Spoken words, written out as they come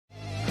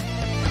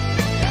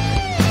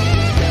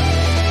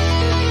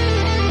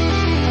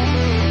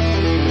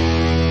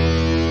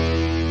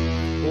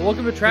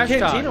Welcome to Trash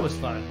Talk. Cantina was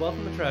fun.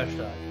 Welcome to Trash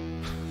Talk.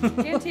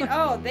 Canteen.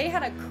 Oh, they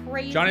had a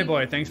crazy. Johnny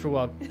Boy, thanks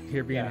for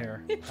being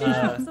here.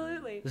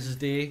 Absolutely. This is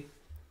D.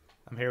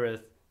 I'm here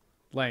with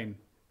Lane.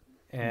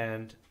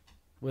 And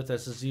with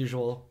us as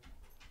usual.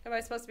 Am I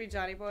supposed to be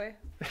Johnny Boy?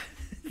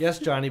 Yes,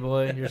 Johnny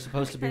Boy, you're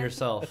supposed to be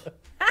yourself.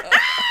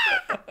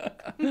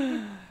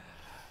 It's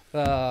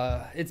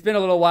been a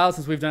little while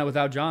since we've done it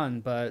without John,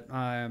 but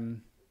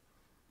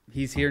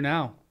he's here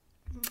now.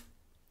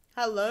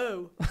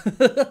 Hello.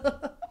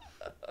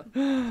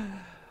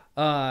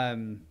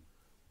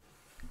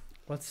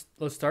 Let's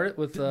start it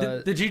with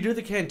Did you do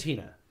the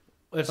Cantina?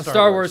 a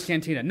Star Wars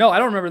Cantina. No, I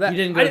don't remember that. You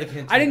didn't go to the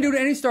Cantina. I didn't do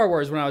any Star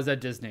Wars when I was at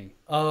Disney.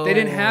 Oh. They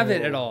didn't have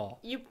it at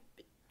all.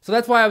 So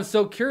that's why I was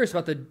so curious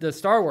about the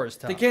Star Wars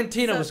stuff. The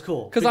Cantina was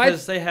cool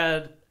because they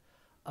had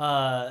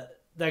that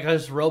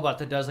guy's robot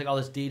that does like all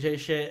this DJ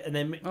shit, and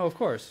then of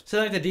course. So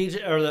like the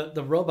DJ or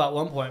the robot at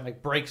one point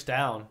like breaks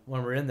down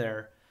when we're in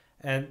there,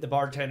 and the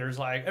bartender's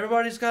like,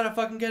 "Everybody's gotta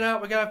fucking get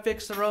out. We gotta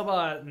fix the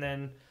robot." And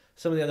then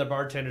some of the other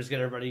bartenders get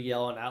everybody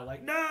yelling out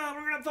like, "No,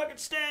 we're gonna fucking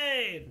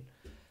stay." And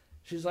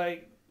she's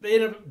like, they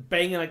end up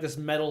banging like this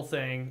metal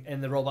thing,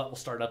 and the robot will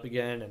start up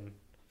again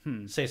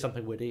and say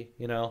something witty,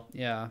 you know?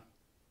 Yeah.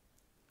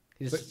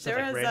 Did you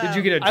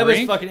get a drink? I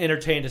was fucking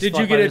entertained as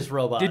fuck by this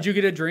robot. Did you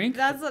get a drink?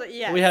 That's what.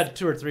 Yeah. We had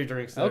 2 or 3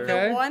 drinks there.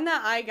 Okay. The one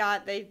that I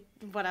got, I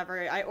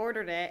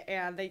ordered it,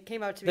 and they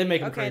came out to me. They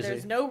make 'em okay, crazy.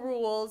 there's no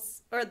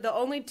rules, or the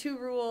only 2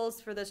 rules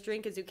for this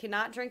drink is you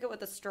cannot drink it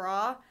with a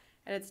straw,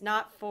 and it's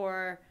not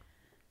for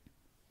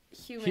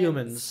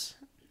humans.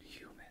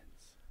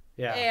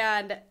 Yeah.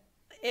 And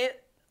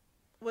it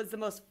was the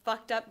most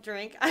fucked up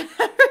drink I've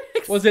ever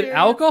experienced. Was it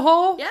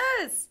alcohol?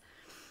 Yes.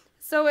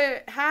 So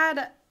it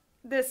had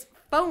this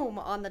foam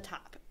on the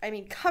top. I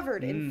mean,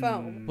 covered in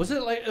foam. Was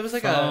it like, it was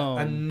like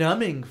a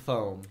numbing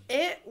foam?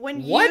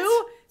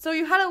 So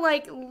you had to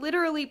like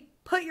literally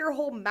put your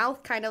whole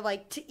mouth kind of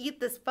like to eat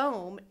this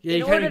foam. Yeah,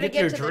 you kind of get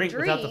your drink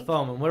without the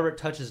foam, and whatever it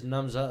touches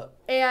numbs up.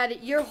 And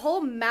your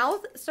whole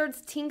mouth starts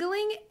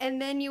tingling,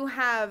 and then you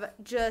have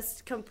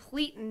just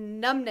complete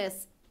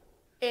numbness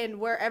in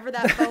wherever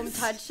that foam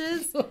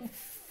touches. So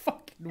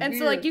fucking and weird.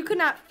 so like you could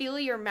not feel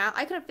your mouth.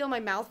 I couldn't feel my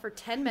mouth for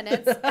 10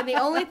 minutes, and the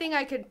only thing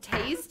I could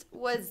taste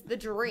was the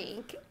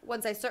drink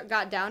once I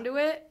got down to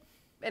it,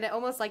 and it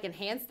almost like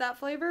enhanced that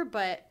flavor.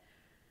 But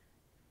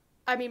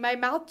I mean, my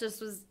mouth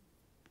just was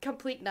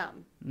complete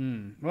numb.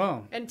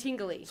 Well, and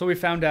tingly. So we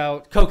found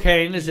out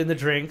cocaine is in the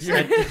drinks.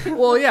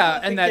 Well,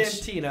 yeah, and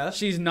that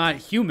she's not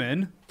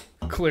human.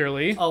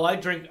 Clearly. Oh, I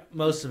drink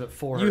most of it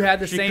for her. You had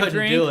the she same couldn't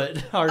drink? do it.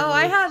 Hardly. Oh,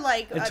 I had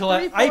like until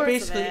I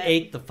basically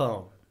ate the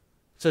foam,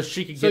 so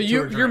she could get to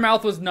her drink. Your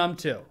mouth was numb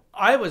too.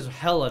 I was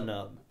hella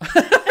numb.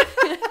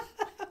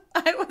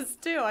 I was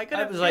too. I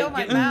couldn't feel like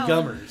my getting mouth.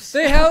 Gummers.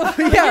 They have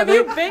if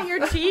you bit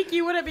your cheek,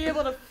 you wouldn't be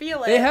able to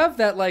feel it. They have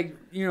that like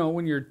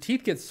when your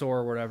teeth get sore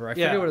or whatever. I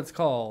forget what it's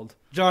called.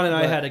 John and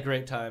I had a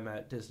great time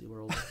at Disney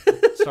World,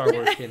 Star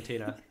Wars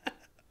Cantina.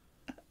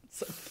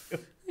 So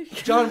cute.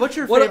 John, what's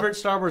your favorite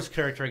Star Wars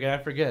character again?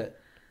 I forget.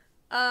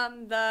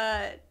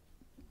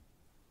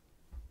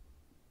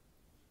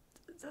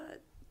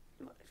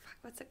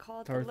 What's it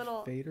called? Darth the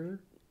little Vader?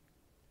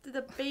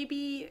 The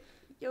baby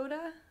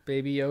Yoda?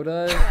 Baby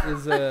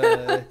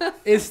Yoda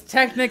is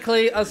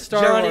technically a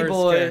Star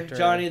Wars character.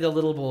 Johnny the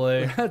little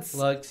boy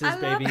likes his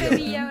baby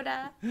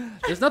Yoda.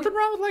 There's nothing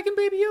wrong with liking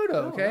Baby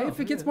Yoda, okay? If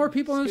it gets more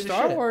people into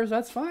Star Wars,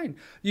 that's fine.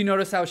 You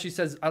notice how she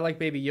says, I like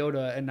Baby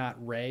Yoda and not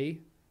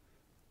Rey?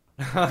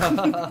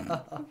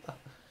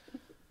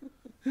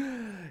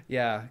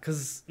 Yeah,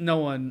 because no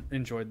one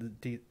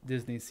enjoyed the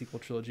Disney sequel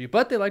trilogy,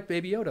 but they like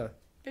Baby Yoda.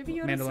 Baby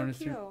Yoda's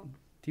so cute.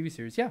 TV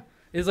series, yeah.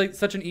 It's like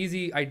such an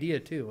easy idea,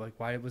 too. Like,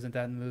 why wasn't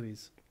that in the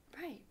movies?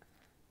 Right.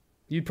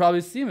 You'd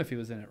probably see him if he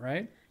was in it,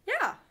 right?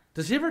 Yeah.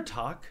 Does he ever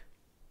talk?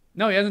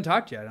 No, he hasn't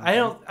talked yet. I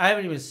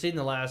haven't even seen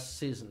the last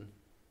season.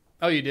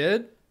 Oh, you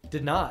did?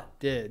 Did not.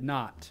 Did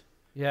not.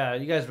 Yeah,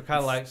 you guys were kind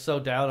of like so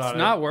down on it. It's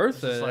not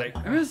worth it. Like,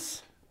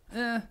 it's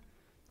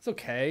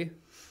okay. It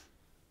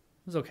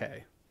was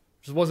okay.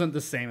 It just wasn't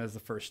the same as the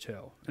first 2.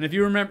 And if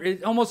you remember,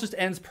 it almost just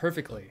ends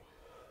perfectly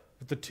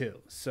with the 2.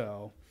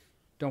 So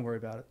don't worry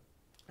about it.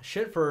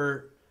 Shit,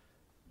 for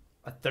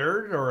a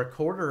third or a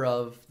quarter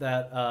of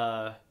that,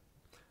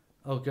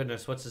 oh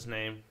goodness, what's his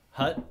name?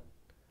 Hutt?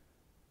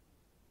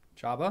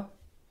 Jabba?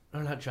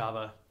 No, not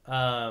Jabba.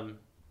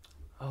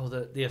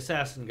 The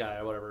assassin guy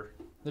or whatever.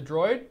 The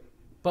droid?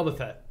 Boba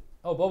Fett.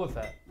 Oh, Boba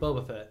Fett.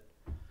 Boba Fett.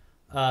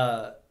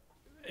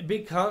 It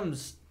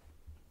becomes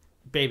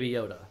Baby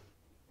Yoda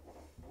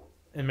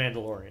in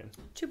Mandalorian.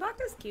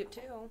 Chewbacca's cute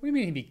too. What do you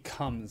mean he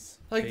becomes?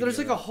 Like, Baby there's Yoda?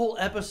 like a whole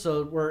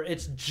episode where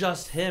it's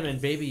just him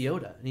and Baby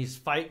Yoda, and he's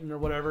fighting or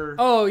whatever.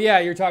 Oh yeah,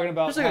 you're talking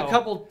about. There's like a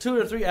couple, 2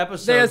 or 3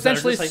 episodes. They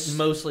essentially that are just like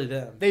mostly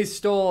them. They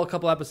stole a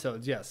couple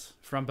episodes, yes,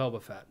 from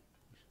Boba Fett.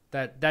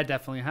 That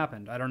definitely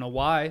happened. I don't know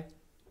why.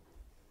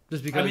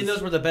 Just because. I mean,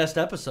 those were the best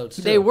episodes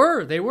too. They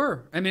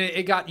were. I mean,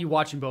 it got you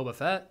watching Boba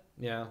Fett.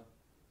 Yeah.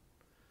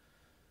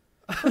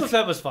 Boba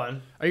Fett was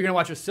fun. Are you gonna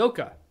watch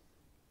Ahsoka?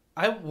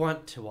 I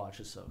want to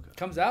watch Ahsoka.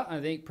 Comes out, I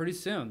think, pretty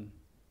soon.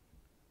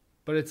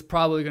 but it's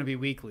probably going to be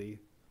weekly.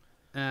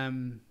 I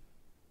don't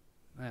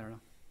know.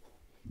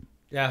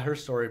 Yeah, her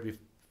story would be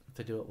if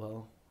they do it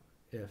well.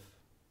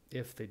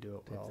 If they do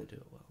it well. If they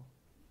do it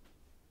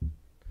well.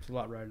 There's a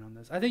lot riding on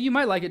this. I think you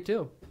might like it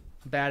too.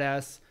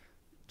 Badass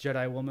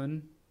Jedi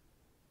woman.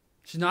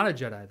 She's not a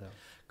Jedi though.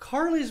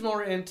 Carly's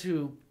more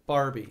into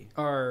Barbie.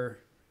 I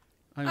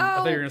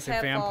thought you were gonna say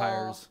Pebble.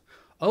 vampires.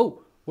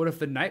 Oh, what if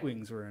the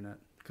Nightwings were in it?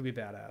 Could be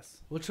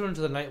badass. Which ones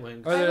are the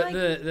Nightwings? Or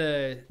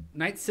the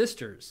Night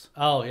Sisters.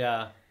 Oh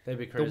yeah, they'd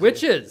be crazy. The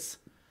witches.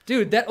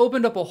 Dude, that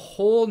opened up a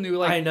whole new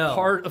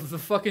part of the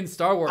fucking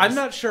Star Wars. I'm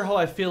not sure how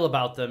I feel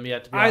about them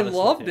yet. To be honest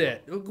loved with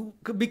you.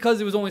 it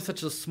because it was only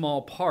such a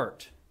small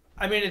part.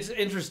 I mean, it's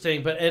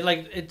interesting, but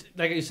like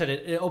you said,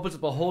 it opens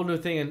up a whole new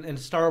thing in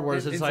Star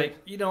Wars. It's like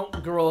you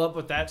don't grow up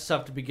with that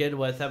stuff to begin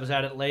with. That was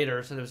added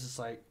later, so it was just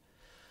like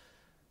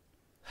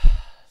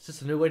it's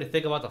just a new way to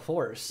think about the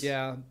Force.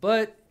 Yeah,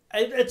 but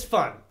it's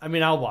fun. I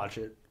mean, I'll watch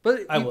it.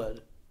 But I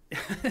would.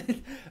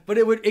 But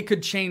it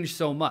could change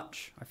so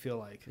much. I feel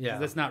like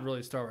that's not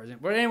really Star Wars.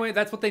 But anyway,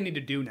 that's what they need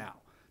to do now.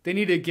 They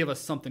need to give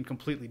us something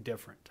completely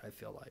different. I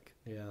feel like.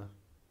 Yeah.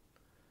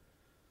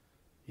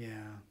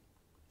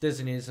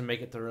 Disney needs to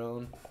make it their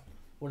own.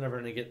 We're never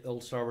gonna get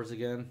old Star Wars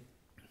again.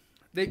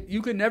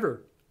 You could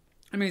never.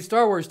 I mean,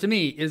 Star Wars to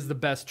me is the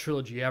best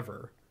trilogy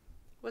ever.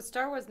 Was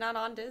Star Wars not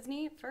on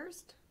Disney at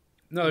first?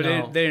 No,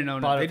 they didn't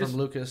own bought it. It They from just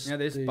Lucas. Yeah,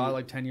 they just bought it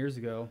like 10 years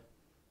ago.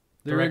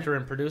 Director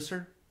and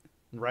producer,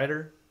 and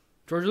writer.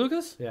 George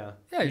Lucas? Yeah.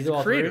 Yeah, he's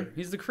the creator.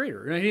 He's the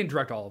creator. No, he didn't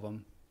direct all of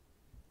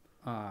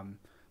them.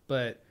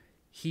 But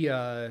he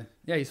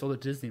sold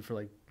it to Disney for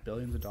like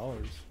billions of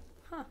dollars.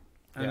 Huh.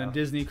 And then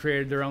Disney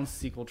created their own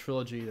sequel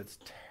trilogy that's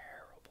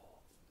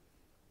terrible.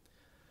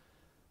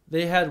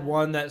 They had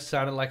one that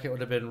sounded like it would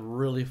have been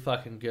really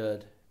fucking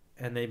good,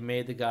 and they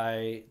made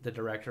the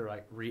director,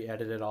 like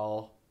re-edit it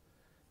all.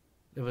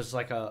 It was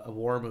like a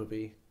war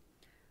movie,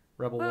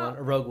 Rogue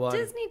One.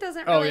 Disney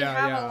doesn't really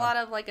have a lot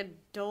of like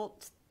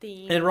adult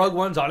themes. And Rogue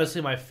One's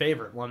honestly my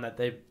favorite one that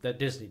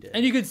Disney did.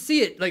 And you could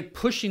see it like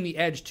pushing the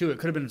edge too. It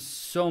could have been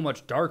so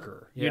much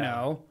darker, you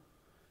know.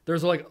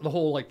 There's like the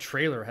whole like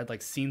trailer had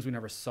like scenes we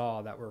never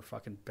saw that were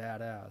fucking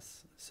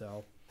badass.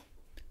 So,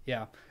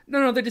 yeah,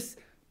 no,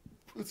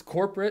 it's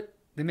corporate.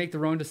 They make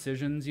their own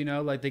decisions, you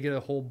know. Like they get a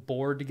whole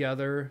board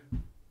together,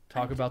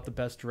 talk about the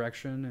best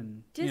direction,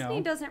 and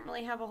Disney doesn't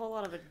really have a whole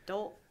lot of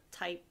adult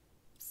type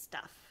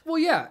stuff. Well,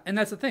 yeah, and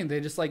that's the thing. They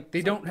just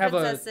they don't have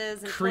a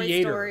creator.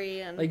 Toy Story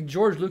and... Like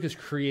George Lucas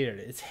created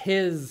it. It's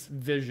his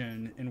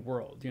vision and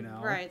world, you know.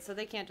 Right, so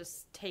they can't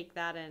just take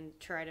that and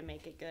try to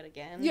make it good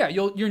again. Yeah,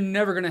 you're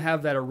never gonna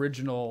have that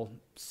original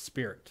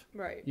spirit.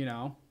 Right. You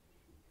know.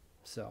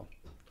 So,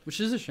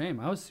 which is a shame.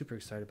 I was super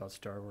excited about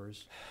Star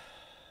Wars.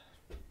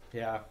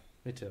 Yeah,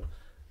 me too.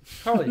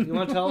 Carly, you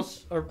want to tell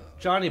us, or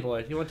Johnny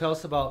Boy, you want to tell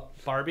us about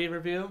Barbie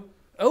review?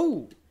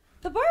 Oh.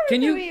 The Barbie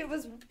movie, it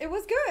was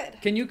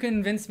good. Can you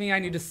convince me I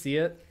need to see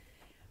it?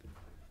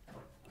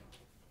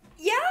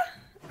 Yeah.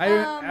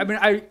 I mean,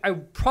 I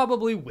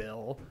probably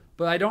will,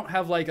 but I don't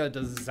have like a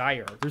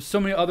desire. There's so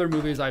many other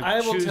movies I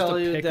will choose tell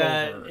to you pick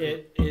that over.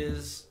 it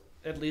is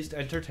at least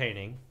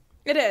entertaining.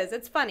 It is.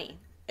 It's funny.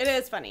 It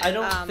is funny. I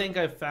don't think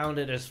I found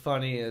it as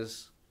funny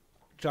as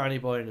Johnny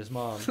Boy and his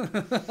mom.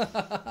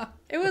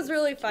 It was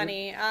really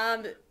funny.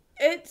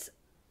 It's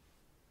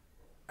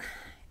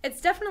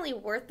definitely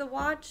worth the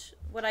watch.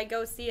 Would I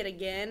go see it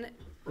again?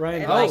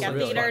 Ryan in Gosling's like a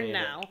really theater funny.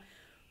 now.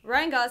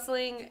 Ryan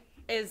Gosling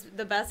is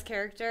the best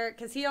character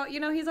because he's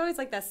always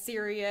like that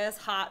serious,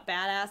 hot,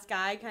 badass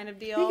guy kind of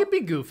deal. He can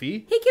be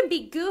goofy. He can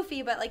be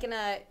goofy, but like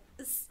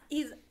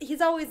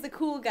he's always the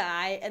cool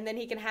guy, and then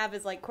he can have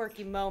his like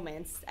quirky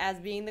moments as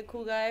being the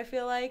cool guy. I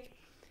feel like.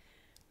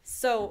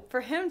 So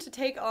for him to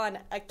take on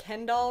a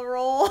Ken doll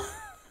role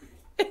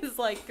is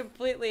like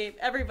completely.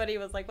 Everybody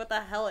was like, "What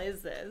the hell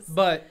is this?"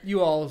 But you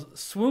all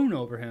swoon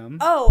over him.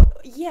 Oh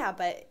yeah,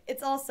 but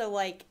it's also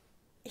like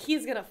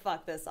he's gonna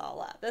fuck this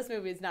all up. This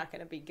movie's not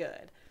gonna be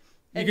good.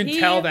 You can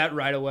tell that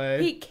right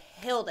away. He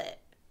killed it.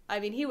 I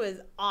mean, he was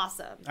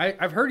awesome.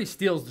 I've heard he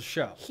steals the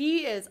show.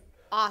 He is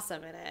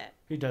awesome in it.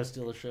 He does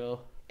steal the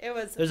show. It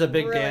was. There's a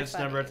big really dance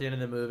funny. number at the end of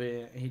the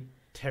movie. He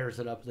tears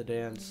it up, the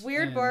dance.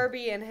 Weird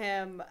Barbie and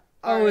him.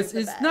 Oh, it's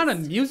the not a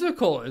best.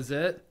 musical, is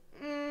it?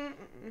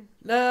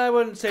 No, I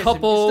wouldn't say it's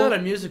not a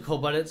musical,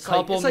 but it's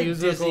like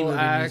Disney movie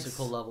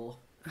musical level.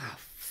 Oh,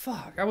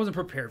 fuck. I wasn't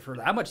prepared for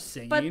that much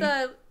singing. But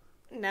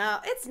no,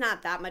 it's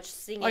not that much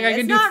singing. Like I can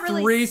it's do not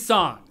three really,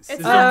 songs. it's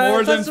Is there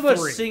more it's than not so much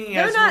three? singing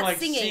They're as not like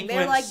singing,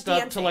 they're, like,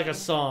 stuff to like a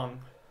dancing. song.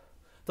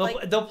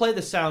 Like- They'll play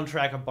the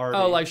soundtrack of Barbie.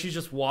 Oh, like she's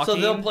just walking.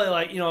 So they'll play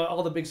like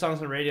all the big songs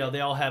on the radio.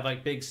 They all have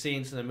like big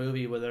scenes in the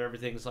movie where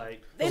everything's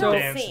like They full don't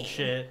dance sing. and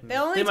shit. The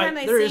only time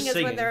they there sing is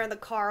singing. when they're in the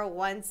car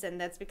once,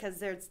 and that's because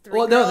there's three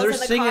Well, girls no, they're in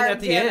the singing car at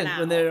the jamming end out.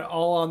 when they're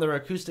all on their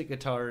acoustic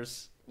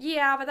guitars.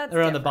 Yeah, but that's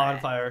They're on the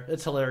different. bonfire.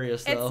 It's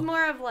hilarious though. It's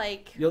more of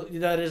like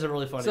That is a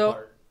really funny So-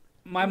 part.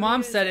 My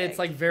mom said it's music.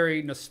 like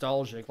very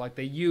nostalgic. Like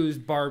they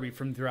used Barbie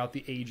from throughout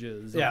the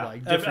ages. Yeah, Of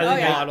like I different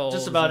think yeah. models.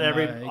 just about and,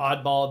 every like,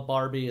 oddball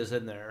Barbie is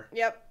in there.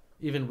 Yep.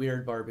 Even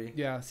weird Barbie.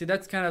 Yeah, see,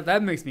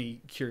 that makes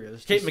me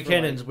curious. Kate just for,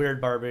 McKinnon's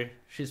weird Barbie.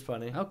 She's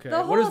funny. Okay,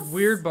 The what is whole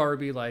weird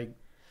Barbie like?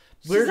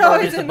 Weird She's Barbie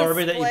always is the in the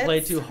Barbie that you play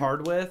splits. too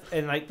hard with,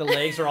 and like the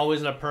legs are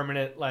always in a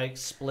permanent like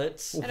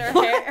splits. And her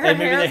hair, And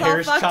maybe the hair's all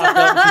hair's fucked chopped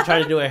up. And she up.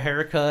 tried to do a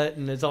haircut,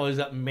 and it's always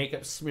got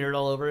makeup smeared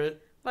all over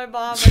it. My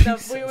mom,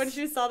 when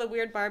she saw the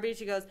weird Barbie,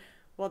 she goes,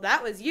 "Well,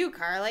 that was you,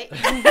 Carly."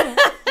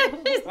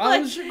 She's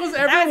like, She was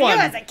 "That was everyone.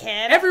 you as a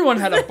kid." Everyone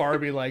had a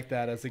Barbie like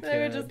that as a kid. They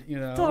would just you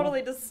know,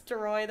 totally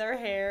destroy their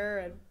hair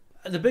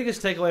and. The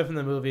biggest takeaway from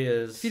the movie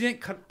is If you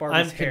didn't cut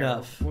Barbie's I'm hair,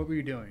 Knuff. what were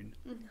you doing?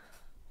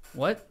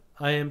 What?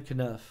 I am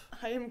Knuff.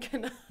 I am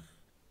Knuff.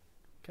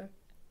 Okay.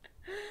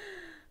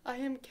 I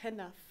am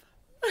Knuff.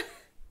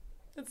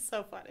 It's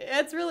so funny.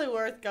 It's really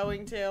worth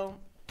going to.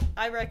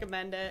 I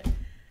recommend it.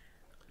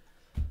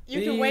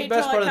 You can wait The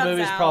best till part it of the comes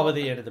movie is out. probably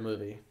the end of the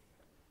movie.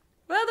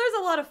 Well, there's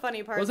a lot of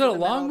funny parts. Was it a in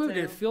the long middle, movie?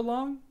 Did it too. feel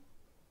long?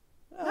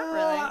 Not really.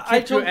 I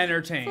Kept you told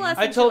entertained. Plus-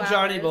 I than told 2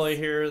 Johnny hours. Boy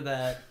here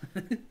that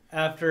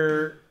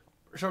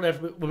shortly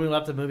after when we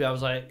left the movie, I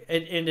was like,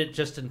 it ended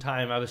just in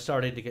time. I was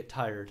starting to get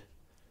tired.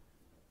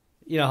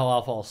 You know how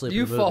I'll fall asleep.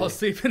 You in the fall movie.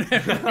 asleep in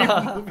every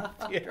movie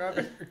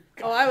theater.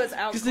 Oh, I was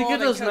out. Because they get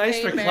those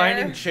nice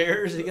reclining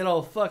chairs, you get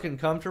all fucking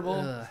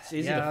comfortable. It's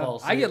easy to fall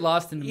asleep. I get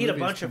lost in Eat a movies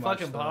bunch too of much,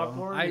 fucking though.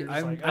 popcorn, you're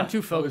just like, I'm too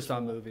oh, focused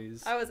on cool.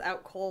 movies. I was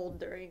out cold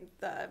during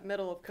the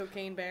middle of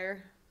Cocaine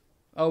Bear.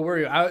 Oh, were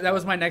you? That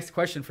was my next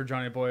question for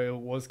Johnny Boy.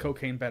 Was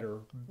cocaine better?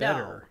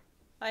 No.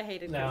 I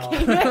hated No.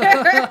 Cocaine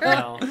Bear.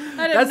 No.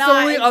 I did That's the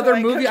not only other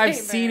enjoy movie I've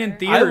Cocaine seen in Bear.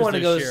 theaters. I want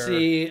to go this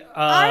year. see.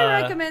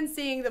 I recommend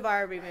seeing the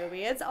Barbie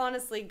movie. It's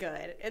honestly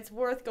good. It's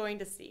worth going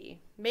to see.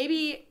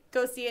 Maybe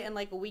go see it in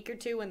like a week or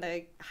two when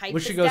the hype We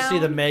is should go see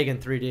down. the Meg in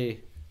 3D.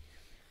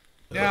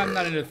 Yeah, I'm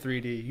not into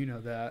 3D. You know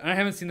that. I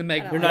haven't seen the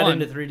Meg. I You're don't not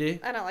one. into 3D?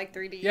 I don't like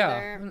 3D Yeah,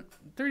 either.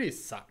 3D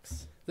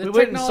sucks. The We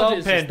went and saw technology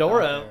is just not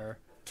Pandora. there.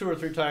 2 or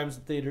 3 times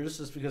in theaters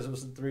just because it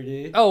was in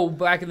 3D. Oh,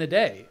 back in the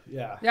day.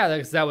 Yeah. Yeah,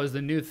 that was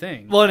the new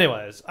thing. Well,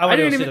 anyways, I want to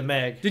go didn't see even- the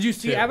Meg. Did you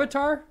see 2.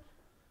 Avatar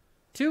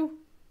 2?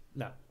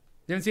 No.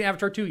 You haven't seen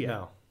Avatar 2 yet?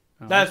 No.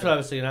 Oh, That's okay. what I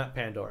was seeing, not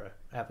Pandora.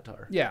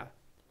 Avatar. Yeah.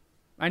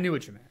 I knew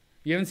what you meant.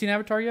 You haven't seen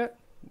Avatar yet?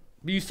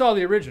 But you saw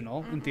the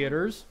original in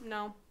theaters?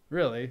 No.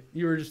 Really?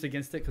 You were just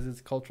against it because it's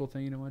a cultural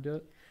thing, you don't want to do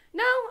it?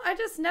 No, I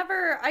just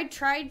never. I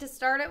tried to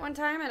start it one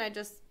time and I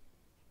just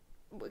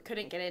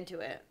couldn't get into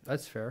it.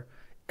 That's fair.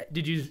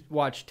 Did you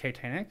watch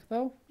Titanic,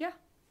 though? Yeah.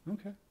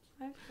 Okay.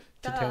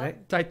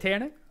 Titanic?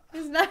 Titanic?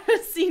 Who's never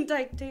seen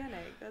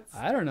Titanic? That's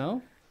I don't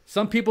know.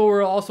 Some people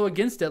were also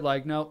against it,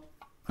 like, nope,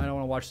 I don't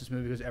want to watch this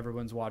movie because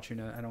everyone's watching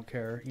it. I don't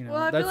care. You know,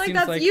 well, I that feel like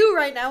seems that's you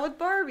right now with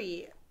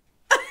Barbie.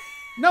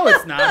 No,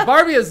 it's not.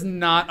 Barbie is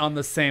not on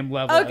the same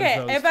level. Okay, as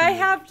those if two I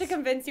have to movies.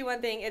 convince you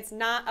one thing, it's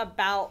not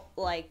about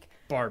like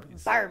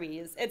Barbies.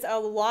 Barbies. It's a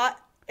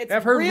lot. It's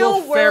I've heard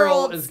real Will Ferrell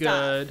world is stuff.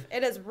 good.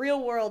 It is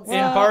real world In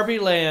stuff. Barbie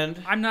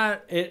Land, I'm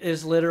not. it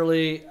is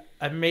literally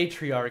a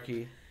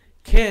matriarchy.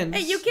 Ken, Hey,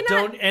 you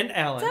cannot and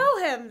Alan. Tell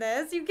him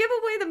this. You give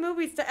away the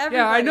movies to everybody.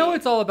 Yeah, I know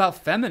it's all about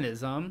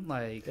feminism.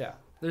 Like, Yeah.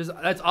 that's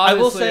I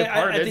will obviously say, a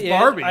part at of it. the It's end,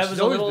 Barbie. I She's was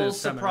a always been little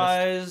feminist.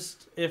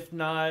 surprised, if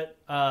not,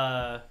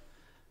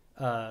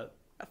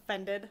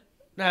 offended.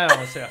 no, I don't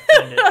want to say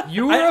offended.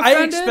 You were I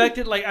offended?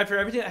 expected, like, after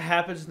everything that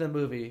happens in the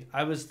movie,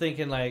 I was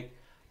thinking, like,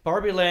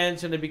 Barbie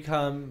Land's going to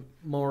become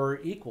more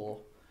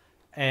equal.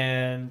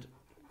 And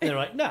they're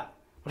like, no.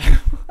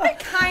 It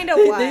kind of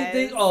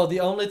was. The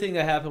only thing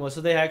that happened was,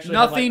 so they actually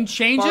Nothing have, like,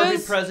 changes?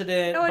 Barbie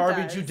president, No, it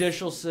Barbie does.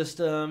 judicial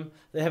system.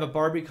 They have a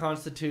Barbie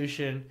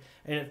constitution,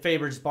 and it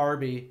favors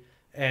Barbie,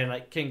 and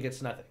like King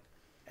gets nothing.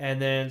 And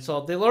then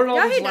so they learn all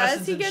Yeah, these he does.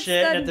 lessons He and gets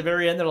shit. And the- at the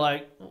very end, they're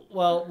like,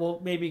 "Well, we'll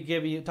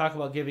maybe talk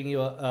about giving you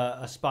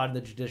a spot in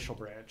the judicial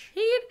branch."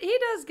 He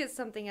does get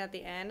something at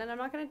the end, and I'm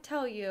not going to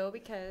tell you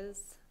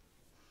because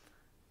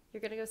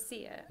you're going to go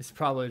see it. It's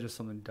probably just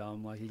something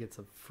dumb, like he gets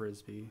a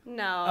frisbee.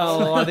 No.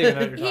 Oh, I think I know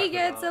what you're He talking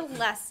gets about. a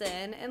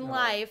lesson in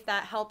life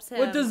that helps him.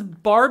 What, does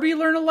Barbie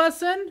learn a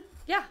lesson?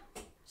 Yeah.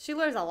 She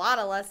learns a lot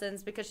of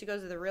lessons because she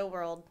goes to the real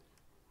world,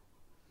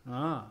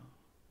 Ah.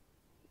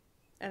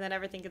 and then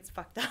everything gets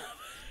fucked up.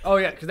 Oh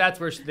yeah, because that's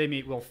where they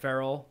meet Will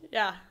Ferrell.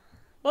 Yeah.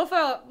 Will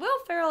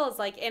Ferrell is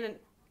like in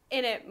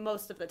it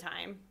most of the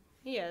time.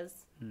 He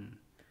is.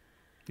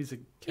 He's a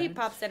He Ken?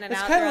 pops in and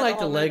It's out. kind of throughout like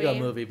the whole Lego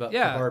movie, but for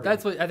Yeah, Barbie.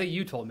 that's what I think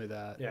you told me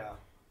that. Yeah.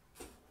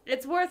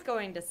 It's worth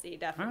going to see, All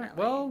definitely. right.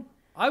 Well,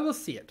 I will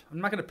see it.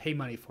 I'm not gonna pay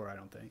money for it. I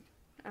don't think.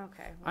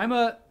 Okay. Well, I'm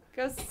a.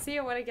 go see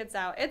it when it gets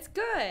out. It's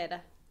good.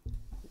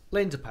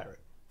 Lane's a pirate.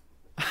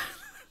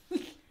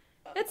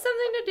 It's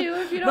something to do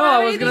if you don't No,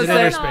 have I was anything gonna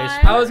going say. space.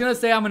 on. I was gonna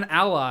say I'm an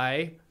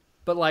ally,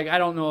 but like I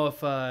don't know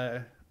if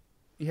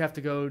you have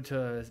to go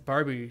to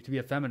Barbie to be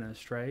a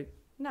feminist, right?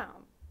 No.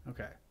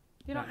 Okay.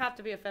 You don't Right. have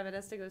to be a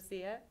feminist to go see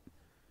it.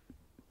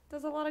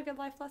 There's a lot of good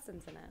life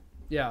lessons in it.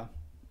 Yeah.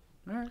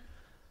 All right.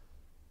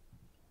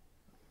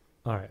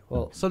 All right.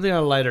 Well, something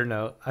on a lighter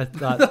note. I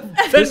thought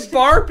This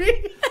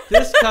Barbie.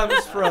 this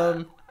comes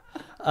from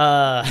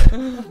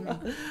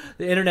the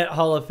Internet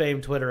Hall of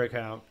Fame Twitter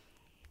account.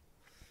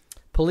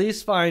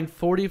 Police find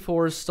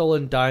 44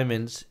 stolen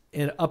diamonds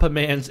up a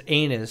man's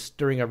anus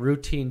during a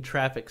routine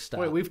traffic stop.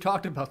 Wait, we've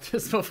talked about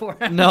this before.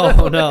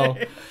 No.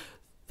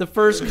 The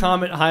first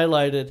comment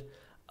highlighted,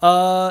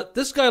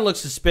 this guy looks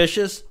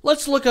suspicious.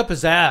 Let's look up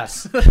his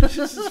ass.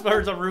 Just as far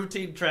as a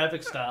routine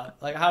traffic stop.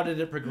 Like, how did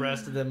it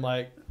progress to them,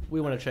 like, we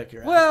want to check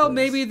your ass? Well, please?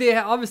 maybe they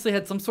obviously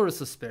had some sort of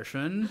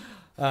suspicion.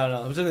 I don't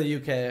know. It was in the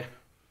UK.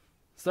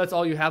 So that's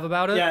all you have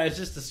about it? Yeah, it's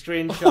just a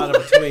screenshot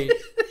of a tweet.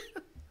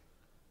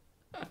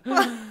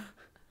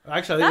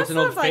 Actually, I think it's an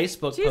old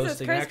Facebook Jesus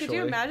posting, Christ, actually. could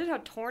you imagine how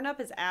torn up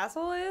his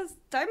asshole is?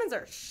 Diamonds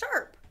are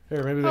sharp.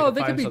 Here, maybe we Oh, can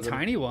they find could be something.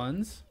 tiny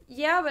ones.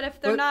 Yeah, but if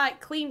they're But-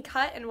 not clean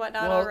cut and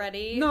whatnot Well,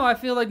 already. No, I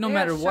feel like no They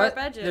matter have what,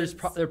 sharp there's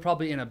edges. they're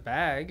probably in a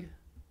bag.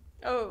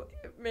 Oh,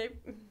 maybe.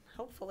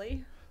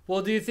 Hopefully.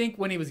 Well, do you think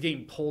when he was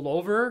getting pulled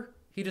over,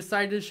 he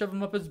decided to shove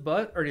him up his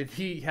butt, or did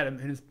he had him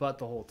in his butt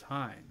the whole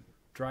time,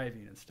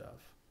 driving and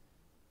stuff?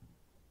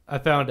 I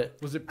found it.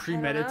 Was it I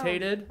don't know.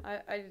 premeditated?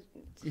 I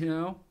You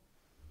know?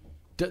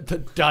 The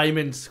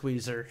diamond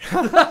squeezer.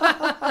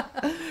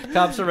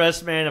 Cops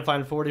arrest man and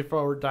find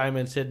 44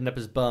 diamonds hidden up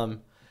his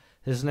bum.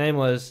 His name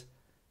was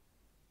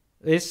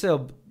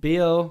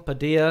Eusebio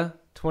Padilla,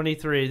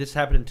 23. This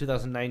happened in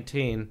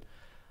 2019.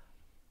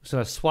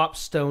 So I swapped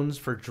stones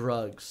for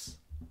drugs.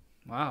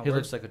 Wow. He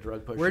looks like a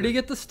drug pusher. Where'd he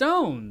get the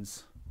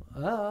stones?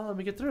 Oh, let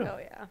me get through. Oh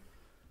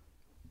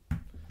yeah.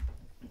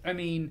 I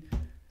mean,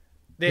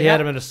 He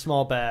had him in a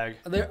small bag.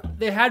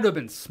 They had to have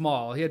been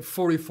small. He had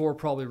 44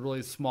 probably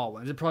really small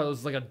ones. It probably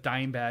was like a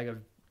dime bag of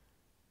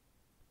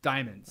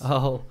diamonds.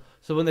 Oh,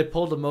 so when they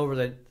pulled him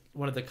over,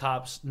 one of the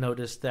cops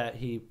noticed that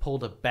he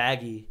pulled a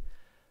baggie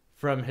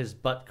from his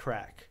butt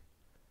crack.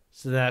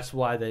 So that's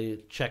why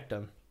they checked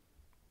him.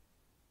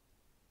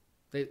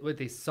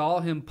 They saw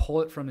him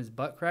pull it from his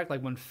butt crack,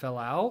 like one fell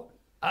out.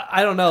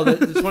 I don't know.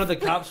 It's one of the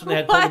cops when they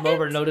had pulled him What?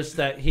 over noticed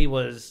that he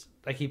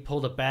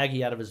pulled a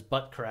baggie out of his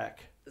butt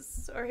crack.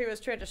 Or he was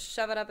trying to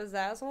shove it up his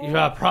asshole.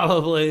 Yeah,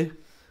 probably.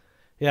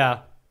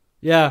 Yeah,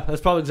 that's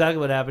probably exactly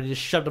what happened. He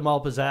just shoved him all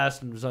up his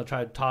ass and was gonna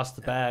try to toss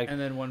the bag.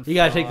 And then one. You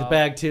gotta fell take the out.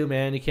 bag too,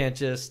 man. You can't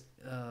just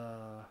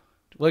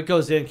what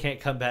goes in can't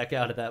come back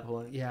out at that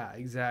point. Yeah,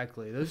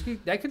 exactly.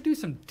 That could do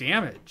some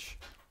damage.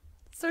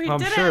 So he I'm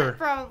didn't sure.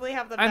 probably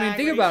have the I bag. mean,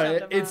 think when he about shoved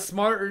it. him It's up.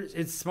 smarter.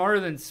 It's smarter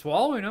than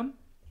swallowing them.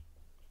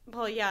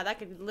 Well, yeah, that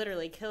could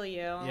literally kill you.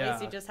 At Yeah.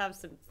 least you just have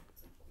some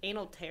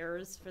anal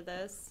tears for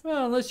this.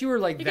 Well, unless you were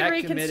like You that can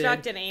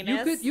reconstruct committed, an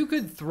anus. you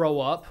could throw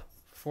up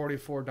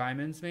 44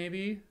 diamonds,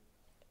 maybe.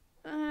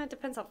 It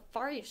depends how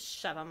far you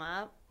shove them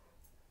up.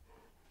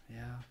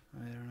 Yeah, I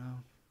don't know.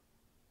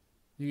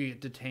 You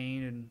could get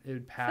detained and it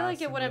would pass. I feel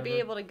like it and wouldn't be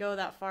whatever. able to go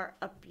that far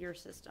up your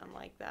system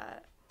like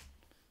that.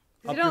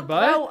 'Cause Up you your don't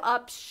butt? throw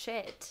up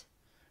shit.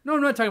 No,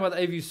 I'm not talking about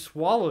that. If you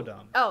swallowed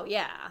them. Oh,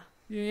 yeah.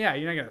 Yeah,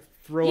 you're not gonna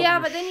throw. up Yeah,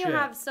 your but then you shit.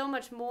 have so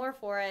much more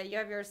for it. You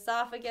have your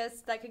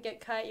esophagus that could get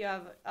cut. You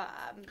have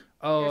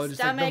Oh, your just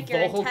stomach, like the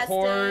your vocal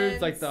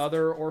cords, like intestines. the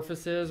other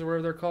orifices, or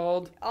whatever they're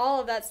called. all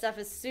of that stuff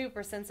is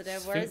super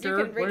sensitive. Whereas you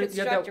Sphincter? can What is-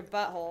 yeah, reconstruct that-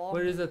 your butthole.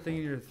 What is that thing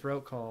in your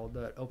throat called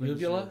that opens?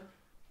 Uvula?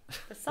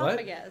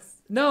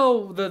 Esophagus.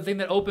 No, the thing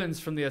that opens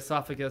from the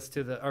esophagus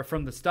to the, or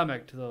from the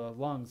stomach to the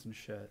lungs and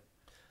shit.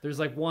 There's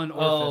like one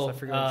orifice. I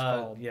forget what it's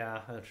called.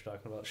 Yeah, I know what you're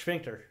talking about.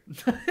 Sphincter.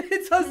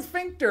 It's a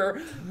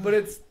sphincter, but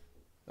it's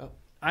Oh.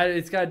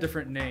 it's got a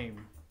different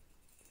name.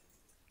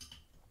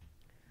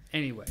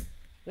 Anyway,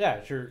 Yeah,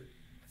 it's your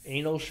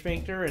anal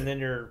sphincter and then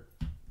your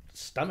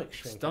stomach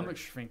sphincter. stomach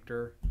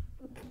sphincter.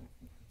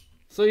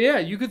 So yeah,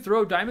 you could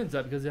throw diamonds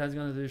up because it hasn't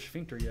gone to the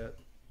sphincter yet.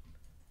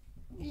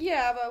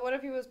 Yeah, but what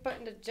if he was put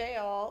into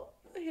jail?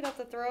 He'd have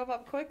to throw him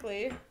up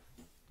quickly.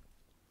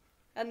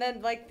 And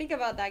then, like, think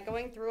about that,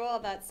 going through all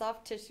that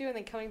soft tissue and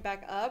then coming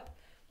back up.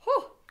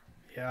 Whew!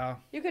 Yeah.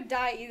 You could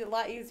die a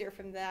lot easier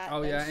from that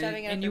Oh than yeah,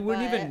 shoving it up and your you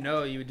wouldn't butt. even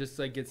know. You would just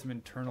like get some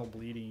internal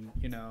bleeding,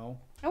 you know,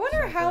 I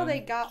wonder how something.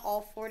 they got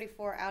all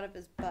 44 out of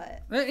his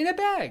butt. in a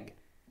bag.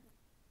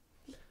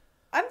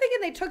 I'm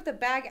thinking they took the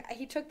bag.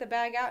 He took the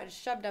bag out and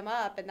shoved him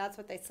up, and that's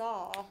what they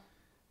saw. There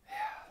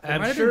might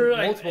I'm have sure been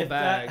like, multiple if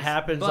that bags,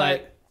 happens, but-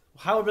 like,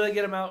 however they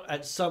get them out,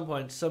 at some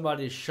point,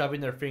 somebody's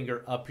shoving their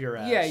finger up your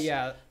ass.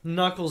 Yeah.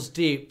 Knuckles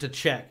deep to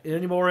check.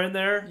 Any more in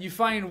there? You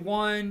find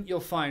one, you'll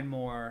find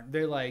more.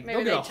 They're like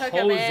Maybe they'll they get a took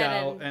 'em hose in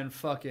out and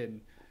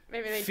fucking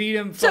Maybe they feed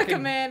him took fucking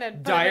him in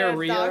and put him in a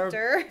diarrhea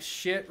doctor.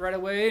 shit right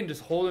away and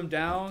just hold him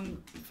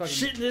down. Fucking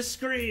Shit in this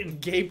screen.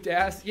 gaped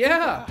ass.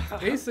 Yeah,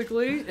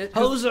 basically. 'Cause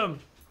Hose them.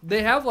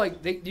 They have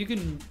like you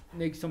can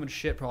make someone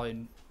shit probably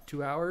in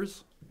 2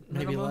 hours.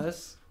 Maybe minimum.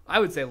 less. I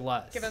would say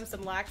less. Give him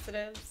some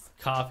laxatives.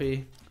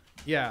 Coffee.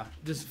 Yeah,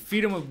 just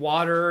feed him with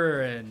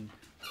water and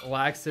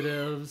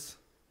laxatives.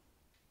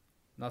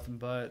 Nothing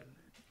but.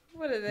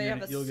 What do they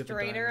have? You'll A get the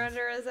strainer diamonds.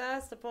 under his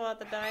ass to pull out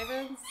the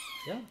diamonds?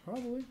 Yeah,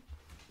 probably.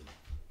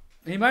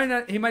 He might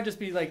not. He might just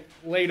be like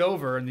laid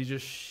over and he's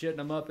just shitting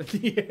him up in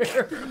the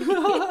air.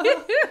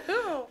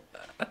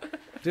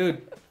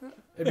 Dude,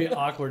 it'd be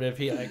awkward if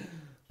he like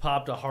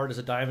popped a hard as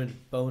a diamond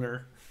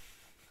boner.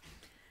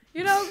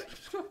 You know,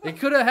 It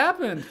could have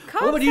happened.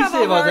 cops What would you have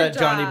say a about hard that,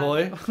 Johnny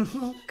job.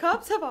 boy?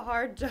 Cops have a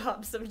hard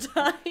job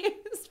sometimes.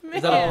 Man.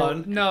 Is that a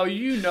pun? No,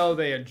 you know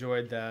they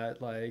enjoyed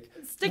that. Like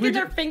Sticking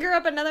their finger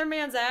up another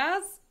man's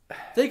ass?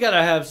 They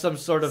gotta have some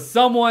sort of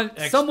someone,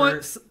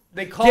 Expert.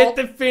 they call get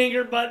the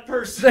finger butt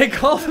person. they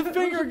call the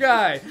finger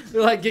guy.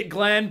 They're like, get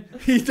Glenn.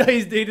 He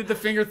did the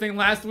finger thing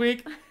last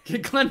week.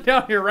 Get Glenn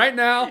down here right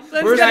now.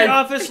 Where's guy- the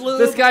office lube?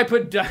 This guy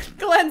put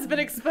Glenn's been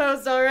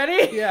exposed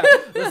already. yeah.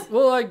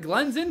 Well, like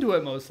Glenn's into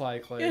it most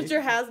likely. Get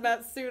your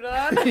hazmat suit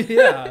on.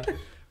 Yeah.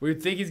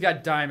 We'd think he's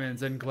got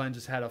diamonds, and Glenn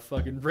just had a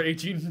fucking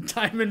raging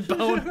diamond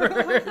boner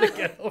to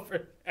get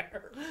over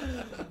there.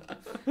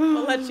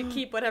 We'll let you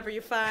keep whatever you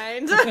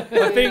find.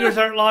 My fingers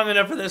aren't long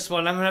enough for this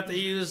one. I'm gonna have to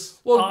use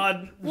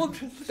odd. Well,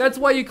 that's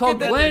why you call Get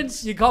the Glenn.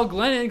 bits. You call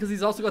Glenn in because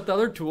he's also got the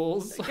other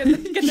tools. Get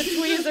the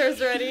tweezers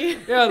ready.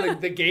 Yeah,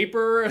 the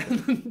gaper and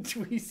the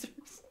tweezers.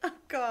 Oh,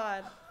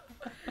 God.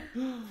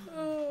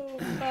 Oh,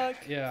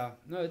 fuck. Yeah,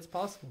 no, it's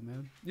possible,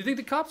 man. You think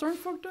the cops aren't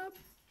fucked up?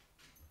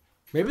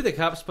 Maybe the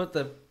cops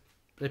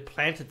they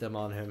planted them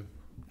on him.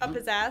 Up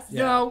his ass?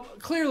 Yeah. No,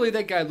 clearly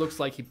that guy looks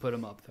like he put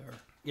him up there.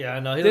 Yeah,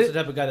 no, he Did- was the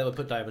type of guy that would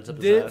put diamonds up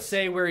his Did it ass.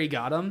 say where he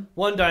got them?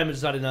 One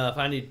diamond's not enough.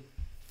 I need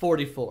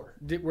 44.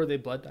 Were they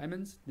blood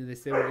diamonds? Did they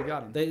say where he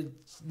got them?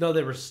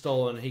 They were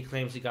stolen. He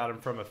claims he got them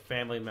from a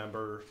family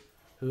member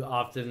who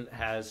often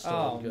has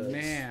stolen goods.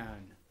 Man.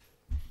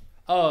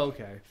 Oh,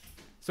 okay.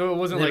 So it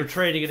wasn't They like were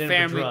trading it in for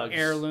family drugs.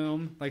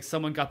 heirloom. Like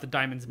someone got the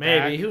diamonds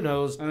Maybe, back. who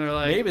knows? And they're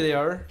like, Maybe they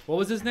are. what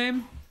was his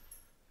name?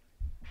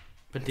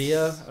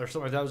 Padilla or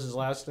something like that was his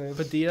last name.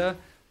 Padilla.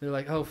 They're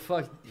like, oh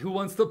fuck, who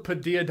wants the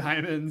Padilla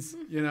diamonds?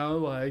 You know,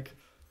 like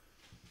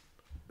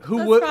who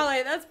That's would?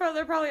 probably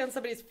they're probably on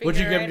somebody's finger Would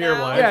you give right them to your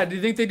now. wife? Yeah. Do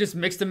you think they just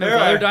mixed them in There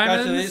with other got you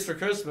these diamonds, for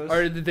Christmas.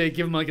 or did they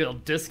give them like a little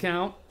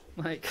discount?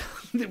 Like,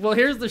 well,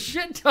 here's the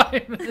shit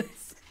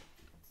diamonds.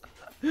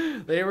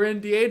 They were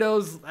in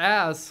Diedo's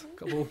ass a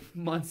couple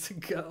months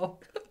ago.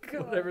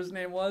 God. Whatever his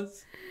name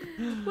was.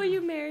 Will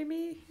you marry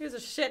me? Here's a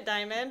shit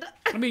diamond.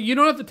 I mean, you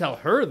don't have to tell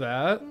her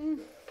that.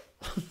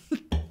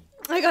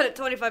 I got it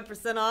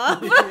 25%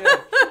 off.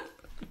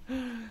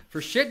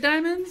 For shit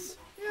diamonds?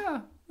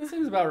 Yeah, that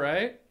seems about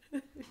right.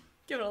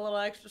 Give it a little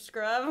extra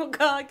scrub. We'll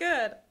call it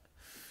good.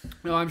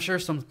 No, I'm sure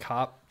some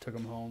cop took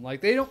them home.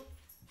 Like,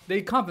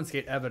 they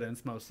confiscate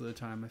evidence most of the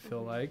time, I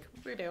feel like.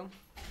 We do.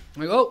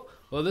 Like, oh,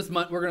 well, this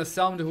month we're going to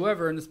sell them to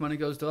whoever, and this money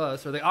goes to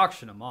us. Or they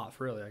auction them off,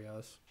 really, I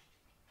guess.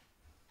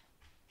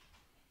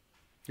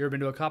 You ever been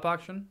to a cop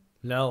auction?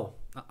 No.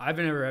 I've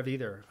never have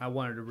either. I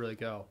wanted to really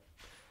go.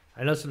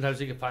 I know sometimes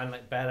you can find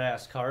like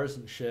badass cars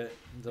and shit.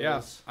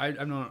 Yeah,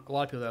 I've known a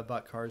lot of people that have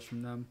bought cars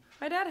from them.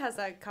 My dad has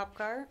a cop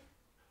car,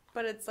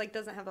 but it's like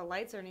doesn't have the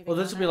lights or anything. Well,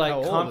 this on would be it. like How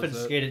old is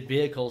confiscated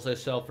vehicles they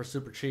sell for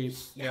super cheap.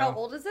 How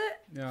old is it?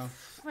 Yeah.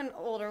 An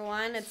older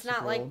one. It's not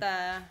Super like old.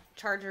 the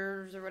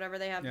Chargers or whatever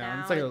they have Yeah,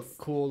 now. it's like a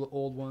cool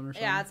old one or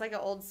something. yeah, it's like an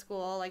old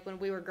school, like when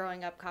we were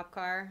growing up, cop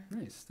car.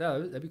 Nice. Yeah,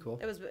 that'd be cool.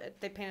 It was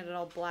they painted it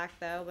all black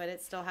though, but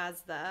it still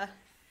has the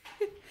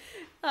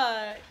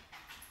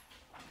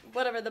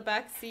whatever the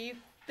back seat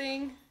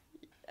thing.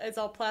 It's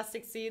all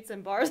plastic seats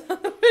and bars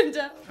on the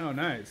window. Oh,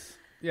 nice.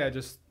 Yeah,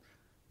 just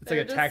it's They're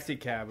like a just- taxi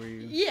cab where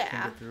you Yeah.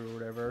 can get through or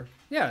whatever.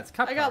 Yeah, it's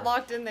cop I got car.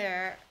 locked in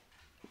there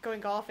going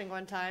golfing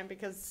one time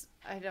because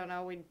I don't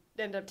know, we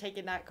ended up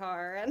taking that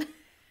car and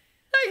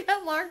I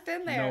got locked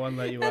in there. No one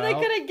let you and out? they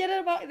couldn't get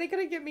it out. They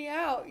couldn't get me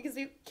out because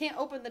you can't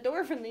open the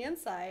door from the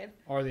inside.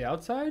 Or the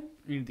outside?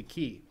 You need the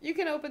key. You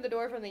can open the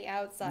door from the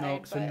outside.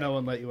 No, so but no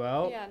one let you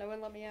out? Yeah, no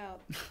one let me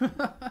out.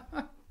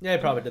 Yeah, he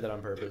probably did that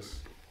on purpose.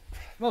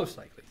 Most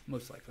likely.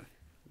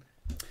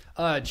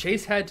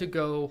 Chase had to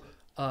go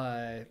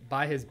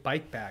buy his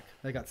bike back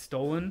that got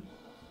stolen,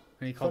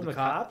 and he called From the the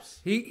cops.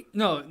 cops? He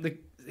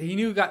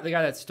knew the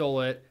guy that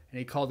stole it, and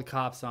he called the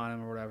cops on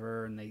him or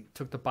whatever, and they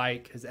took the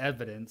bike, his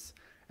evidence,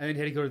 and then he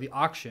had to go to the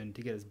auction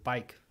to get his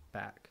bike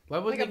back. Why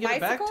wouldn't Like a they give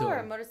it back bicycle to or a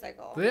him?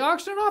 motorcycle? They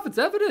auctioned it off. It's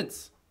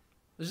evidence.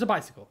 There's a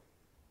bicycle.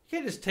 You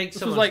can't just take This was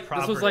someone's like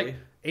property.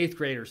 8th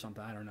grade or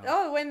something. I don't know.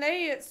 Oh, when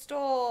they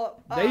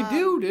stole. They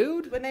do,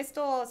 dude. When they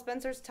stole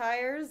Spencer's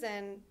tires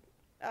and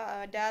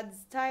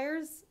Dad's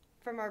tires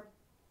from our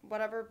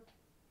whatever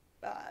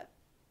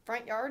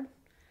front yard.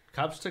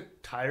 Cops took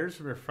tires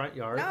from your front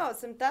yard. No,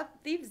 some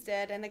thieves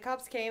did, and the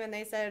cops came and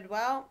they said,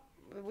 "Well,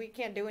 we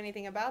can't do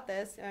anything about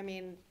this. I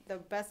mean, the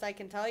best I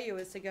can tell you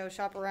is to go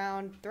shop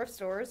around thrift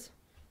stores,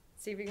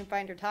 see if you can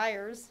find your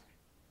tires."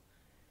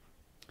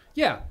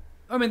 Yeah,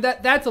 I mean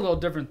that's a little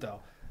different though.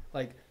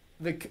 Like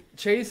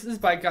Chase's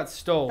bike got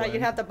stolen. That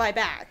you'd have to buy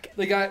back.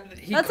 The guy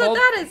That's what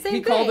that is, same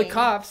he called the thing.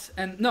 cops,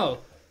 and no,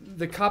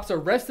 the cops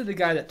arrested the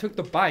guy that took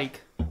the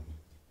bike.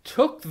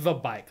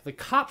 The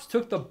cops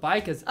took the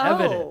bike as Oh.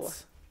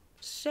 evidence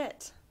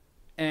Shit.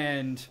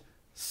 and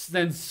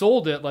then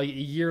sold it like a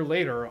year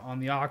later on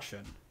the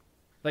auction.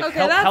 Like Okay,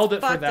 that's held it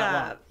for fucked that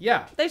long. up.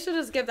 Yeah. They should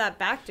just give that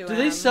back to him. Do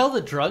they sell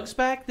the drugs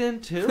back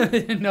then too?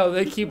 No,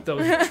 they keep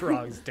those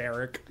drugs,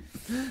 Derek.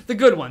 The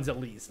good ones, at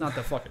least, not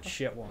the fucking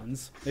shit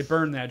ones. They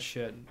burn that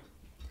shit.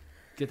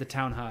 Get the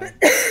town high.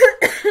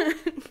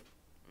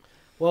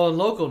 Well, in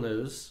local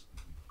news,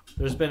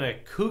 there's been a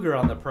cougar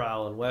on the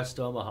prowl in West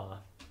Omaha.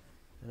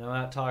 And I'm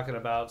not talking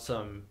about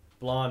some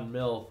blonde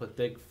MILF with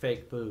big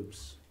fake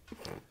boobs.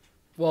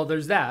 Well,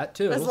 there's that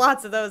too. There's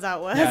lots of those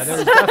out west. Yeah,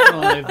 there's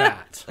definitely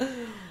that.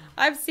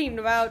 I've seen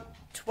about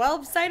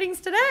 12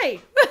 sightings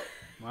today.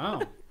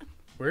 Wow.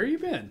 Where you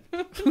been?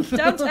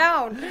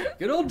 Downtown.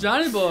 Good old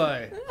Johnny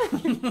boy.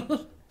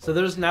 So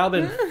there's now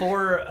been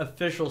 4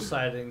 official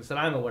sightings that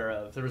I'm aware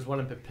of. There was one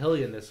in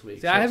Papillion this week.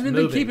 See, so I it's haven't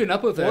been moving. keeping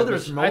up with it. Well,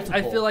 there's I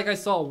multiple. feel like I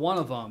saw one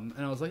of them,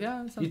 and I was like,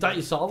 yeah. You thought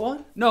you saw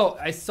one? No,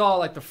 I saw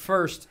like the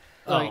first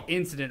Oh.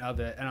 incident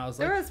of it, and I was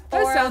like, There was that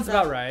 4 sounds as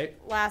of about right.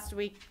 last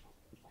week.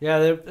 Yeah,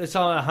 it's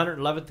on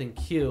 111th and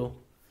Q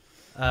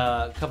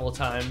a couple of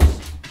times.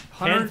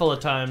 100 Handful of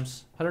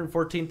times.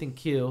 114th and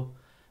Q.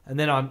 And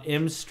then on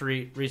M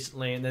Street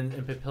recently, and then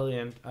in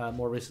Papillion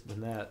more recent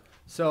than that.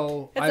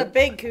 So It's a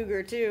big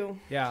cougar, too.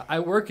 yeah, I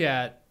work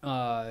at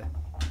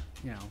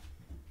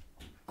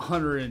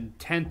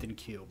 110th and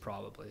Q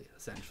probably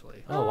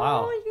essentially. Oh,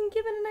 wow. You can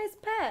give it a nice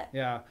pet.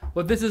 Yeah,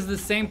 but this is the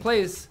same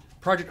place.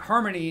 Project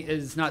Harmony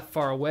is not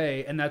far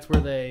away, and that's where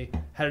they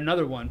had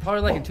another one.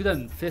 Probably like in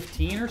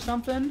 2015 or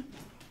something.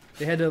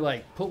 They had to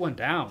like put one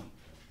down.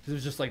 It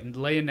was just like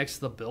laying next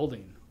to the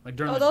building, like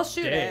during Oh, the they'll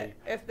shoot day.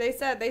 it. If they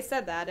said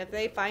that. If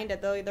they find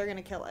it, they're going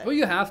to kill it. Well,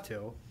 you have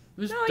to.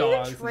 There's No, you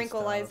dogs can and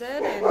tranquilize stuff.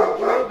 it and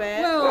move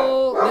it.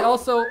 Well, they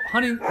also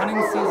hunting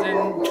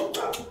season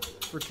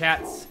for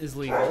cats is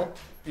legal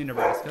in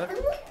Nebraska.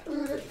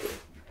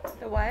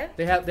 The what?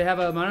 They have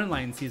a mountain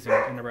lion season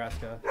in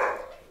Nebraska.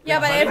 Yeah,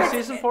 but Hunting if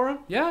season for him?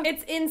 Yeah.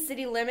 it's in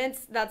city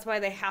limits, that's why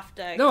they have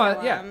to No,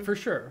 kill yeah, them. for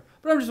sure.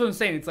 But I'm just what I'm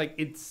saying. It's like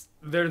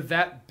they're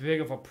that big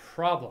of a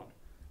problem.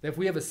 That if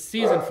we have a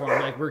season for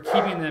them, like we're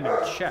keeping them in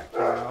check, you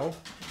know.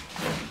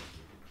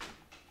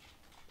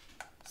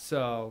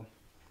 So,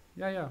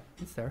 yeah,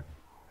 it's there.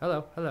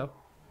 Hello.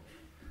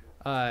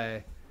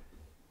 I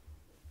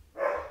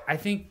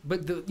think,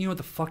 but you know what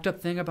the fucked up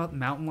thing about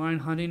mountain lion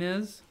hunting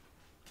is?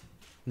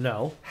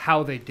 No.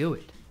 How they do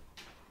it.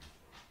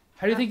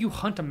 How do you think you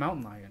hunt a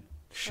mountain lion?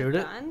 Shoot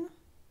it? Done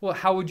Well,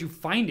 how would you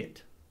find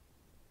it?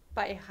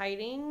 by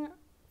hiding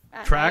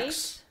at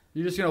Tracks?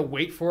 You're just gonna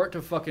wait for it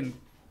to fucking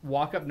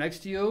walk up next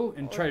to you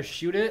and try to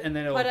shoot it, and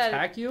then it'll night.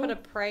 attack you? Put a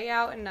prey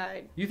out and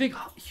You think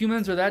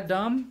humans are that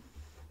dumb?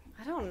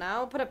 I don't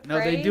know. Put a prey. No,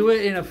 they do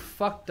it in a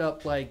fucked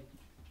up, like,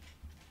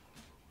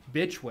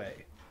 bitch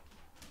way.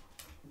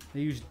 They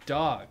use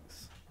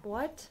dogs.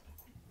 What?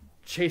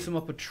 Chase them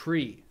up a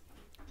tree.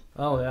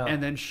 Oh, yeah.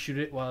 And then shoot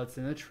it while it's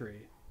in the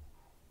tree.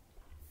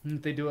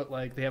 And they do it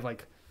like, they have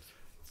like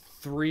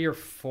 3 or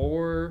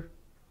 4.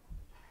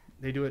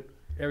 They do it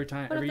every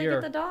time, What every if they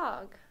year. get the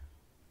dog?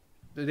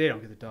 They don't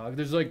get the dog.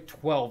 There's like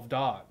 12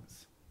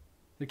 dogs.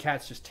 The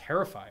cat's just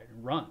terrified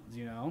and runs,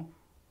 you know?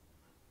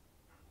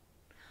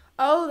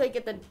 Oh, they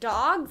get the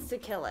dogs to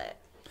kill it.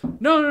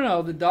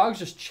 No. The dogs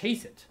just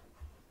chase it.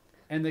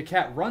 And the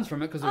cat runs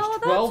from it because there's Oh,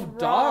 12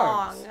 that's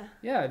dogs. wrong.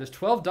 Yeah, there's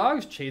 12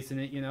 dogs chasing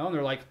it, you know? And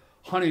they're like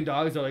hunting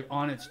dogs. They're like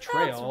on its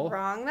trail. That's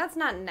wrong. That's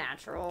not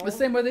natural. The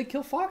same way they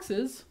kill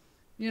foxes,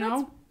 you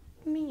know?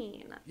 That's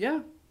mean. Yeah.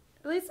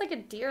 At least like a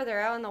deer,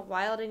 they're out in the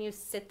wild and you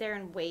sit there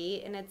and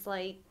wait, and it's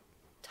like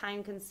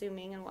time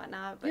consuming and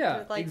whatnot. But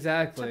Yeah, to, like,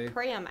 exactly. To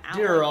prey them out.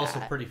 Deer are like also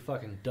that. pretty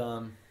fucking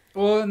dumb.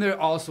 Well, and they're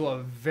also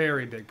a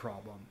very big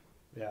problem.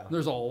 Yeah.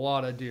 There's a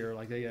lot of deer,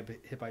 like they get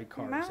hit by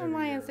cars. Mountain every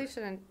lions, year. they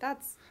shouldn't.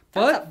 That's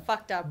But- a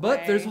fucked up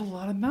But way. there's a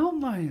lot of mountain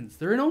lions.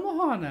 They're in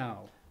Omaha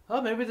now.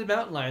 Oh, maybe the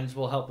mountain lions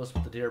will help us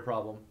with the deer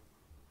problem.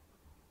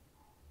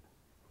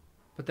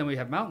 But then we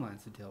have mountain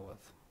lions to deal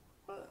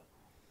with.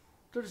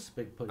 They're just a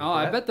big putty. Oh,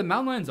 I bet the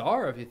mountain lions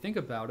are, if you think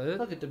about it.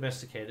 They'll get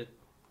domesticated.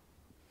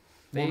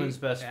 They- Woman's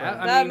best yeah,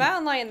 friend. The I mean-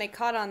 mountain lion they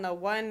caught on the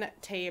one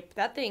tape,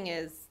 that thing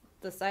is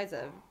the size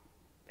of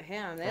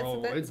him.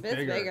 It's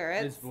bigger.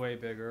 It's way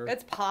bigger.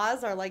 Its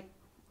paws are like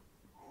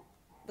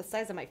the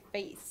size of my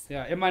face.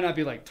 Yeah, it might not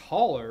be like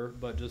taller,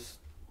 but just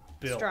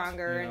built.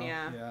 Stronger you know?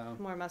 and Yeah.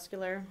 more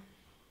muscular.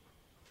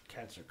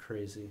 Cats are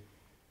crazy.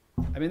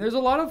 I mean, there's a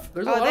lot of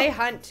They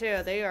hunt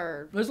too. They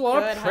are. there's a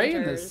lot of good prey in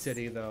hunters. this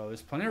city though.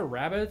 There's plenty of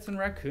rabbits and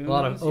raccoons. A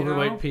lot of you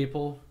overweight know?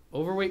 people.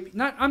 Overweight.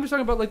 Not. I'm just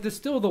talking about like there's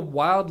still the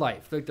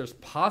wildlife. Like there's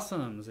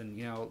possums and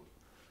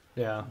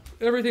Yeah.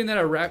 everything that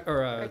a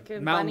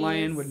Raccoon mountain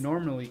lion bunnies. would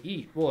normally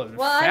eat. Well,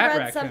 Well, fat I read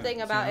raccoons,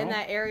 something about you in know?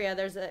 that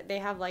area. They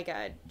have like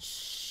a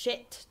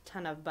shit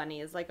ton of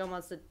bunnies, like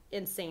almost an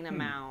insane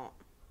amount.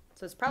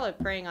 So it's probably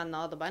preying on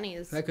all the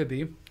bunnies. That could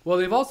be. Well,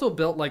 they've also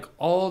built like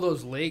all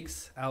those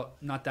lakes out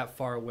not that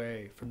far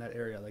away from that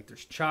area. Like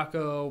there's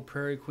Chaco,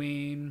 Prairie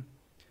Queen,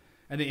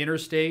 and the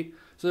interstate.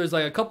 So there's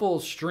like a couple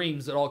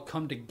streams that all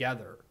come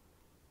together,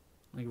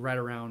 like right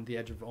around the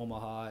edge of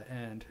Omaha,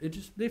 and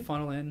they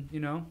funnel in.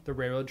 The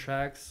railroad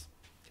tracks.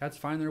 Cats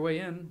find their way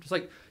in. Just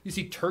like you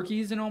see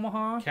turkeys in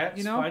Omaha.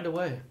 Cats find a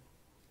way.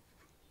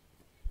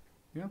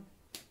 Yeah.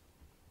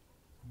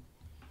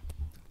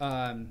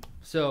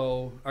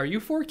 So are you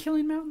for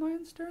killing mountain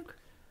lions, Dirk?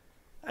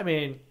 I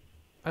mean,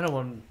 I don't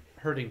want them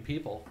hurting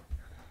people.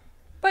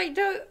 But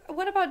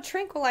what about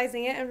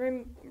tranquilizing it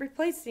and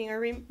replacing or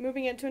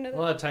removing it to another?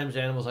 A lot of times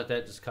animals like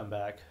that just come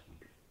back.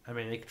 I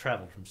mean, they can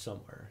travel from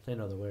somewhere. They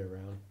know the way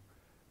around.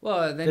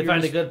 Well, then They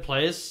find a good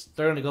place,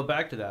 they're going to go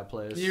back to that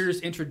place. You're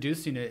just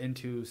introducing it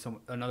into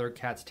another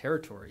cat's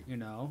territory,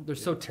 They're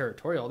so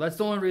territorial. That's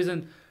the only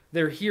reason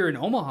they're here in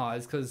Omaha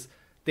is because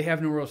they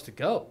have nowhere else to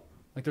go.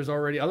 Like, there's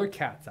already other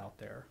cats out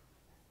there.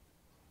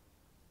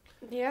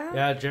 Yeah.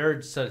 Yeah,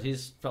 Jared said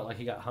he's felt like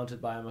he got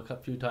hunted by him a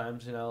few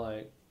times,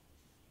 like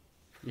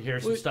you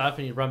hear some stuff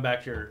and you run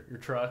back to your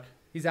truck.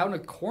 He's out in a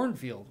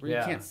cornfield where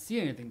you can't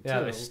see anything, Yeah,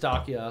 too. they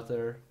stalk you out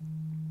there.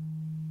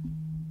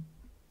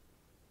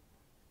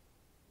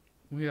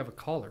 We have a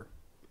caller.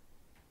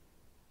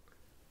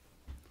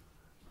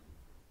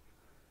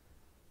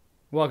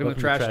 Welcome to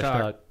Trash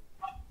Talk.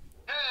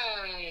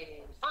 Hey,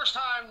 first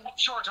time,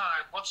 short time.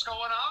 What's going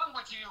on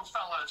with you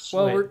fellas?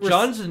 Well, Wait,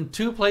 John's in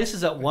two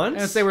places at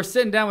once? And say we're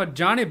sitting down with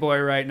Johnny Boy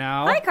right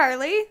now. Hi,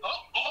 Carly.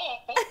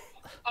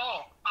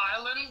 Oh,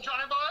 Island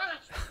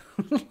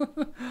Johnny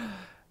Boy?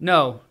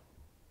 No.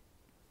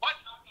 What?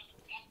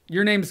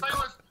 Your name's Say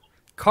what?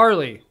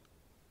 Carly.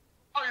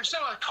 Oh, you're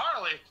saying with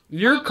Carly.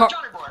 You're I'm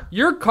Johnny Boy.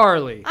 You're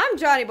Carly. I'm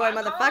Johnny Boy, I'm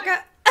motherfucker.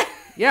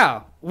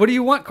 Yeah. What do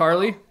you want,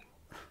 Carly?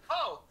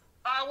 Oh,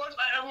 I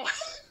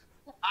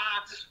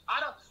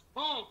don't.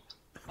 Ooh,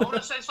 I want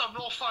to say something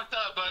real fucked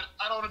up, but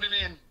I don't want to be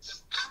mean.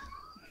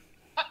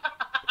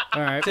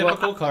 All right.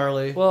 Typical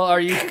Carly. Well, are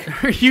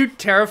you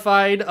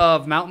terrified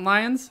of mountain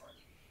lions?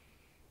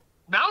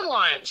 Mountain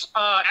lions.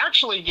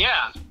 Actually,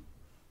 yeah.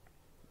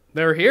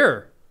 They're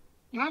here.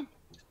 Hmm?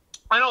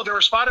 I know they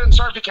were spotted in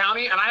Sarpy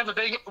County, and I have a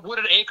big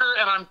wooded acre,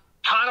 and I'm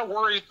kind of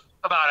worried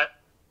about it.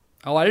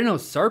 Oh, I didn't know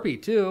Sarpy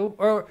too.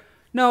 Or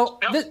no,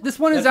 Yep. this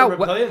one is That's out.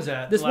 where Papillion's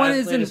at. This one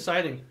is in.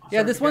 sighting. Yeah,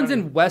 Sarpy this one's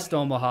County. in West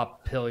Omaha,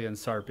 Papillion,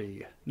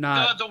 Sarpy.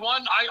 Not. The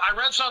one I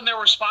read something they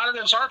were spotted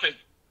in Sarpy.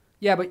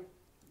 Yeah, but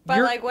But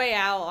you're, like way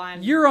out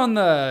on. you're on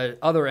the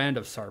other end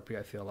of Sarpy.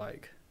 I feel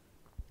like.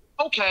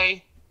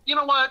 Okay, you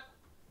know what?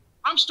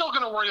 I'm still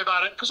gonna worry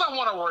about it because I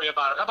want to worry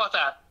about it. How about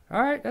that?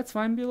 All right, that's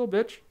fine. Be a little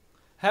bitch.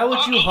 How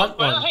would you hunt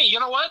well, one? hey, you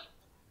know what?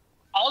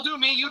 I'll do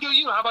me, you do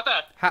you. How about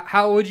that?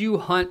 How would you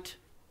hunt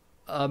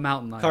a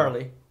mountain lion?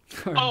 Carly.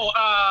 Oh,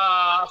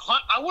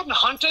 I wouldn't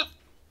hunt it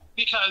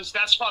because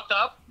that's fucked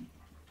up.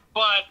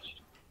 But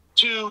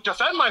to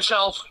defend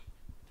myself,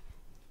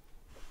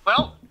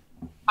 well,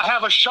 I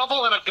have a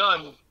shovel and a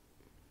gun.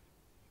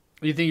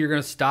 You think you're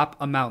gonna stop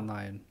a mountain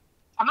lion?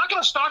 I'm not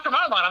going to stalk a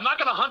mountain lion. I'm not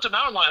going to hunt a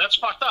mountain lion. That's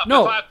fucked up.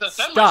 No, if I have to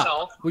defend stop.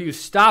 myself. Will you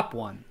stop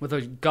one with a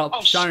gulp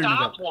Oh, shot in the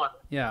stop gun? one.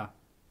 Yeah.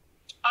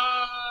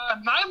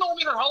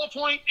 9mm hollow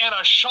point and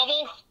a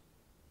shovel?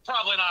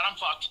 Probably not. I'm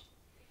fucked.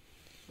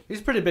 He's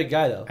a pretty big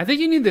guy, though. I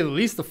think you need at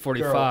least the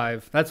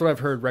 45. That's what I've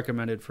heard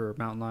recommended for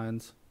mountain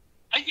lions.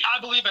 I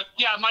believe it.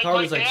 Yeah, my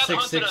Carly's dad like 6'6",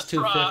 hunted a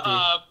 250.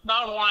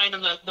 mountain lion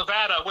in the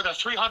Nevada with a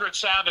 300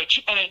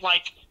 Savage, and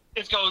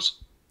it goes,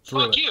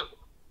 fuck you.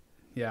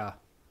 Yeah.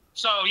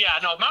 So yeah,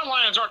 no, mountain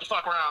lions aren't to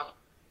fuck around.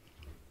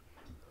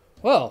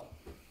 Well,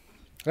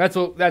 that's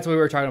what we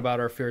were talking about,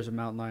 our fears of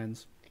mountain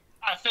lions.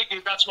 I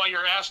figured that's why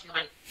you're asking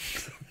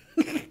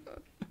me.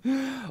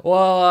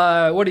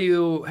 Well, what do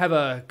you have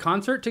a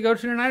concert to go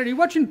to tonight? Are you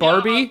watching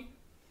Barbie?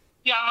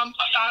 Yeah,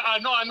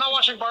 I'm not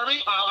watching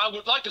Barbie. I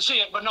would like to see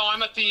it, but no,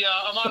 I'm at the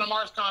Amon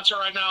Amarth concert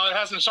right now. It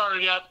hasn't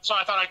started yet, so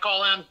I thought I'd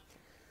call in.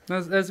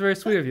 That's very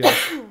sweet of you.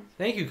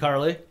 Thank you,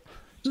 Carly.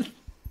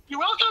 You're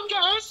welcome,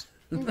 guys.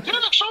 Here,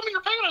 show me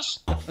your penis.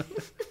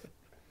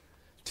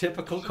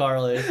 Typical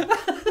Carly.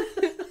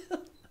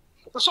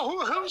 So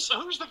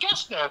who's the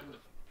guest then?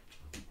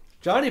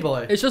 Johnny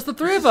Boy. It's just the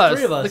three It's of just us.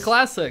 three of us. The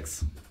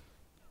classics.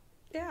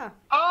 Yeah.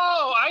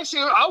 Oh, I see.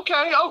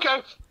 Okay.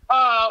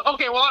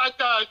 Okay. Well,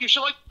 you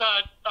should let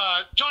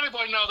Johnny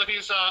Boy know that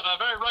he's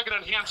very rugged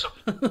and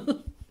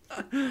handsome.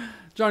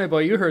 Johnny Boy,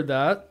 you heard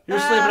that. You're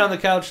sleeping on the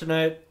couch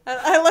tonight.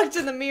 I looked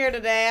in the mirror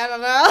today. I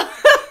don't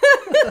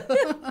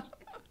know.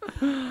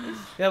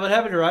 Yeah, what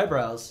happened to your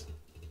eyebrows?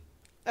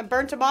 I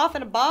burnt him off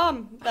in a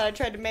bomb that I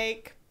tried to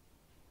make.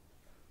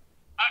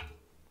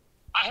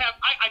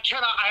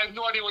 I have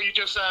no idea what you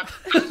just said.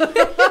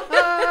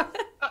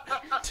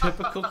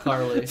 Typical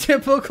Carly.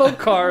 Typical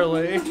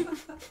Carly.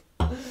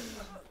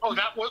 Oh,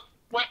 that what?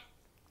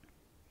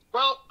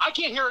 Well, I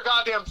can't hear a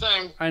goddamn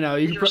thing. I know.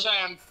 You're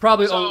saying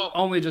probably so,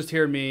 only just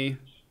hear me.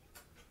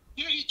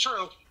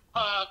 True.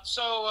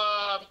 So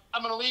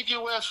I'm gonna leave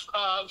you with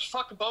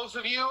fuck both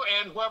of you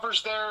and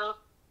whoever's there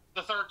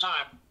the third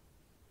time.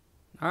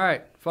 All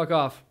right. Fuck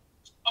off.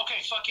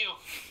 Okay, fuck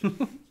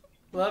you.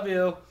 Love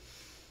you.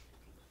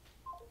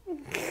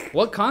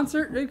 What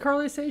concert did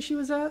Carly say she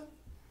was at?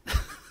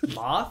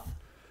 Moth?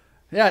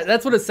 Yeah,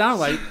 that's what it sounded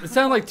like. It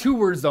sounded like two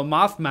words though.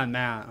 Mothman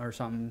Man or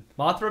something.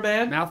 Mothra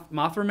Man?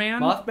 Mothra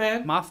Man?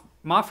 Mothman?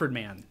 Mofford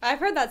Man. I've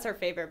heard that's her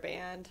favorite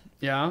band.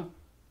 Yeah.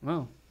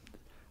 Well.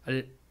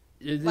 It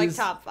Like is,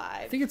 top I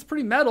 5. think it's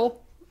pretty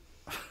metal.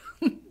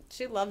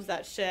 She loves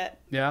that shit.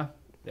 Yeah.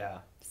 Yeah.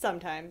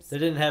 Sometimes. They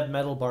didn't have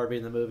metal Barbie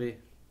in the movie.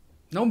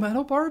 No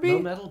metal Barbie? No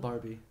metal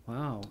Barbie.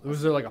 Wow.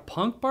 Was there like a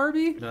punk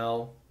Barbie?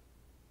 No.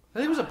 I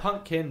think it was a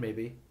pumpkin,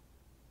 maybe.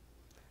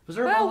 Was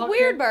there a Well, mohawk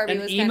Weird kid? Barbie An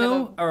was emo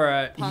kind of or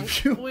a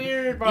punk.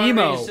 Weird Barbie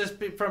Emo. is just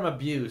from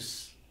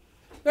abuse.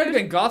 There would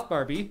have been goth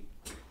Barbie.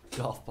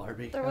 Goth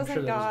Barbie. There I'm wasn't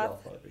sure there was goth.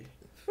 Goth Barbie.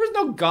 There was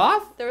no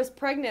goth. There was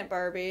pregnant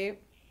Barbie,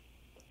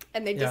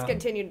 and they Yeah.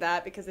 discontinued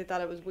that because they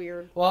thought it was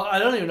weird. Well, I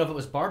don't even know if it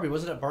was Barbie.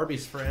 Wasn't it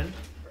Barbie's friend?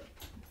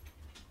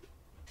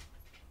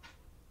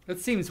 That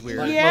seems weird.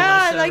 Like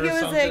Yeah, Melissa like or it was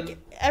something? like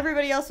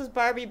everybody else was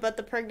Barbie, but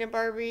the pregnant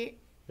Barbie,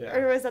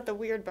 or was that the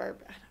weird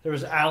Barbie? There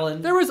was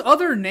Alan. There was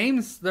other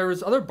names. There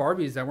was other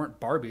Barbies that weren't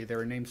Barbie. They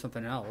were named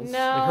something else.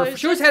 No, Like it's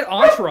she always just- had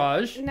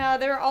Entourage. No,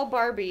 they were all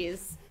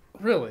Barbies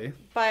Really?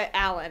 by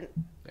Alan.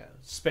 Yeah.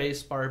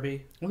 Space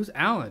Barbie. Who's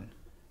Alan?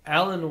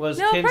 Alan was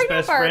No, Ken's pregnant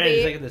best friend. Barbie.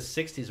 He's like in the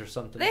 60s or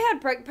something. They had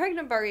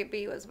pregnant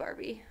Barbie was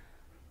Barbie.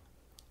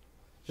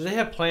 Did they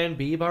have Plan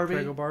B Barbie?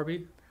 Prego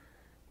Barbie.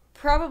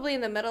 Probably in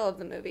the middle of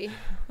the movie.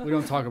 We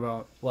don't talk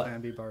about What?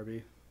 Plan B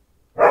Barbie.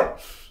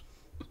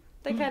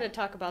 They kind of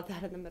talk about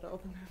that in the middle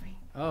of the movie.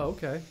 Oh,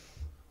 okay.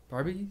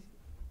 Barbie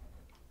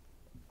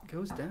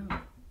goes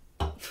down.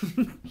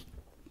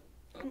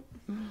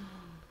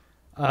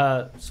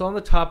 So on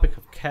the topic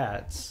of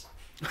cats,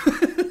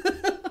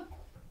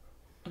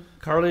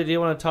 Carly, do you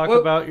want to talk Well-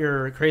 about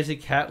your crazy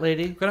cat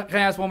lady? Can I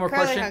ask one more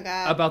Carly question hung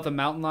up. about the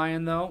mountain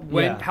lion though?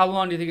 Yeah. How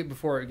long do you think it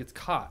before it gets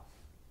caught?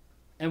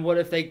 And what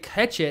if they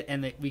catch it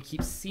and we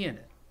keep seeing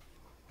it?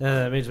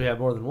 That means we have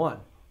more than one.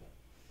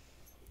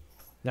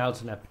 Now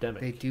it's an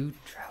epidemic. They do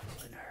travel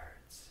in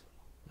herds.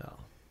 No.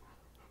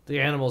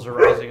 The animals are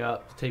rising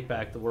up to take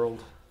back the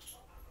world.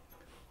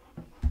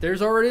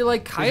 There's already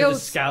like These are the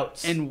coyotes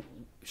scouts. and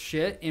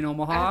shit in I have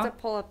Omaha. to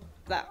pull up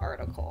that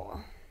article.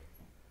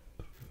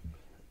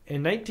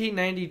 In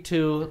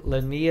 1992,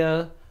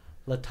 Linnea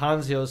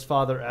Latanzio's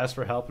father asked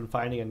for help in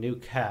finding a new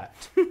cat.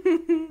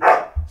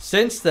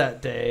 Since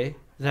that day,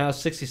 now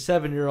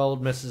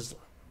 67-year-old Mrs.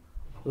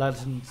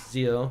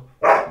 Latanzio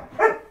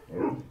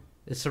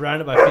is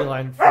surrounded by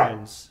feline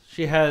friends.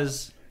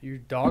 Your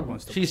dog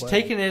wants to She's play.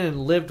 taken in and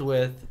lived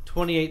with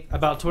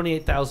about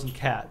 28,000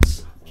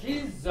 cats.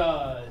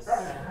 Jesus.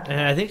 And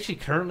I think she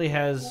currently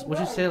has,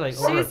 what'd you say, like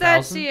over She said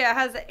 1,000? she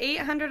has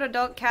 800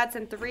 adult cats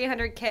and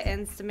 300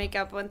 kittens to make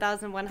up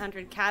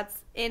 1,100 cats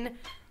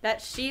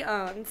that she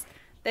owns.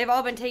 They've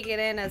all been taken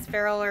in as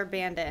feral or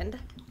abandoned.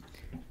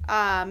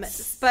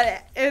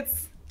 But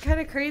it's kind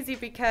of crazy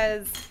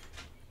because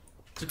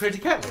It's a crazy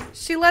cat lady.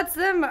 she lets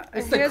them.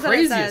 It's the here's what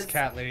it craziest says.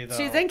 cat lady though.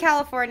 She's in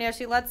California.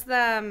 She lets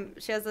them.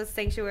 She has a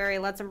sanctuary.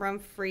 Lets them roam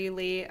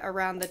freely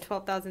around the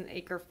 12,000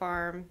 acre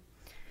farm.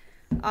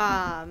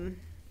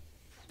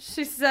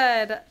 She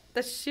said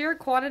the sheer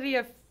quantity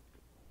of.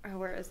 Oh,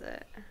 where is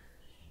it?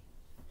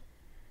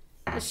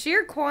 The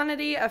sheer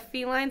quantity of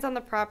felines on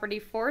the property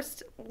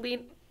forced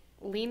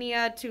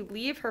Linnea to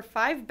leave her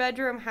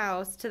 5-bedroom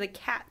house to the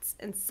cats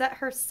and set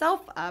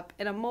herself up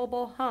in a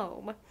mobile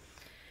home.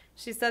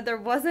 She said, there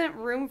wasn't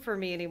room for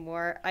me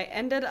anymore. I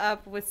ended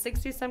up with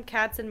 60-some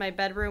cats in my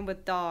bedroom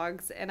with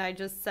dogs, and I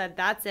just said,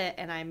 that's it,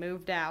 and I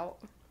moved out.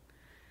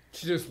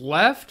 She just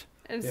left?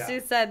 And Yeah. she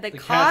said the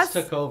cats cost...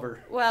 took over.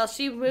 Well,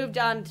 she moved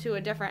on to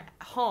a different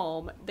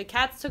home. The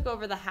cats took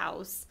over the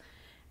house,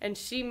 and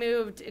she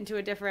moved into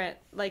a different...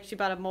 Like, she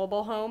bought a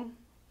mobile home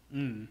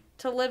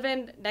to live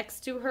in next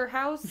to her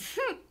house,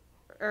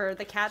 or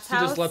the cat's She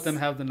house. just let them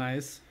have the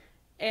nice.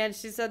 And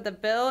she said the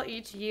bill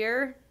each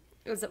year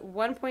was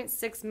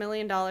 $1.6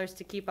 million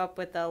to keep up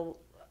with the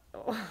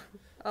So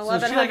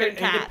 1,100 she's like an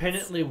cats.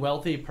 independently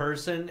wealthy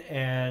person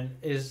and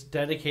is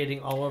dedicating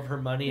all of her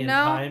money and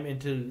No. time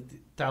into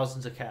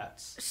thousands of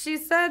cats. She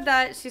said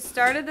that she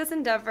started this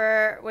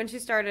endeavor when she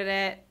started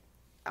it.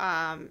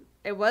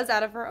 It was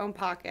out of her own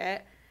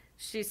pocket.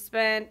 She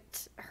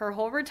spent her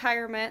whole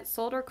retirement,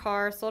 sold her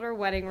car, sold her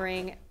wedding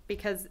ring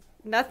because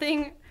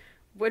nothing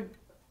would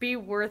be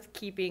worth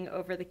keeping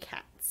over the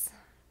cats.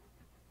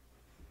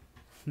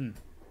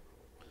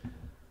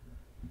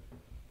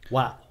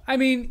 Wow. I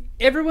mean,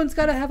 everyone's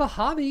got to have a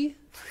hobby.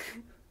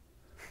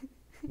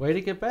 Way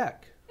to get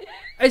back.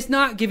 It's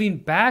not giving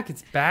back.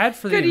 It's bad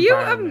for the Could you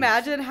environment.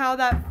 imagine how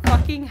that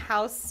fucking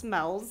house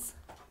smells?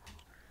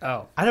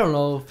 Oh. I don't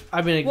know.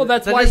 I mean, Well,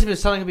 that's that why doesn't even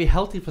sound like it'd be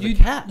healthy for the You,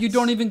 cats. you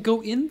don't even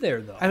go in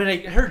there, though. I mean,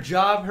 like,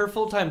 her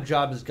full-time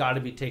job has got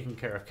to be taking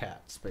care of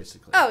cats,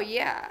 basically. Oh,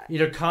 yeah.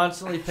 You're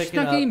constantly She's picking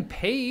not up getting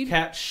paid.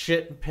 cat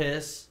shit and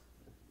piss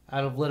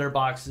out of litter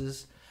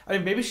boxes. I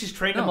mean, maybe she's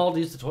trained them No. all to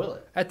use the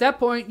toilet. At that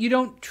point, you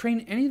don't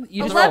train any.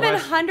 You just,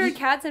 1,100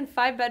 cats and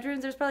 5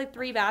 bedrooms. There's probably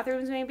 3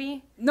 bathrooms,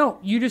 maybe. no,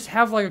 you just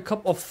have like a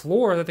couple of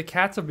floor that the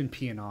cats have been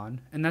peeing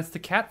on, and that's the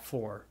cat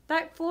floor.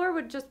 That floor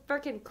would just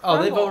freaking crumble.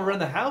 Oh, they've overrun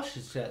the house,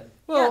 she said.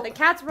 Well, Yeah, the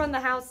cats run the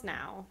house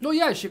now. no,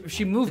 yeah,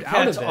 she moved The out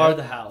cats of it. are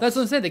the house. That's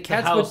what I'm saying. The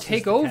cats house would is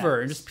take the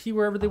over and cats. just pee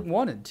wherever they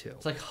wanted to,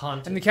 It's like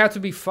haunted. and the cats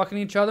would be fucking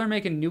each other,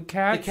 making new The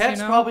cats. cats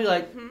you know? probably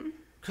like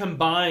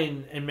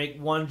combine and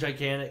make one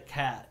gigantic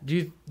cat. Do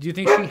you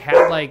think she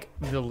had like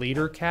the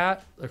leader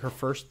cat, like her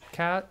first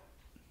cat,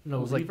 No,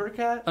 was like- leaver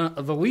cat?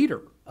 the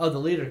leader? Oh, the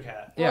leader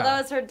cat. Well, Yeah.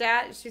 that was her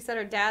dad. She said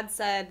her dad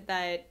said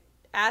that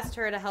asked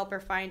her to help her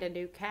find a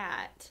new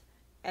cat,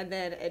 and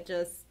then it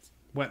just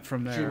went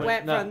from there. She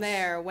went nuts. from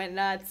there, went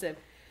nuts, and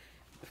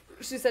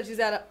she said she's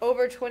had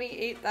over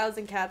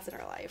 28,000 cats in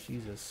her life.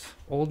 Jesus.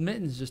 Old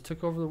Mittens just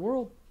took over the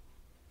world.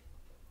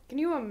 Can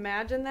you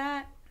imagine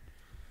that?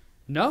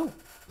 No.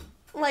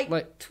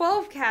 Like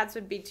 12 cats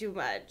would be too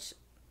much.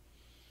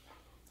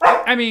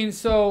 I mean,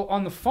 so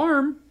on the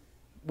farm,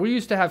 we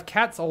used to have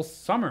cats all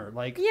summer.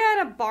 Like,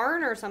 Yeah, in a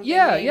barn or something.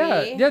 yeah,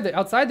 maybe. yeah.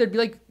 Outside, there'd be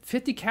like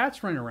 50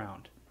 cats running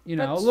around. You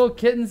know, But- little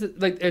kittens,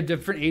 like at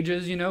different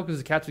ages, you know, because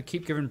the cats would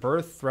keep giving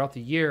birth throughout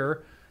the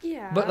year.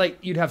 Yeah. But like,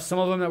 you'd have some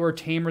of them that were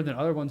tamer than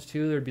other ones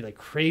too. There'd be like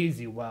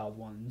crazy wild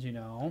ones, you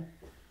know.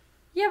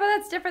 Yeah, but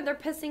that's different. They're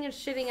pissing and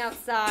shitting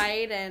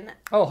outside, and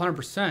Oh,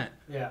 100%.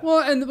 Yeah. Well,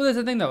 and that's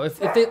the thing though. If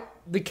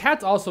the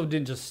cats also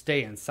didn't just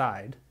stay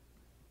inside.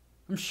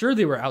 I'm sure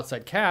they were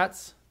outside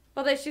cats.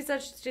 well, she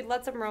said she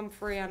lets them roam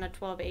free on a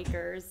 12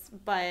 acres,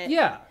 but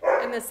Yeah.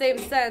 in the same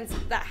sense,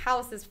 that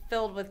house is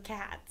filled with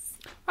cats.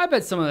 I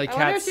bet some of the I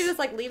wonder if cats. she just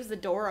like leaves the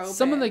door open.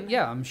 Some of the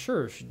I'm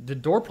sure the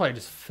door probably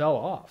just fell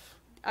off.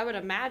 I would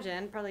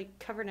imagine, probably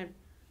covered in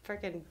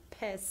freaking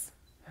piss.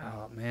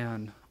 Oh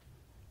man.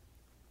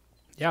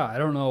 Yeah, I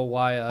don't know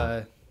why.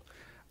 I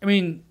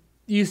mean,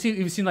 you've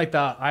seen like the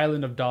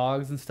Island of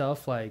Dogs and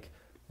stuff, like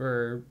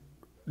where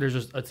there's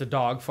just it's a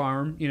dog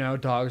farm, you know,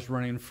 dogs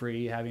running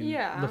free, having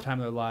the time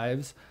of their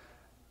lives.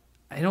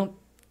 I don't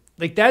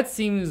like that.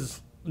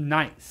 Seems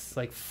nice,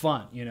 like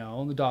fun, you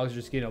know. The dogs are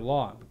just getting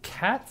along. But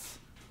cats,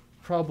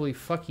 probably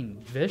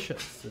fucking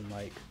vicious and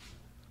like.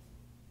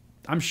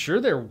 I'm sure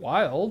they're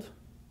wild.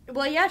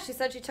 Well, yeah, she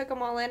said she took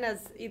them all in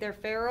as either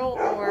feral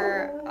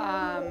or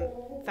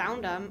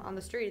found them on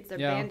the streets. They're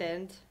Yeah.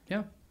 abandoned.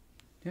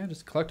 Yeah,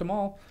 just collect them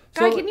all.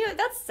 God, can you?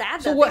 That's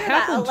sad. so Though. what Think of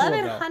that. happened to 'em,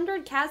 though?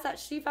 1,100 cats that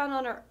she found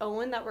on her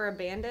own that were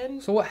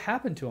abandoned. So what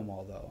happened to them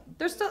all though?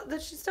 They're still.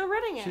 She's still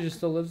running it. She just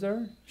still lives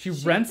there. She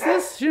rents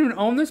this. She didn't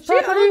own this She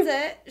property. owns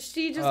it.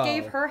 She just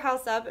gave Oh. her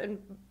house up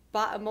and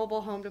bought a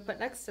mobile home to put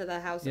next to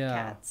the house Yeah. of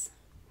cats.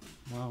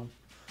 Well,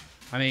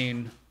 I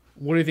mean,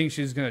 what do you think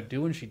she's gonna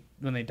do when she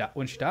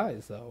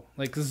dies though?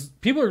 Like, because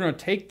people are gonna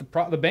take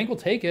the bank will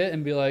take it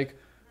and be like,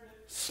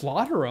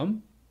 slaughter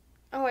them.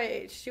 Oh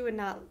wait, she would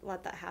not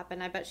let that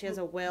happen. I bet she has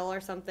a will or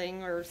something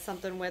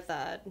with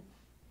a.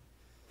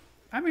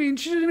 I mean,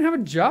 she didn't even have a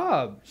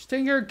job. She's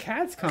taking care of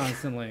cats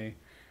constantly.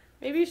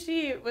 Maybe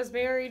she was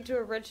married to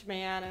a rich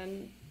man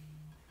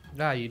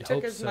and You'd took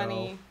hope his so.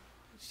 money.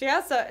 She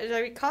also. I mean,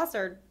 it cost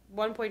her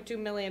 $1.2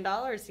 million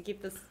to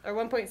keep this, or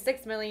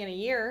 $1.6 million a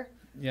year.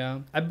 Yeah,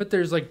 I bet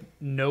there's like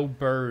no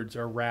birds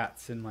or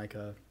rats in like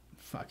a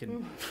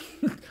fucking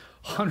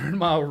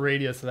 100-mile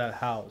radius of that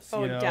house.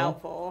 Oh, you know?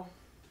 doubtful.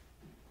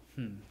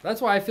 That's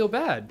why I feel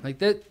bad. Like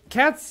that,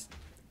 cats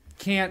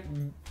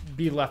can't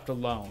be left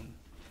alone.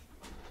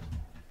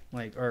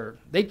 Like, or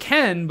they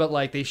can, but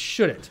like they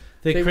shouldn't.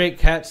 They create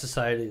cat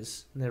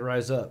societies and they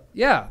rise up.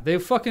 Yeah, they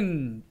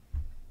fucking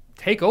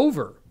take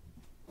over.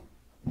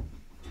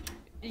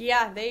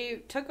 Yeah,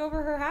 they took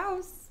over her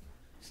house.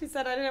 She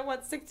said, I didn't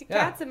want 60 Yeah.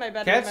 cats in my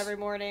bedroom Cats- every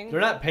morning.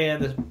 They're not paying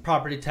the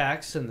property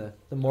tax and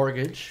the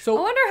mortgage. I So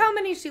wonder how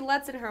many she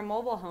lets in her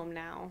mobile home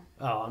now.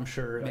 Oh, I'm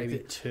sure. maybe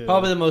Like, two.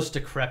 probably the most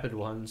decrepit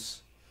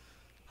ones.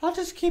 I'll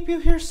just keep you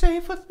here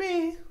safe with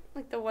me.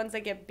 Like the ones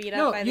that get beat up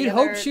No, by you'd the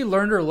hope other... she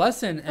learned her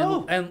lesson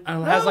and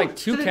has like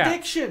two it's an cats.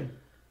 addiction.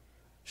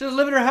 She doesn't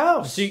live in her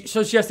house.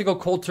 So she has to go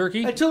cold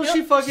turkey. Until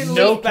she fucking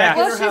No lives back cats.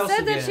 in Well, her she house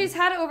said again. that she's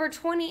had over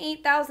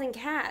 28,000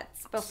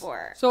 cats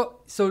before. So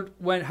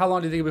how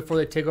long do you think before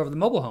they take over the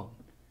mobile home?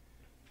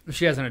 If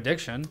she has an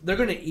addiction. They're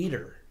going to eat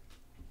her.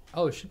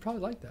 Oh, she'd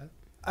probably like that.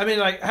 I mean,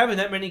 like, having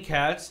that many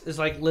cats is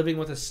like living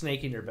with a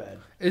snake in your bed.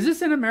 Is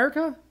this in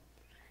America?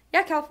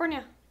 Yeah,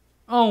 California.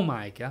 Oh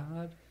my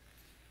god.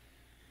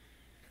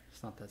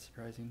 It's not that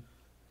surprising.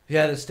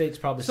 Yeah, the state's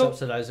probably So-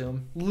 subsidizing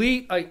them.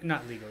 Like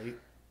not legally.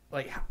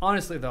 Like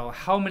honestly though,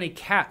 how many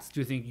cats do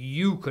you think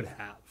you could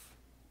have?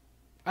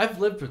 I've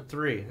lived with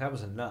 3. That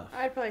was enough.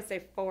 I'd probably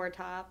say 4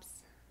 tops.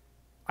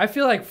 I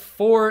feel like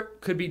 4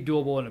 could be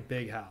doable in a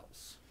big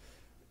house.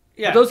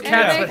 Yeah, those And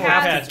cats big would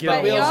have to houses, get but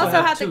along. you We also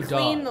also have to 2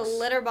 clean dogs. the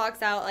litter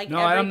box out like No,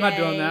 every I'm not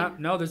doing day. that.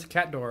 No, there's a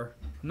cat door.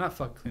 I'm not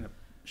fucking cleaning up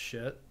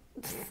shit.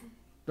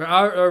 Or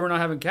we're not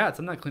having cats.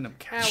 I'm not cleaning up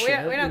cat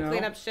Yeah, shit. we don't you know?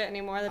 clean up shit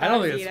anymore. The I don't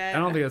dogs think eat it's. it. I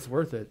don't think it's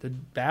worth it. The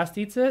bass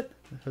eats it,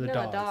 or the No,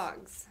 dogs. the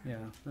dogs. Yeah,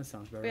 that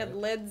sounds better. We had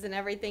lids and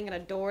everything and a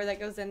door that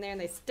goes in there,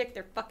 and they stick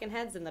their fucking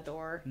heads in the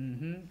door.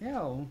 Mm-hmm.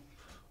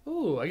 Yeah.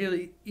 Ooh, I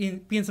gotta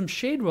be in some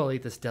shade while I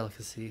eat this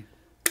delicacy.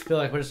 I feel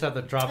like we just have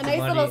to drop A the nice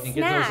money little and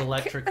get those snack.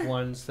 electric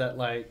ones that,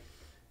 like,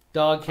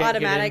 dog can't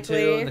get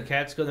Automatically. into, and the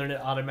cats go there and it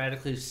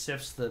automatically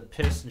sifts the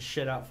piss and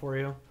shit out for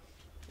you.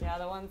 Yeah,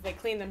 the ones they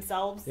clean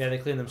themselves. Yeah, they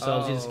clean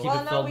themselves. You just Oh. keep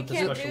Well, it no, filled we with the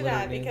can't special do litter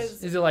that beans.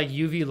 because Is it like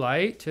UV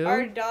light too?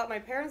 our dog, my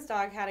parents'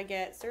 dog, had to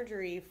get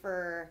surgery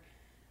for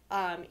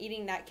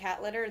eating that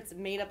cat litter. It's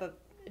made up of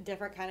a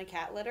different kind of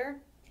cat litter,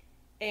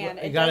 and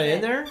You got it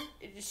in doesn't-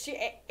 there? She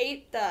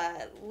ate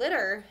the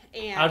litter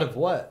and Out of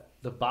what?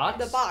 The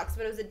box? the box,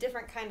 but it was a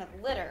different kind of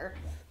litter,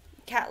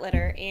 cat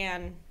litter,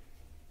 and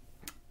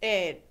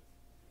it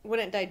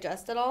wouldn't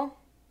digest at all.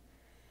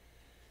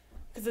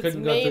 Because it's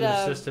Couldn't go through made the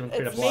of system and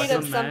create a it's block made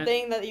of cement.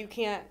 something that you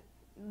can't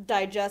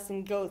digest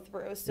and go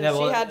through. So Yeah,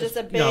 well, she had just a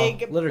it's- no,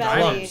 big literally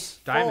belly clumps.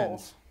 full.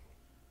 Diamonds.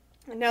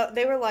 No,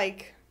 they were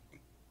like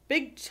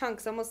big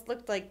chunks, almost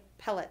looked like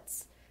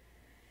pellets,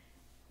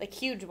 like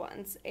huge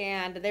ones,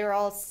 and they were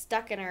all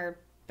stuck in her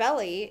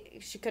belly.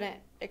 She couldn't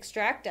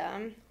extract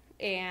them,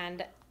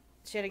 and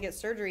she had to get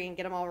surgery and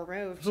get them all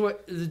removed. So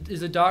what,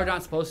 is a dog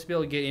not supposed to be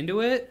able to get into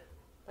it?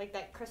 Like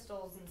that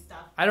crystals and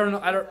stuff. I don't know.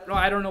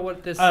 I don't know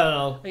what this. I don't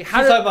know. Like, She's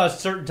talking about a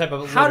certain type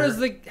of How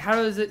litter. how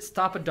does it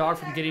stop a dog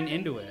from getting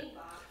into it?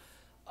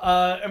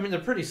 I mean, they're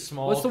pretty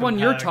small. What's the one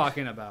you're compact.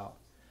 talking about?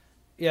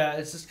 Yeah,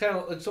 it's just kind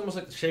of, it's almost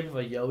like the shape of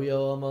a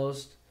yo-yo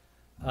almost.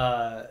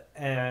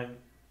 And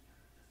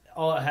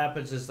all that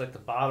happens is like the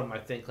bottom, I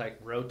think, like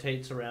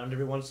rotates around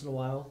every once in a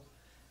while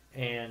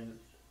and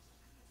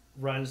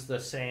runs the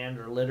sand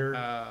or litter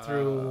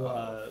through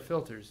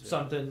filters.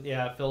 something,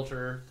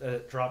 filter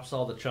that drops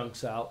all the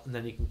chunks out, and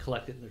then you can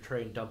collect it in the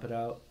tray and dump it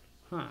out.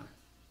 Huh.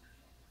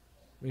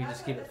 Or you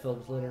just keep it filled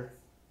with litter.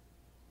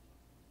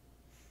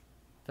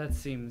 That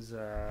seems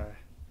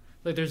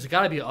like there's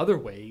got to be other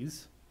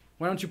ways.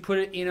 Why don't you put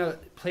it in a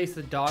place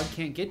the dog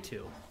can't get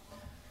to?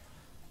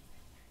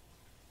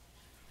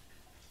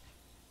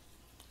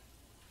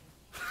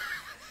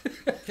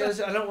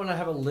 Because I don't want to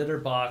have a litter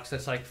box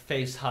that's like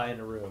face high in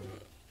a room.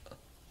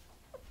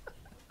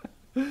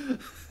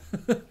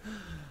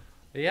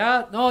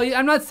 Yeah, no,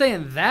 I'm not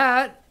saying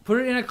that.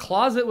 Put it in a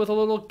closet with a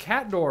little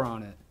cat door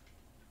on it.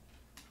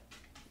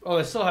 Oh,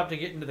 I still have to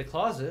get into the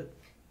closet.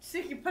 So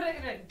you put it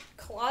in a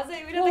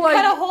closet? We'd have Well, to like-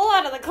 cut a hole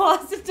out of the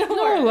closet door.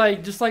 No,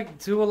 like just like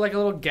do like a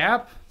little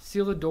gap,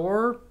 seal the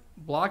door,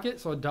 block it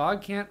so a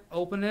dog can't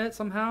open it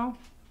somehow.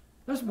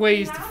 There's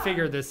ways to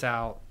figure this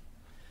out.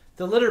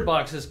 The litter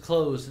box is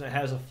closed and it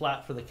has a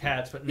flap for the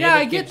cats, but Yeah, Neva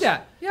I get keeps-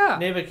 that. Yeah,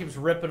 Neva keeps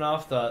ripping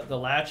off the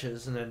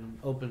latches and then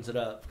opens it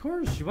up. of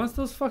course. She wants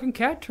those fucking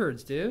cat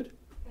turds, dude.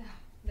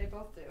 They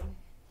both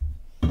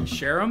do.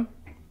 Share them.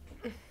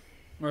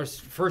 Or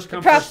first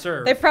come, first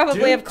serve. They probably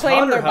Dude have claimed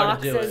taught her their how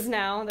to do boxes it.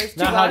 now. There's 2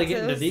 Not boxes. how to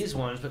get into these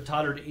ones, but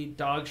taught her to eat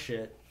dog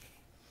shit.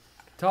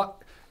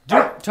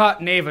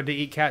 Taught Neva to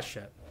eat cat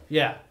shit.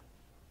 Yeah.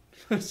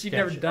 She'd Cat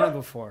never shit. done it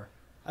before.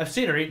 I've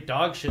seen her eat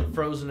dog shit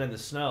frozen in the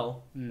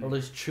snow. Or at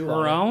least chew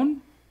on Her it.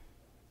 own?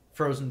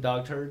 Frozen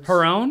dog turds.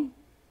 Her own?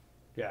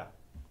 Yeah.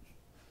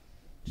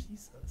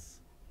 Jesus.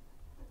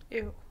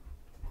 Ew.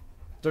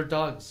 They're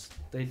dogs.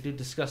 They do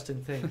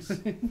disgusting things.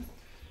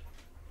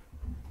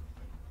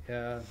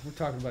 Yeah, we're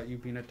talking about you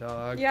being a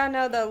dog. Yeah,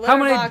 no, the litter How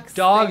many box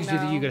dogs thing, do you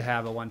think you though. could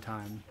have at one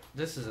time?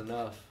 This is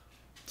enough.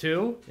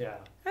 2? Yeah.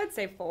 I'd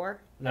say 4.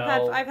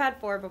 No. I've had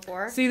 4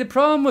 before. See, the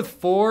problem with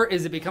 4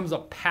 is it becomes a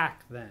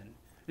pack then.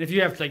 And if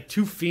you have like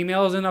 2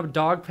 females in a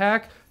dog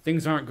pack,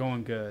 things aren't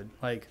going good.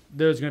 Like,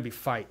 there's going to be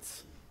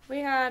fights. We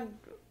had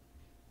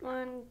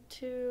 1,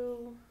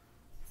 2,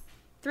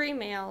 3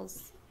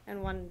 males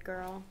and 1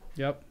 girl.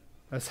 Yep.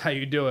 That's how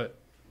you do it.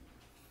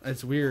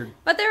 It's weird.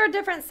 But they were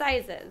different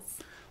sizes.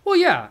 Well,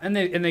 yeah, and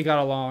they got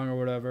along or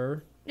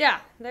whatever. Yeah,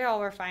 they all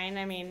were fine.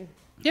 I mean,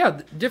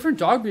 Yeah, different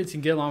dog breeds can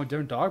get along with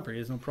different dog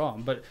breeds, no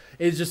problem. But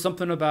it's just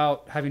something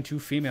about having 2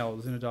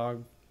 females in a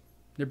dog.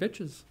 They're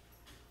bitches.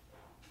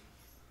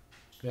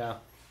 Yeah.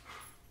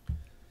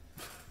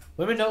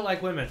 Women don't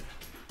like women.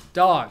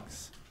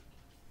 Dogs.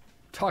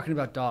 Talking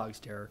about dogs,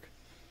 Derek.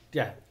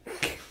 Yeah.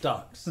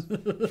 Dogs.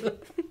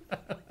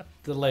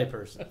 The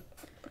layperson.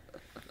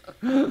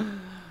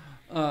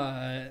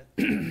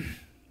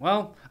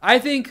 Well, I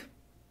think,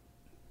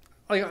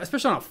 like,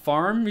 especially on a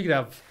farm, you could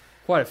have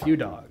quite a few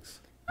dogs.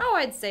 oh,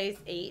 I'd say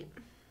 8.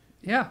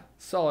 Yeah,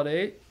 solid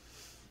 8.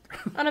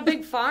 On a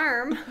big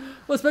farm.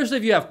 Well, especially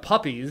if you have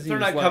puppies. They're you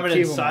not just let coming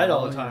keep 'em inside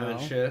all the you time and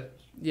know? shit.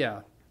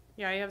 Yeah.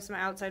 Yeah, you have some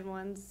outside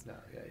ones. No,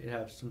 yeah, you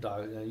have some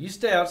dogs. You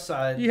stay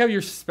outside. You have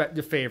your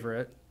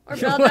favorite. Or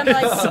build them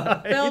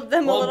build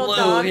them a Old little Blue,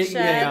 dog he can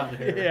hang out shed.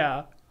 here.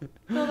 Yeah.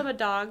 Build them a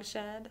dog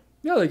shed.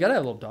 Yeah, they gotta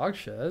have a little dog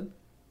shed.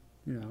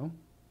 You know,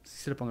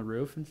 sit up on the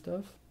roof and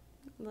stuff.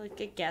 Like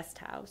a guest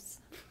house.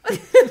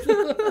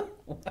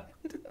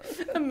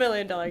 $1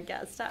 million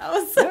guest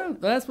house. Yeah,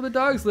 that's where the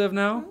dogs live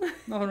now.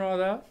 Nothing wrong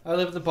with that. I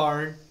live in the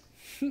barn.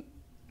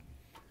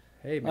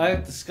 Hey, I man.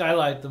 like the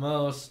skylight the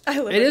most. I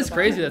live It in is the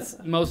crazy barn.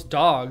 that most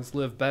dogs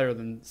live better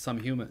than some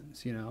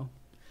humans, you know?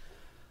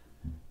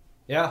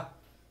 Yeah.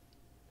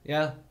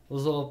 Yeah.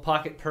 Those little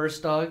pocket purse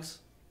dogs.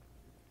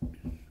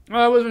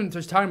 Well, I wasn't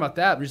just talking about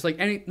that, but just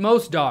like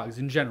most dogs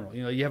in general.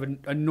 You know, you have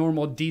a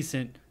normal,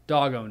 decent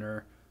dog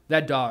owner.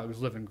 That dog's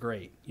living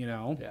great, you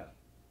know? Yeah.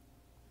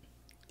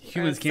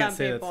 Humans Some can't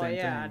say people, that same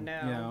yeah, thing. no.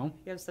 You know?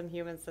 You have some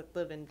humans that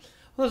live in.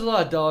 Well, there's a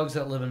lot of dogs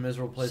that live in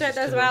miserable places. Shit,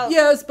 there's too. about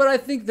Yes, but I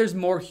think there's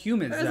more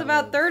humans. there's that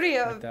about live 30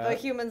 like of that.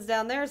 humans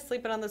down there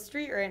sleeping on the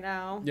street right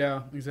now.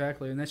 Yeah,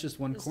 exactly. And that's just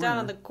one Just corner. down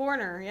on the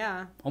corner,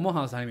 yeah.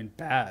 Omaha's not even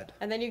bad.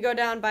 And then you go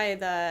down by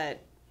the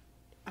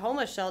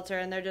homeless shelter,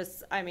 and they're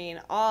just, I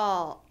mean,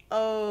 all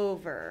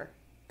over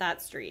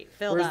that street,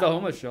 filled Where's up. the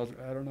homeless shelter?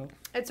 I don't know.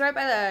 It's right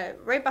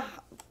behind.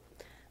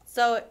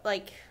 So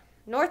like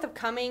north of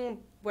Cumming,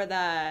 where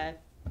the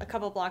a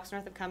couple blocks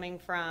north of coming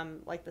from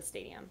like the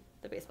stadium,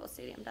 the baseball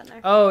stadium down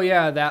there. Oh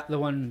yeah, the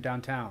one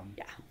downtown.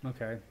 Yeah.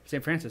 Okay.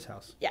 St. Francis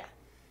House. Yeah.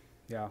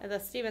 Yeah. The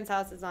Stevens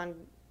house is on.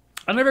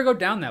 I never go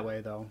down that way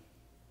though.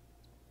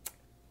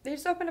 They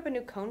just opened up a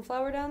new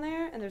Coneflower down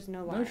there, and there's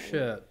no line. No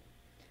shit.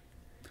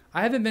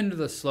 I haven't been to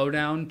the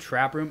Slowdown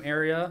trap room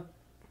area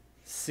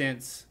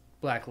since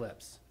Black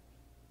Lips.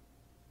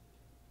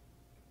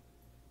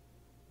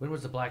 When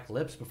was the Black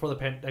Lips? Before the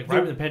right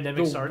when the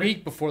pandemic started? The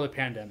week before the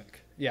pandemic.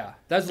 Yeah.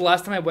 That's the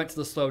last time I went to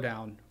the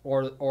Slowdown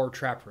or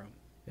trap room.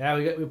 Yeah,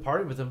 we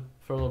partied with them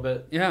for a little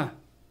bit. Yeah.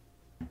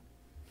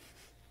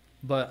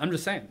 But I'm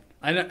just saying.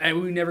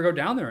 We never go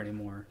down there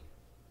anymore.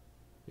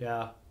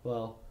 Yeah,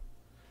 well,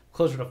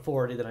 closer to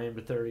 40 than I am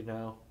to 30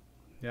 now.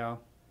 Yeah.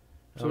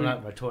 So I'm not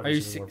in my 20s Are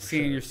you anymore, for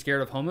seeing sure. you're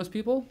scared of homeless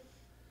people?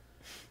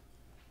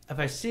 If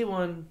I see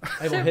one,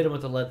 I will hit him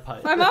with a lead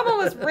pipe. My mom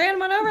almost ran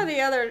one over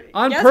the other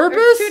On or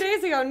purpose? 2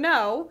 days ago.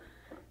 No,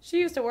 she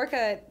used to work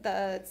at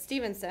the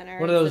Stevens Center.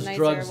 One of It's those a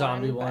drug nicer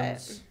zombie one,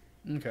 ones.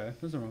 Okay.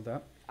 There's nothing wrong with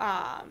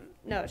that.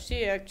 No,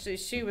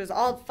 she was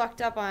all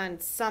fucked up on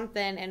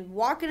something and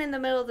walking in the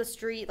middle of the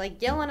street,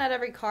 like yelling at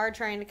every car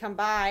trying to come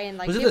by, and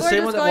like Was it people the are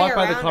same just one that going walked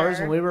by the around cars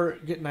her. when we were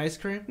getting ice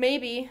cream?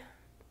 Maybe.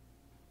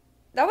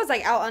 That was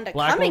like out onto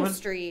Black Cumming woman?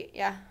 Street.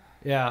 Yeah.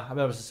 Yeah, I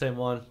bet it was the same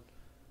one.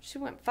 She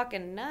went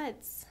fucking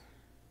nuts.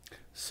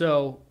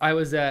 So I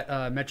was at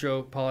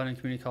Metropolitan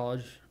Community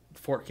College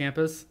Fort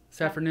Campus this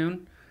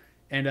afternoon,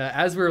 and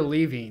as we were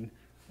leaving,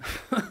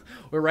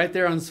 we're right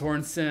there on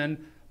Sorensen,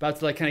 about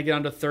to like kind of get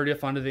onto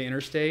 30th onto the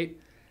interstate,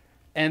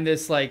 and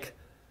this like,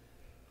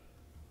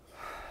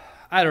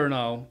 I don't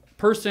know,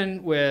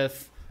 person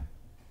with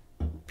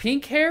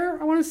pink hair,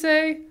 I want to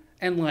say,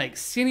 and like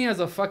skinny as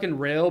a fucking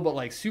rail, but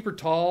like super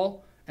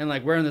tall, and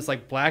like wearing this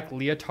like black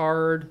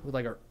leotard with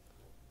like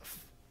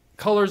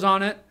colors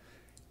on it.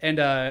 And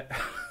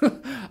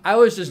I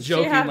was just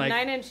joking, She had like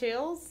 9-inch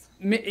heels.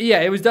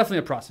 yeah, it was definitely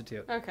a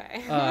prostitute.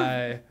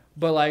 Okay.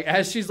 But like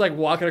as she's like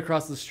walking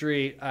across the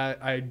street,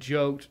 I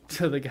joked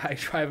to the guy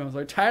driving. I was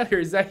like, Tyler,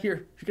 is that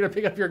you're gonna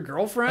pick up your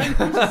girlfriend?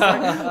 Just, like,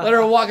 let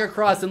her walk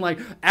across, and like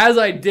as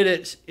I did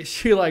it,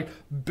 she like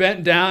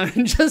bent down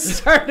and just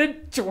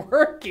started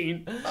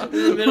twerking In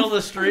the middle of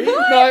the street?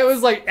 No, it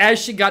was like as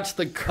she got to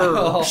the curb,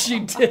 Oh. she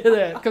did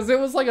it because it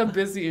was like a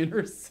busy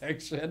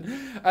intersection,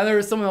 and there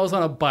was someone else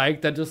on a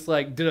bike that just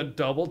like did a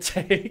double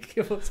take.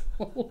 It was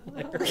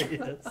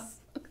hilarious.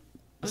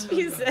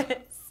 Jesus.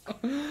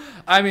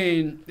 I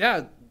mean,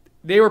 yeah,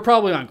 they were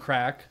probably on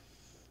crack.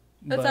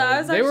 That's but I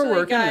was they were actually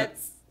working got. it.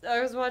 I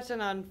was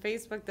watching on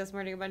Facebook this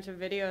morning a bunch of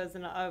videos,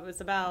 and it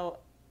was about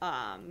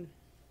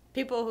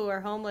people who are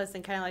homeless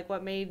and kind of like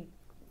what made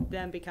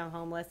them become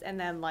homeless, and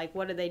then like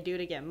what did they do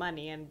to get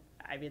money? And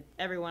I mean,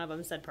 every one of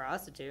them said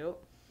prostitute.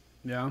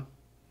 Yeah,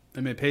 I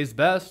mean, it pays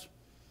best.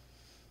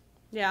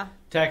 Yeah,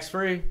 Tax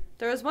free.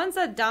 there was one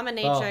said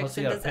dominatrix. let's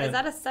see, And got a pen. is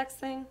that a sex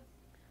thing?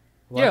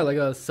 What? Yeah, like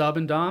a sub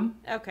and dom.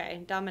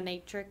 Okay,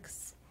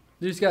 dominatrix.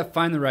 You just gotta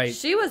find the right.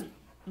 She was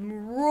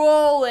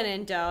rolling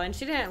in dough, and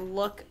she didn't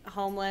look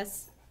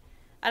homeless.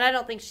 And I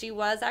don't think she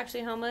was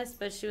actually homeless,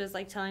 but she was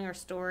like telling her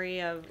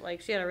story of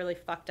like she had a really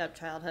fucked up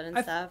childhood and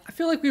stuff. I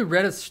feel like we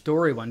read a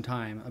story one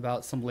time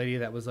about some lady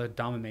that was a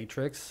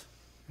dominatrix,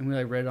 and we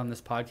like read it on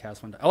this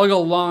podcast one time, like a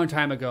long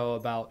time ago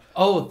about.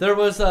 Oh, there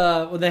was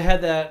when they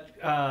had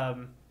that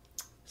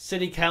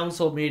city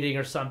council meeting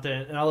or something,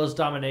 and all those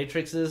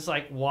dominatrixes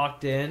like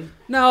walked in.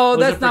 No, Was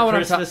that's it not for what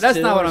Christmas that's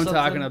too not what or I'm talking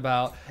something?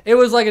 about. It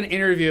was like an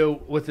interview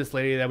with this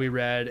lady that we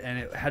read, and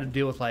it had to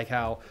deal with like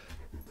how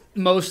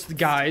most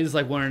guys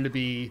like wanted to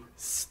be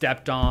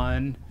stepped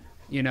on,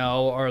 you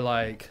know, or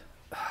like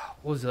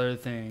what was the other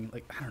thing?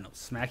 Like I don't know,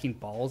 smacking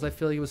balls. I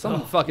feel like it was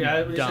something fucking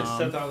yeah, we dumb.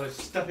 just like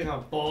stepping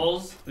on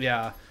balls.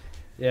 Yeah,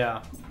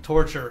 Yeah,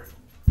 torture.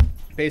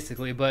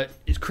 basically. But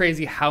it's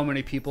crazy how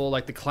many people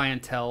like the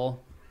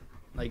clientele.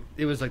 Like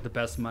it was like the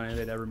best money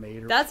they'd ever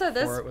made. That's what for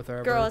this it with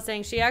her. girl is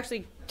saying. She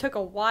actually took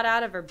a wad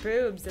out of her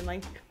boobs and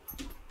like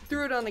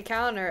threw it on the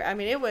counter. I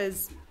mean, it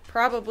was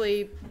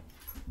probably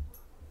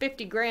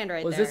 50 grand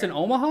right Was there. this in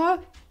Omaha?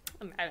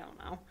 I don't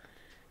know.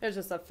 It was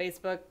just a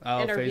Facebook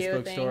Oh, interview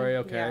Facebook thing. story.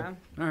 Okay, Yeah.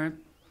 all right.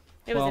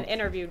 It was Well- an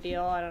interview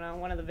deal. I don't know.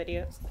 One of the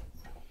videos.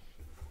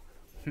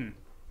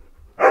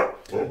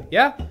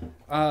 Yeah,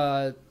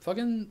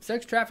 fucking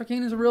sex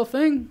trafficking is a real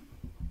thing,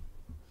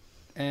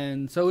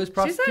 and so is She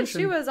prostitution. said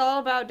she was all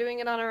about doing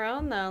it on her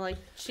own though. Like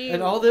she.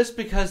 And all this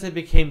because they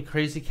became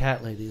crazy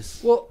cat ladies.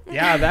 Well,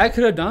 yeah, that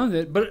could have done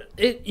it, but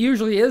it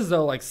usually is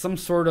though, like some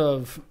sort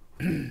of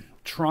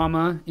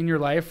trauma in your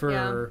life,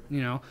 or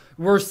you know,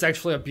 we're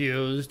sexually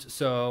abused,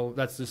 so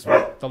that's just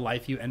the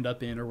life you end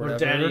up in, or Where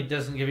whatever. daddy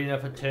doesn't give you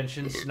enough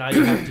attention, so now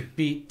you have to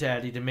beat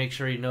daddy to make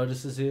sure he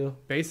notices you.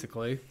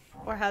 Basically,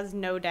 Or has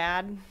no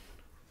dad.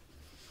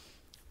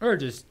 or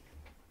just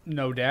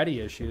no daddy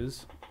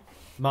issues,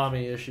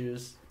 Mommy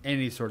issues.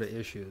 any sort of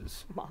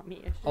issues. Mommy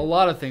issues. A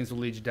lot of things will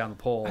lead you down the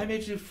pole. I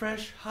made you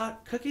fresh,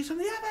 hot cookies from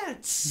the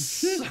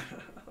oven.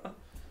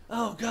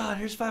 Oh God,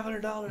 here's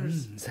 $500.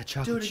 Is that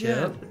chocolate Do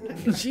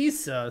it chip?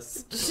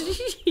 Jesus.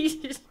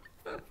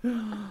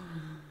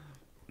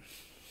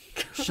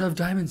 Shove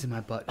diamonds in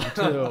my butt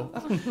too.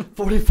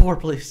 44,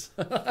 please.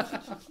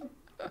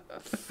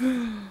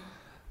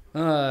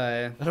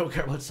 Uh, I don't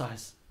care what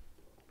size.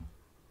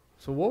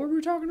 so what were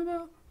we talking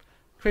about?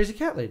 Crazy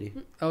cat lady.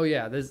 Oh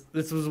yeah, this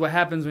was what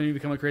happens when you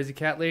become a crazy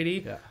cat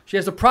lady. Yeah. She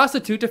has a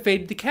prostitute to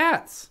feed the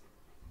cats.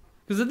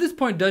 Because at this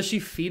point, does she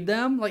feed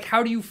them? Like,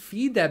 how do you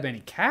feed that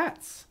many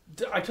cats?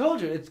 I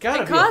told you, it's got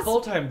to It be a costs-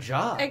 full-time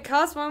job. It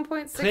costs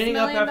 $1.6 Cleaning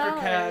up million. after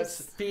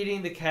cats,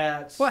 feeding the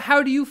cats. Well,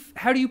 how do you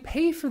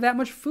pay for that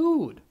much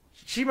food?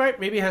 She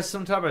maybe has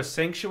some type of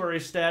sanctuary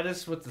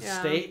status with the Yeah.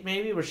 state,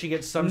 maybe, where she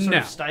gets some sort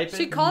of stipend.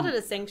 She called it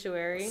a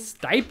sanctuary.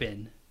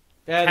 Stipend.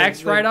 Yeah, tax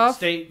the write-off?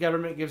 State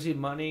government gives you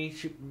money.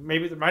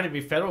 Maybe there might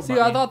be federal See,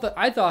 money.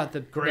 I thought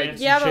that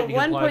Grants. Yeah, Shit but you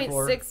can apply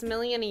for. $1.6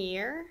 million a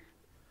year.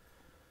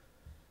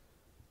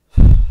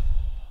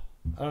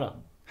 I don't know.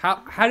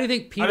 How do you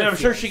think PETA I'm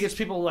sure feels? she gets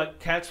people like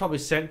cats probably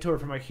sent to her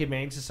from like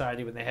Humane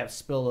Society when they have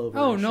spillover.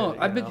 Oh and no,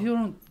 shit, I you bet know? people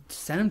don't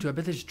send them to. I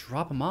bet they just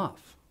drop them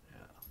off.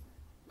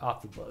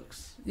 Off the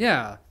books.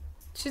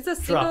 She's a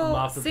Drop 'em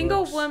off the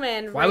single books.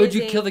 woman. Why would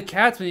you raising kill the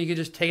cats when you could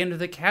just take them to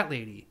the cat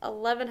lady?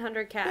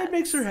 1,100 cats. It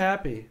makes her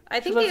happy. I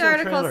She think lives the in a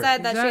article trailer.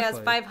 said that she has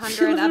Exactly. 500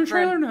 She lives in up a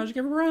trailer for. now. Just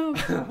give her around.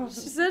 She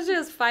said she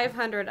has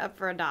 500 up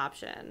for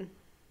adoption.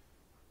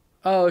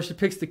 Oh, she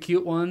picks the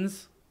cute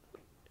ones.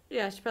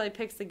 Yeah, she probably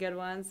picks the good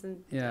ones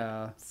and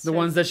Yeah, the Sure.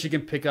 ones that she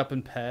can pick up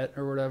and pet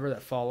or whatever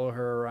that follow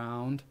her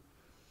around.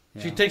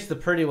 She Yeah. takes the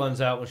pretty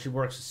ones out when she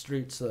works the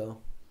streets, though.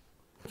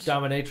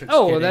 Dominatrix.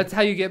 Oh, Kitty. well, that's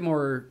how you get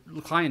more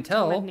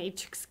clientele.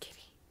 Matrix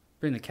Kitty.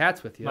 Bring the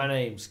cats with you. My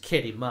name's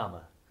Kitty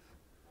Mama.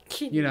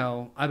 You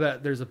know, I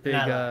bet there's a big,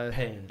 Not a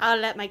pain. I'll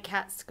let my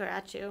cat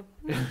scratch you.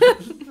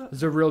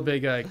 there's a real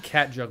big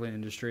cat juggling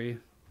industry.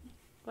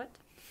 What?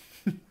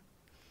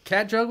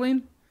 Cat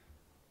juggling?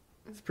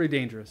 It's pretty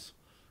dangerous.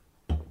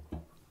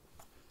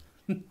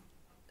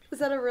 Is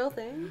that a real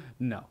thing?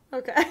 No.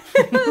 Okay.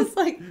 I was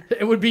like,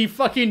 It would be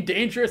fucking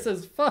dangerous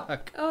as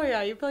fuck. oh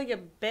yeah, you probably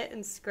get bit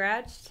and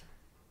scratched.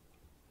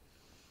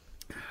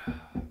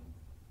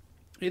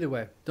 Either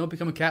way, don't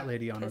become a cat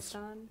lady on Pissed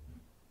us. on.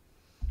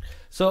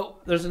 So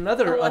there's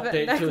another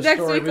update to a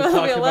next story week we've will be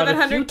talked about a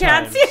 1,100 few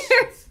cats times.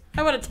 here.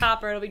 How about a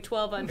topper? It'll be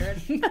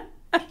 1,200.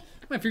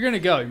 If you're gonna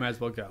go, you might as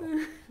well go.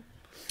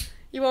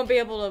 You won't be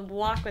able to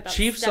walk without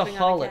stepping on a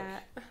Chiefaholic.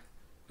 cat.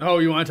 Oh,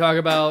 you want to talk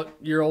about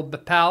your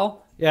old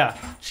pal? Yeah,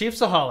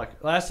 Chiefaholic.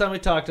 Last time we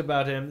talked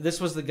about him,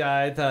 this was the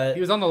guy that...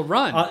 He was on the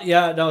run.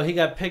 he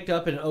got picked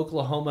up in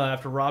Oklahoma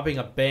after robbing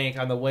a bank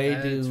on the way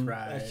That's to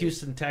right.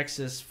 Houston,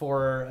 Texas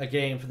for a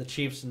game for the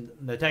Chiefs and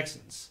the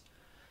Texans.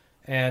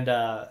 And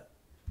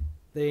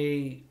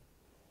they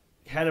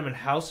had him in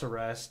house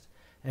arrest,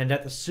 and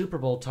at the Super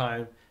Bowl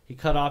time, he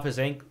cut off his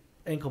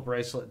ankle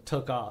bracelet and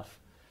took off.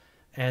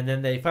 And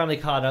then they finally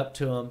caught up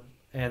to him,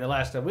 and the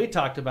last time we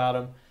talked about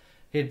him,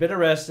 he had been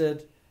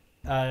arrested.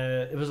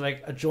 It was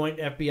like a joint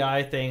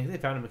FBI thing. They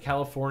found him in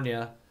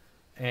California,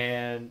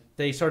 and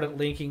they started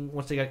linking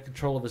once they got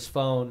control of his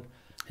phone,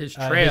 his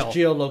his trail.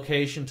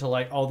 geolocation to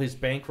like all these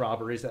bank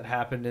robberies that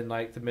happened in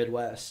like the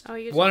Midwest. Oh,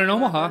 you One in talked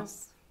about Omaha.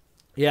 this.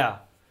 Yeah.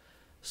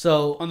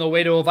 So on the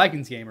way to a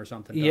Vikings game or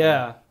something.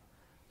 yeah.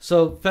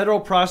 So federal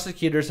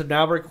prosecutors have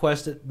now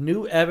requested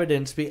new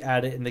evidence be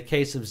added in the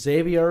case of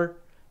Xavier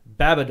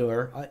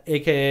Babadour,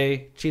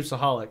 a.k.a.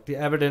 Chiefaholic. The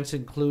evidence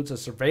includes a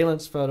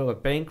surveillance photo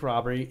of bank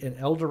robbery in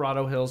El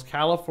Dorado Hills,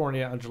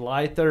 California on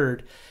July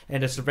 3rd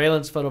and a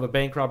surveillance photo of a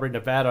bank robbery in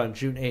Nevada on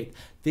June 8th.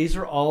 These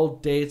are all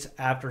dates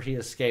after he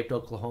escaped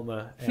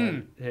Oklahoma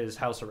and his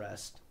house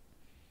arrest.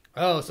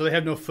 Oh, so they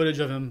have no footage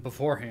of him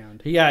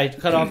beforehand. Yeah, he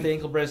cut off the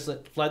ankle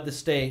bracelet, fled the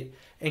state,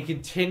 and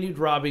continued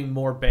robbing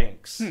more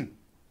banks.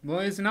 Well,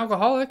 he's an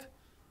alcoholic.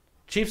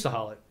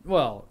 Chiefaholic.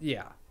 Well,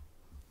 yeah.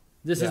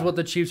 This is Yeah. what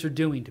the Chiefs are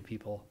doing to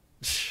people.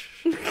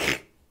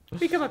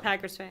 Become a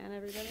Packers fan,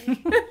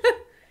 everybody.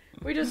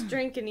 We just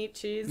drink and eat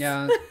cheese.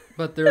 Yeah,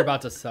 but they're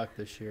about to suck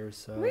this year,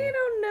 so. We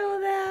don't know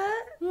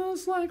that.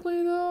 Most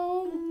likely,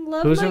 though.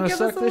 Love Who's might gonna give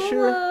suck us a this little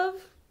year? love.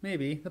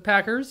 Maybe. The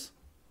Packers?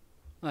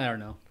 I don't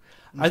know.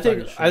 I'm I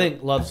starting think to I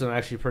think Love's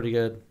actually pretty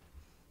good.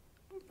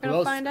 We're Who gonna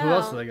else, find who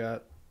else out. do they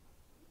got?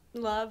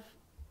 Love.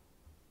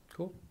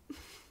 Cool.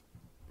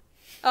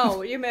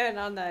 Oh, you meant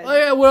on that. Oh,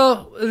 yeah,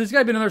 well, there's got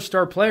to be another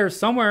star player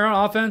somewhere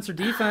on offense or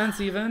defense,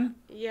 even.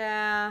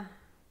 Yeah.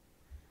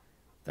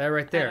 That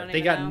right there. don't They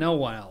even got know. no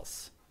one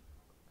else.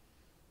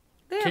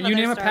 They have Can you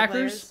other name a star Packers?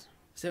 players.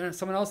 Is there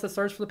someone else that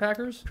starts for the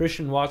Packers?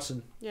 Christian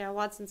Watson, Yeah,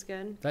 Watson's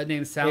good. That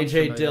name sounds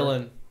AJ familiar.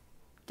 Dillon.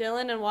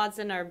 Dylan and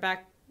Watson are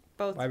back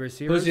both. Wide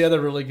receivers? Who's the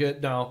other really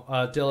good?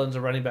 No, Dillon's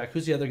a running back.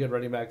 Who's the other good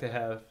running back they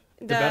have?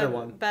 The better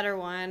one. Better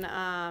one.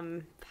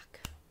 Fuck.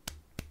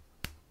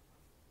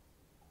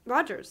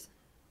 Rogers.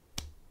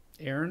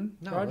 Aaron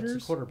No, Rodgers?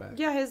 it's a quarterback.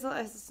 Yeah, his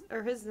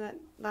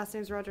last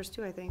name's Rogers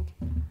too, I think.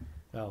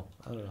 No,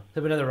 I don't know.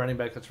 They have another running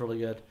back that's really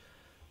good.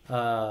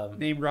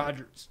 Named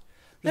Rodgers.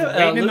 Yeah,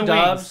 Waiting in Lou the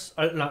Dobbs.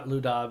 Not Lou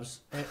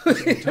Dobbs.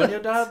 Antonio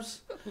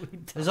Dobbs?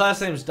 His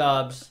last name's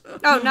Dobbs.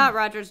 Oh, not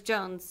Rogers.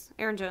 Jones.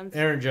 Aaron Jones.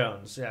 Aaron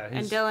Jones. Yeah.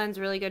 And Dylan's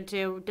really good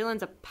too.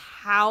 Dylan's a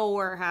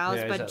powerhouse,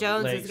 yeah, he's but got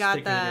Jones legs has got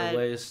sticking in your the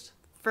waist.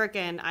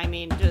 freaking, I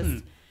mean,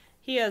 just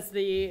he has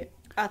the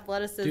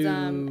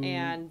athleticism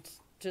and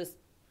just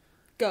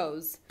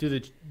goes. Do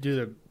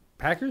the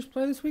Packers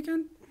play this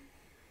weekend?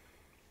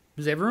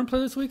 Does everyone play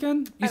this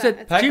weekend? You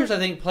said Packers, I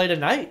think, play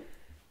tonight.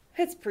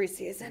 It's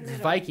preseason. The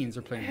Vikings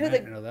are playing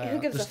tonight. I know that.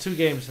 There's 2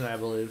 games tonight, I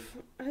believe.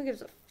 Who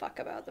gives a fuck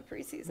about the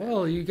preseason?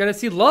 Well, you got to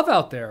see Love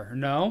out there.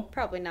 No?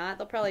 Probably not.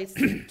 They'll probably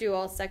do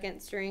all second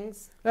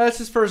strings. That's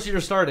his first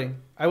year starting.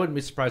 I wouldn't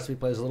be surprised if he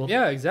plays a little.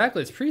 Yeah,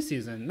 exactly. It's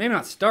preseason. Maybe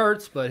not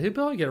starts, but he'll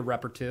probably get a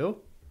rep or 2.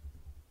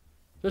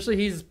 Especially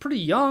he's pretty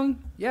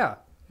young. Yeah,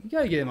 you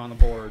got to get him on the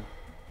board.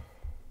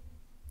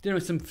 Doing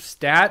some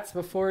stats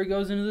before he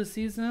goes into the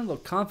season. A little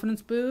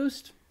confidence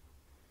boost.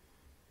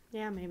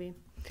 Yeah, maybe.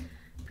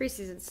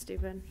 Preseason's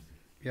stupid.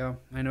 Yeah,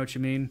 I know what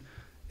you mean.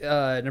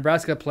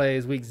 Nebraska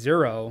plays week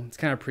 0. It's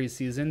kind of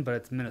preseason, but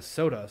it's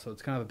Minnesota, so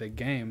it's kind of a big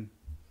game.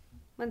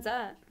 When's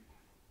that?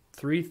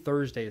 3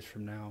 Thursdays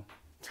from now.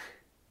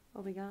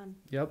 We'll be gone.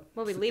 Yep.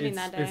 We'll be leaving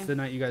that day. It's the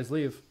night you guys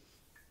leave.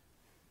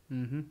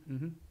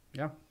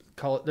 Yeah.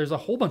 There's a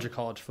whole bunch of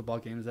college football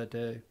games that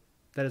day.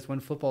 That is when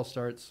football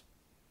starts.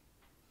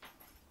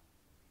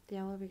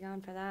 Yeah, we'll be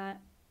gone for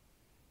that.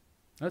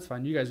 That's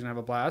fine. You guys are going to have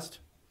a blast.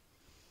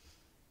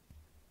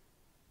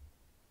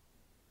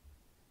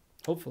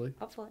 Hopefully.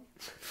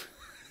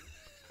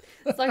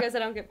 As long as I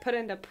don't get put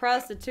into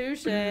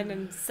prostitution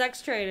and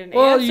sex trade in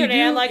Well, you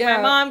Amsterdam, do, like yeah.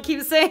 my mom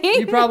keeps saying.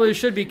 You probably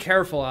should be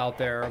careful out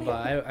there,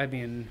 but I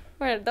mean...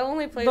 Right, the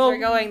only place we're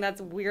going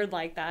that's weird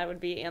like that would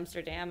be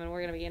Amsterdam, and we're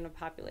going to be in a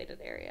populated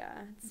area.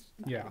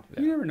 Yeah.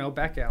 You never know.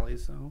 Back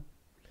alleys, so...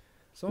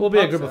 We'll be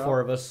a group of 4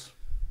 of us.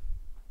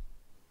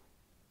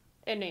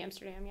 In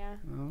Amsterdam, yeah.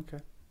 Oh, okay.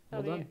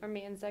 That'll Well be done. or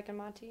me and Zach and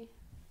Monty.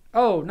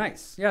 Oh,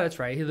 nice. Yeah, that's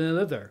right. They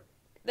live there.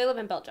 They live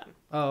in Belgium.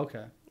 Oh,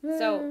 okay.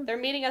 So they're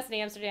meeting us in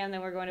Amsterdam, then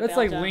we're going to That's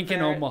Belgium. like Lincoln,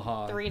 for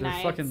Omaha. 3 They're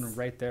nights. fucking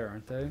right there,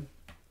 aren't they?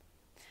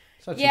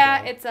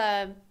 Yeah, it's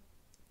a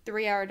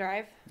 3-hour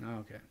drive. Oh,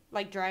 okay.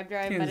 Like drive,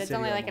 Kansas but it's City,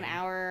 only like an Omaha.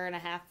 hour and a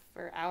half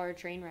or hour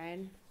train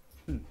ride.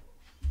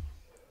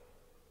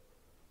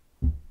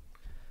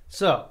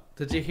 So,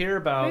 did you hear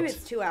about... Maybe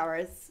it's 2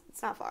 hours.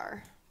 It's not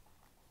far.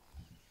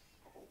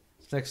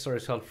 This next story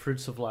is called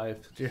Fruits of Life.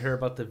 Did you hear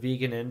about the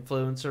vegan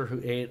influencer who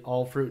ate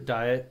all fruit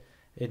diet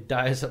and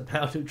dies of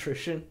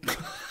malnutrition?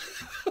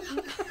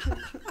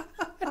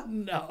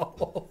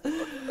 No.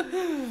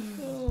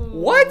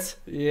 What?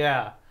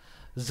 Yeah.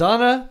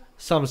 Zana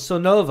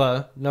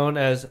Samsonova, known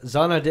as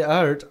Zana de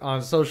Art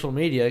on social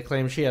media,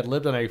 claims she had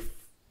lived on a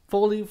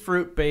fully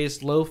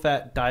fruit-based,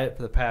 low-fat diet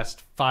for the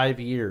past 5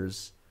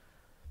 years.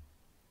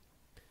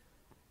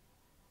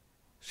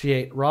 She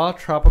ate raw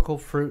tropical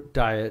fruit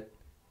diet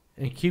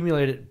and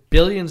accumulated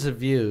billions of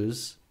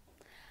views.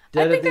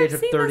 Dead at the age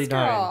of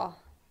 39.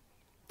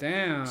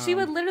 Damn. She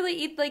would literally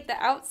eat like the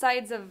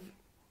outsides of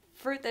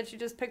fruit that you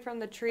just picked from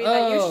the tree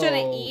that you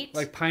shouldn't eat.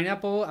 Like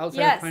pineapple, outside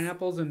Yes. of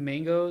pineapples and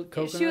mango,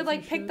 coconuts. She would like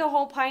and pick shit? the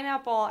whole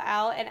pineapple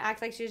out and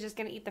act like she was just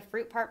gonna eat the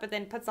fruit part, but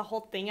then puts the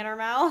whole thing in her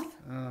mouth.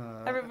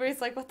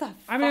 Everybody's like, "What the?"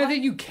 I mean, I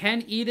think you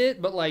can eat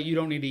it, but like you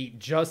don't need to eat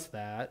just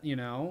that, you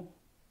know.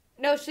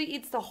 No, she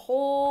eats the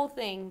whole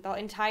thing, the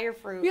entire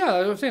fruit. Yeah,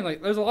 that's what I'm saying.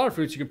 Like, there's a lot of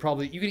fruits you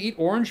can eat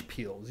orange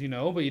peels, you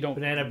know, but you don't.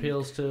 Banana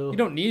peels too. You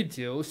don't need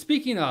to.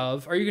 Speaking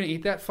of, are you gonna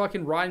eat that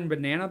fucking rotten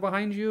banana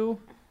behind you?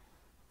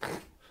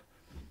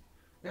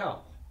 Yeah.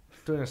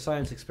 Doing a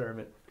science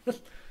experiment.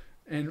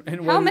 And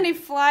How many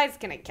flies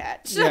can it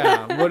catch?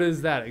 Yeah, what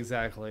is that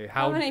exactly?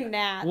 How many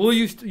gnats? Will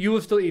you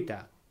will still eat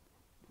that?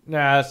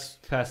 Nah, that's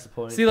past the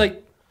point. See,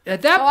 like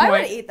at that Oh, point, I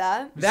would eat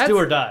that. that's, do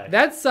or die.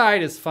 That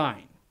side is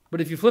fine, but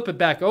if you flip it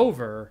back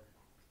over,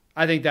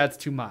 I think that's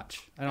too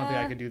much. I don't think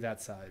I could do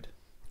that side.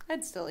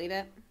 I'd still eat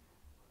it.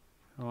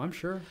 Oh, I'm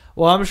sure.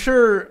 Well, I'm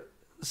sure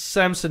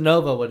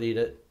Samsonova would eat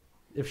it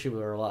if she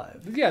were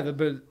alive. Yeah,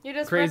 the You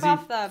just crazy rip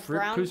off the fruit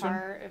brown cruiser.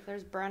 part if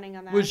there's browning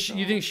on that. Would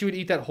you think she would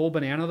eat that whole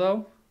banana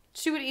though?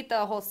 She would eat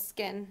the whole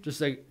skin.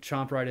 Just like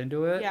chomp right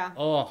into it? Yeah.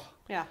 Oh.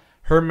 Yeah.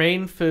 Her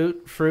main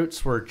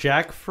fruits were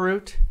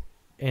jackfruit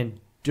and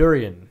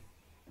durian.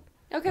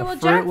 Okay, A well,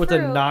 fruit jackfruit. with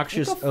a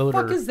noxious What the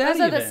odor. fuck is that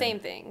Those are the even? same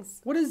things.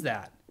 What is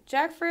that?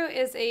 Jackfruit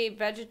is a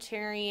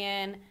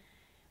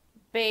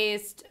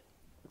vegetarian-based,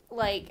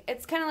 like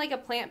it's kind of like a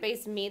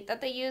plant-based meat that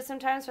they use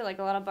sometimes for like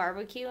a lot of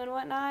barbecue and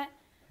whatnot.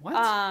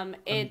 What?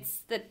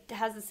 It's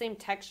has the same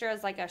texture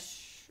as like a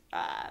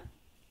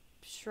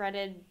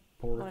shredded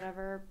Pork.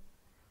 whatever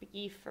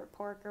beef or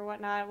pork or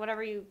whatnot,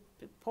 whatever you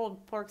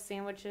pulled pork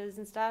sandwiches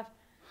and stuff.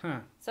 Huh.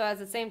 So it has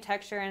the same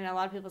texture, and a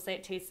lot of people say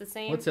it tastes the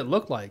same. What's it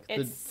look like? The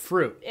It's-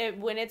 fruit.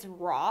 When it's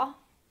raw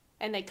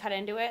and they cut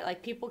into it,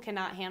 like people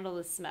cannot handle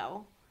the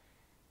smell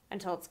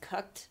until it's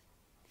cooked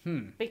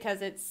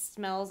because it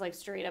smells like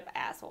straight up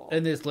asshole.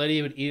 And this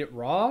lady would eat it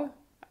raw?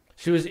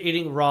 She was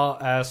eating raw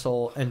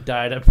asshole and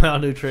died of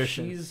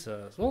malnutrition.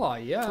 Jesus. Well,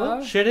 yeah.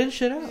 Well, shit in,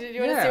 shit out. Do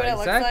you want to see what it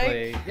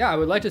exactly. looks like? Yeah, I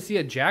would like to see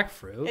a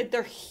jackfruit.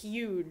 They're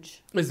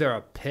huge. Is there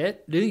a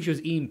pit? Do you think she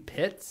was eating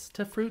pits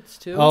to fruits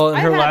too? Oh, and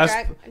I've her had last.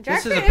 jack-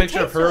 This is a jackfruit, it picture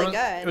of tastes her. really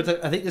good.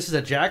 I think this is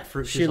a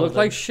jackfruit. she looked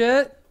like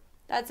shit.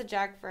 That's a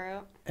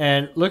jackfruit.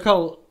 And look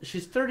how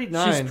she's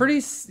 39. She's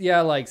pretty,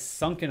 like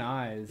sunken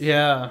eyes.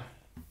 Yeah.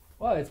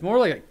 Well, it's more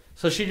like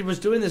So she was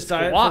doing this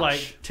diet Squash. for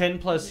like 10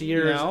 plus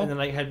years, You know? and then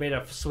like had made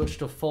a switch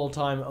to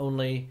full-time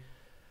only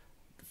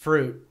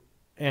fruit,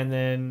 and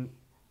then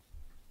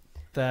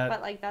that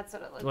But like that's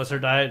what it looks was her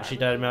like. diet, and she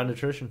died of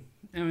Barbecue. malnutrition.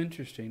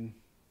 interesting.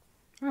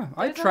 Oh,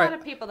 There's a lot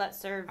of people that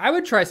serve. I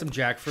would try some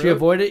jackfruit. She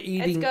avoided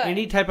eating good.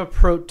 any type of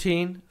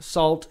protein,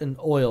 salt, and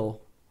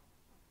oil.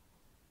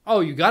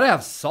 Oh, you gotta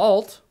have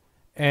salt.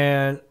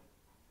 And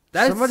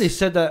That's somebody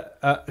said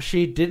that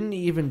she didn't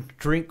even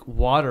drink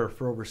water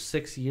for over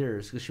 6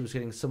 years because she was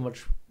getting so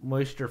much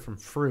moisture from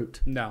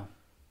fruit. no.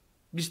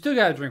 You still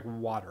gotta drink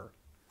water.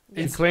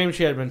 She claimed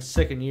she had been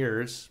sick in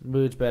years.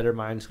 Mood's better,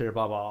 mind's clear,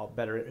 blah, blah,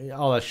 better.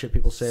 All that shit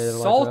people say. They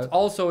don't Salt like that.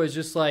 also is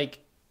just like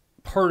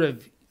part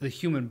of the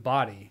human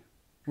body.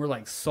 We're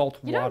like salt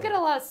You water. don't get a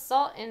lot of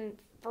salt in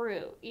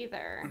fruit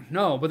either.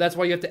 No, but that's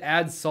why you have to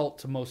add salt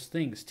to most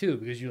things too,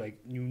 because you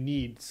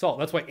need salt.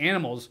 That's why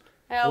animals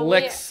Hell,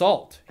 lick we-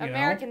 salt. You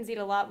Americans eat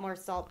a lot more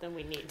salt than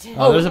we need to.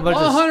 know? Oh, there's a bunch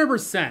of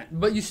 100%.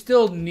 But you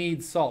still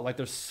need salt. Like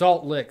there's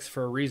salt licks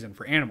for a reason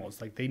for animals.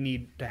 Like they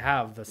need to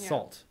have the Yeah.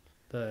 salt,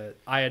 the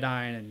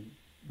iodine and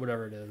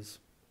whatever it is,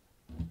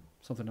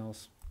 something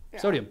else, Yeah.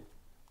 sodium.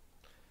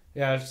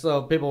 Yeah,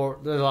 so there's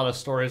a lot of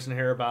stories in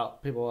here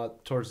about people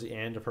towards the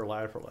end of her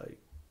life are like,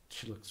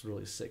 she looks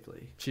really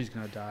sickly. She's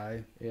gonna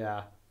die.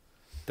 Yeah.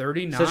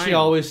 39. So she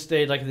always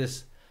stayed like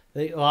this.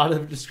 A lot of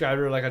them described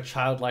her like a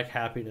childlike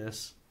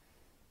happiness.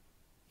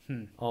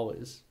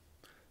 Always.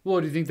 Well,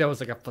 do you think that was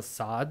like a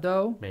facade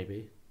though?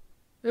 Maybe.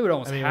 It would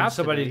almost I mean, have when to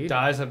somebody be.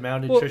 dies of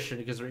malnutrition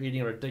because they're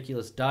eating a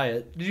ridiculous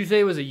diet. Did you say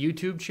it was a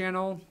YouTube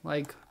channel?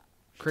 Like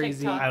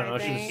crazy TikTok, I don't know.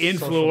 think. She's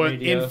social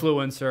media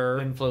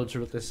influencer. influencer,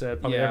 what they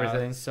said, probably Yeah,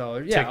 everything. So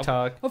yeah,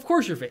 TikTok. Of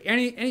course you're fake.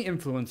 Any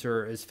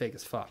influencer is fake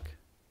as fuck.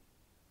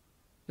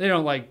 They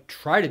don't like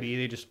try to be.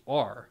 They just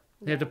are.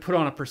 They have to put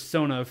on a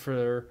persona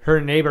for Her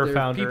neighbor their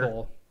found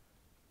people. her.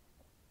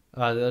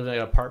 They lived in an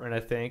apartment,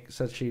 I think.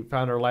 Said she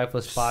found her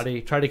lifeless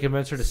body. Tried to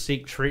convince her to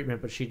seek treatment,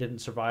 but she didn't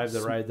survive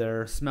the ride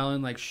there.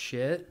 Smelling like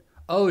shit.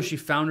 Oh, she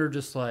found her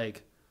just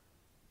like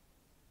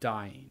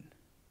dying.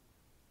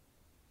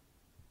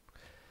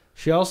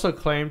 She also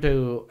claimed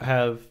to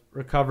have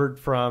recovered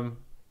from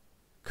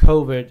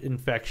COVID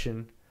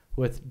infection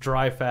with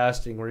dry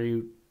fasting, where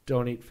you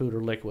don't eat food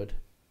or liquid.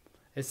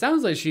 It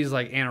sounds like she's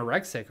like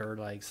anorexic or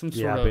like some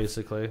sort of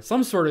basically.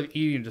 some sort of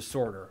eating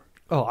disorder.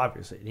 Oh,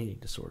 obviously an eating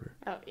disorder.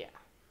 Oh yeah.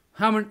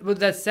 How many? But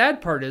that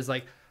sad part is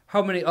like,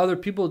 how many other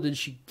people did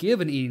she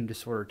give an eating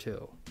disorder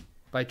to,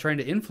 by trying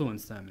to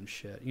influence them and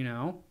shit? You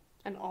know.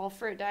 An all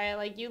fruit diet,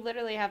 like you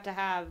literally have to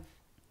have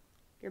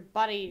your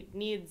body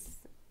needs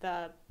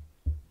the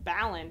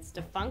balance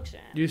to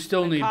function. You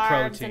still the need carbs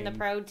protein. and the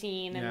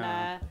protein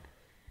Yeah. and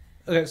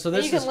Okay, so the.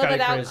 this You can is live kind of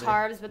without crazy.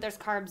 carbs, but there's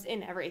carbs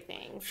in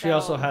everything. She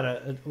also had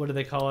a what do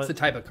they call It's a it?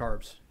 type of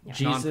carbs,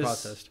 Jesus.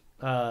 non-processed.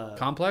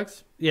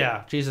 Complex.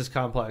 Yeah, Jesus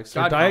complex.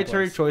 Her God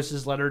dietary complex.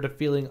 choices led her to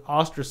feeling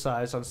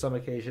ostracized on some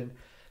occasion.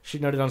 She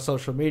noted on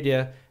social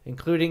media,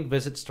 including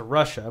visits to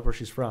Russia, where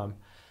she's from.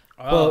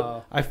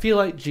 Quote, I feel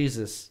like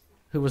Jesus,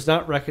 who was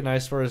not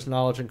recognized for his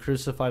knowledge and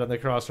crucified on the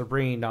cross for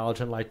bringing knowledge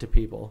and light to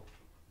people.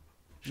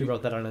 She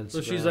wrote that on Instagram.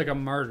 So she's like a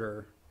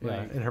martyr. Yeah,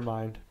 Like, in her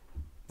mind.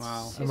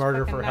 wow. A She's martyr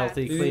fucking for nuts.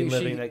 healthy, Do you clean think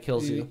living that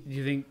kills you. Do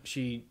you think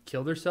she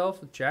killed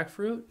herself with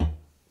jackfruit?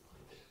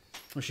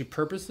 Or she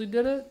purposely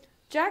did it?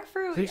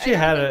 jackfruit. I think she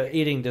had an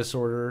eating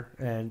disorder,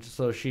 and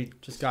so she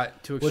Just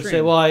got too would extreme.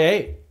 say, well, I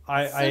ate.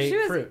 I So ate she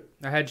was- fruit.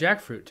 I had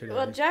jackfruit today.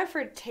 Well,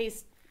 jackfruit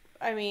tastes.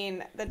 I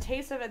mean, the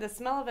taste of it, the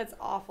smell of it's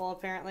awful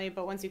apparently,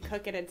 but once you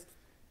cook it, it's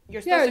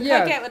you're supposed to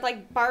cook it with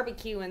like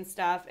barbecue and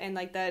stuff, and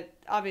like the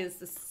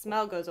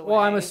smell goes away. Well,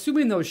 I'm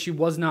assuming though she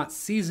was not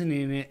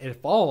seasoning it at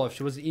all if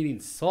she wasn't eating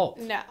salt.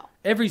 No.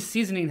 Every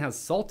seasoning has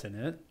salt in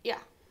it. Yeah.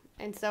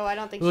 And so I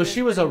don't think. Well,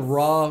 she was a putting-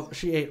 raw.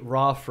 She ate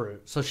raw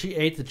fruit, so she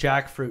ate the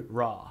jackfruit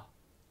raw.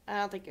 I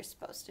don't think you're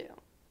supposed to.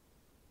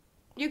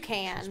 You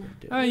can.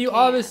 I mean, you can.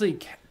 obviously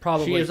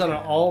probably. She is on an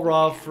can. all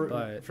raw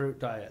But- fruit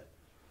diet.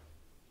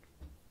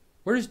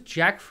 Where does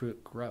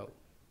jackfruit grow?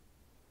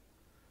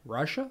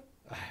 Russia?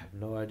 I have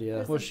no idea.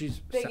 There's Well, the she's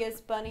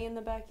biggest bunny in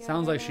the backyard.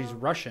 sounds right like she's now.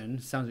 Russian.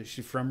 Sounds like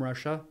she's from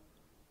Russia.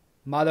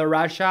 Mother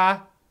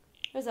Russia.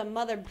 There's a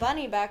mother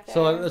bunny back there.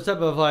 So this type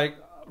of like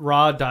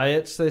raw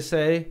diets, they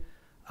say,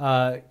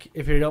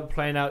 if you don't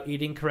plan out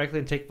eating correctly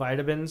and take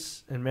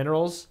vitamins and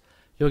minerals,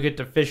 you'll get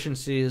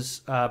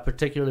deficiencies,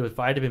 particularly with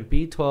vitamin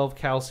B12,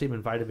 calcium,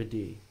 and vitamin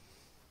D.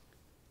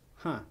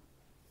 Huh.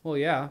 Well,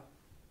 yeah.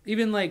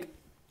 Even like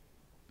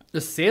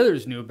the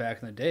sailors knew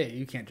back in the day,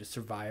 you can't just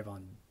survive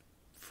on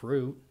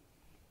fruit.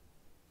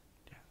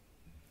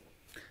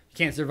 You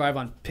can't survive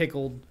on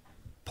pickled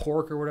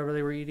pork or whatever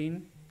they were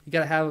eating. You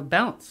gotta have a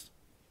balanced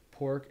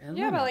pork and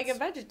yeah, but lemons. like a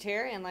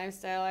vegetarian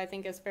lifestyle, I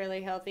think is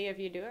fairly healthy if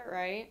you do it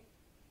right,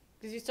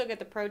 because you still get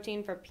the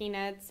protein for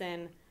peanuts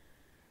and.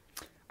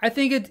 I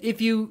think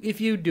if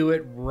you do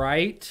it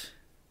right,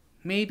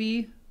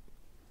 maybe,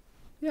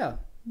 yeah,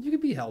 you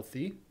could be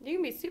healthy. You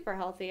can be super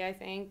healthy, I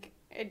think.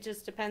 It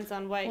just depends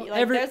on what. Well,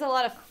 Like, there's a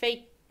lot of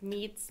fake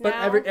meats But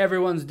now.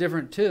 everyone's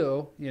different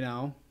too, you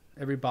know.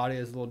 Every body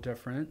is a little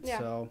different, Yeah.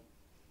 so.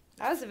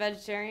 I was a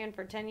vegetarian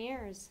for 10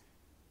 years.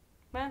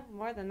 Well,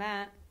 more than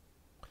that.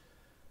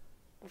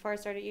 Before I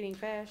started eating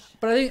fish.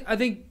 But I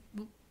think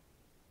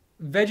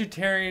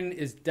vegetarian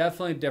is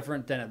definitely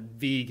different than a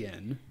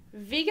vegan.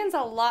 Vegan's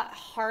a lot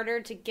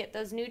harder to get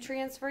those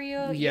nutrients for you.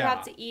 You Yeah.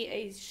 have to eat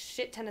a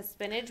shit ton of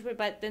spinach,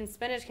 but then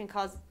spinach can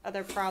cause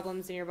other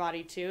problems in your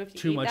body too if you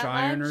Too eat much that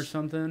iron much. or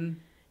something.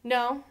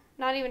 No,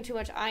 not even too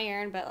much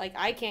iron, but like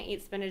I can't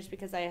eat spinach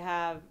because I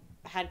have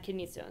had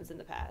kidney stones in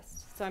the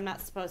past. So I'm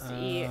not supposed to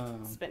eat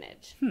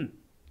spinach.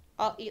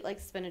 I'll eat like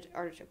spinach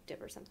artichoke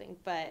dip or something,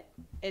 but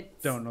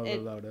it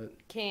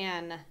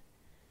can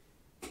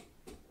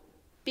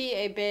be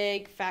a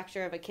big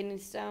factor of a kidney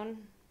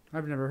stone.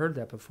 I've never heard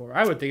that before.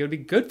 I would think it would be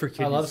good for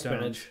kidney I love stones.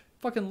 spinach.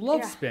 Fucking love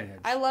Yeah. spinach.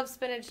 I love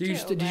spinach too.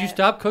 Did you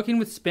stop cooking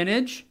with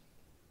spinach?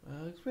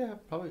 Yeah,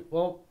 probably.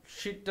 Well,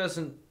 she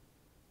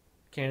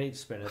can't eat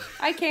spinach.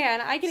 I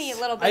can eat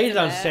little bits I eat it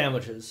of on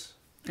sandwiches.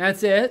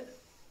 That's it?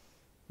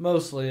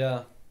 Mostly,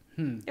 yeah.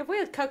 If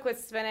we cook with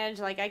spinach,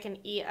 like I can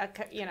eat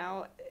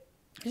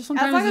Just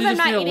sometimes long as you I'm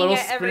just need not a little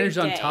eating it every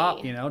spinach on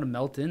top, day. you know, to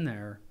melt in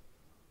there.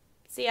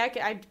 See,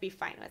 I'd be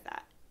fine with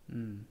that.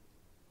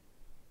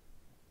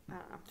 I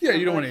don't know. Yeah,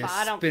 you don't want really to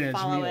I eat don't spinach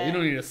follow meal. it. You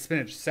don't need a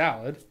spinach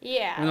salad.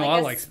 Yeah. I know like I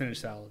a like spinach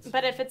salads.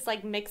 But if it's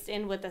like mixed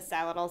in with the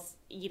salad, I'll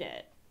eat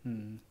it.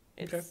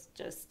 It's Okay.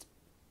 just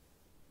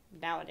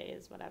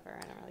nowadays, whatever.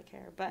 I don't really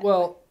care. But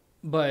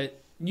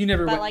But you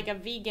never but went, like a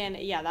vegan,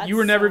 yeah, that's you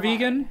were never so hard.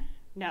 vegan?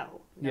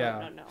 No.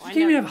 Yeah. No. You can't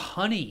even have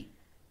honey.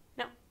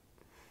 No.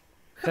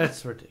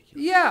 That's ridiculous.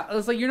 Yeah,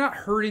 it's like you're not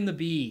hurting the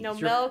bees. No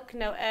milk,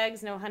 no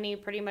eggs, no honey,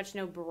 pretty much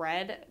no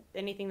bread.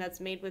 Anything that's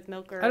made with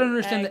milk or I don't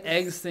understand the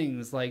eggs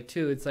things, like,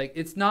 too. It's like,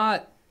 it's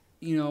not,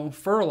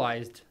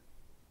 fertilized.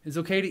 It's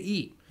okay to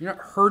eat. You're not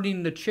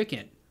hurting the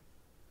chicken.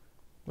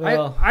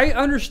 Well, I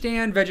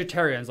understand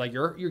vegetarians. Like,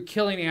 you're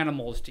killing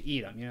animals to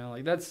eat them.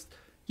 Like, that's...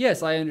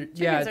 Yes, I understand.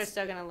 Yeah, Chickens are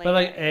still gonna lay but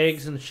like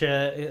eggs and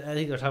shit, I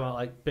think they're talking about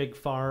like big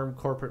farm,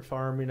 corporate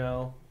farm,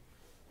 Or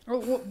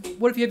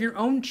what if you have your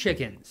own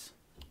chickens?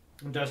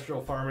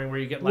 industrial farming where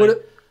you get What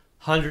like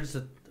hundreds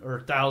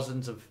or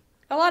thousands of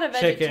a lot of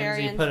chickens.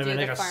 vegetarians You put them do in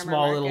like the a farmer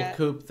small little market.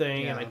 coop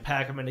thing Yeah. and like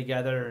pack them in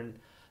together, and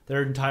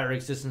their entire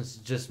existence is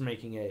just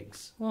making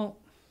eggs Well,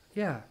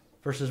 yeah.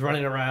 versus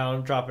running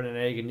around dropping an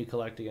egg and you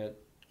collecting it.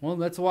 Well,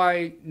 that's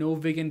why no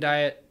vegan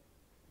diet,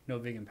 no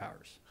vegan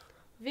powers.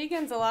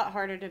 Vegan's a lot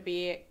harder to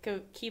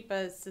keep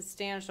a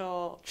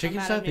substantial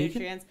Chicken's amount of not vegan?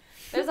 nutrients.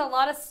 There's a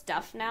lot of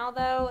stuff now,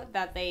 though,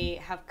 that they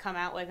have come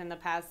out with in the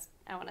past,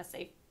 I want to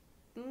say,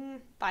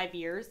 5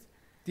 years.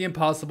 The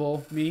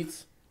Impossible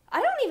meats. I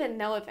don't even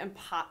know if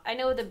I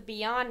know the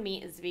Beyond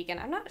Meat is vegan.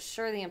 I'm not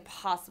sure the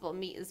Impossible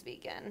Meat is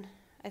vegan.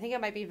 I think it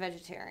might be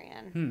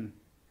vegetarian.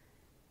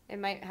 It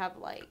might have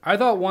like... I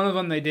thought one of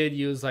them they did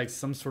use like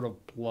some sort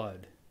of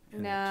blood.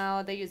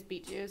 No, they use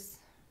beet juice.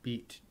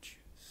 Beet juice.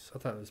 I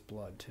thought it was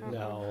blood too.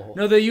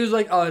 No. They use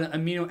like an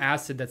amino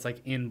acid that's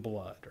like in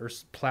blood or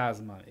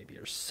plasma maybe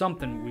or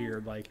something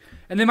weird like.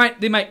 And they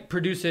might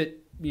produce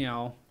it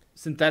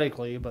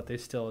synthetically, but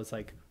it's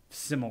like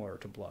similar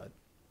to blood.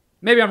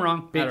 Maybe I'm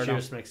wrong. I Beet don't know.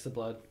 juice makes the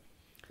blood.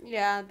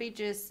 Yeah, beet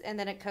juice, and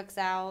then it cooks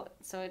out.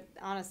 So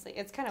honestly,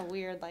 it's kind of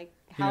weird, like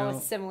how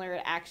similar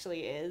it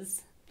actually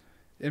is.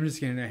 I'm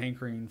just getting a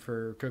hankering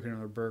for cooking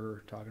another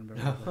burger. Talking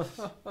about this.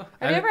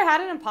 Have you ever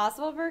had an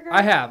Impossible Burger?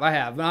 I have.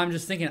 But I'm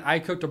just thinking, I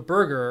cooked a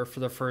burger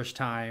for the first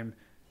time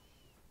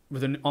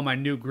on my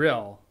new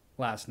grill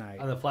last night.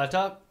 On the flat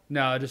top?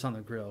 No, just on the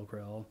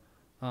grill.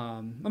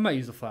 I might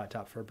use a flat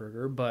top for a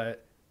burger,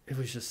 but it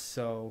was just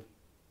so,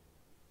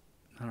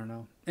 I don't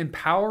know,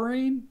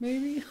 empowering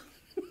maybe.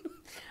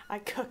 I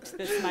cooked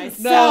this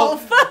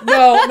myself.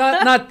 No,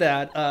 not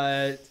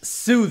that.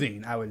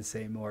 Soothing, I would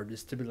say more,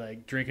 just to be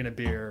like drinking a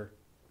beer,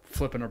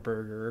 flipping a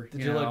burger.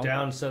 Did you look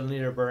down suddenly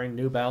you're wearing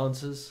New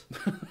Balances?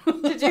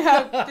 Did you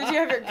have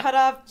your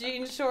cutoff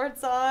jean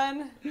shorts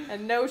on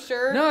and no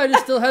shirt? No, I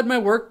just still had my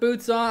work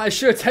boots on. I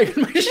should have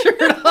taken my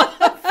shirt off.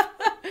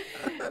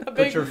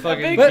 Put your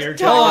fucking big beer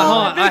tall,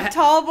 hold on. a big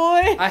tall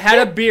boy. I had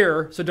a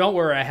beer, so don't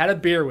worry. I had a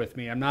beer with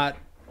me. I'm not.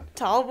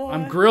 Tall boy.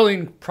 I'm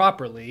grilling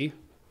properly,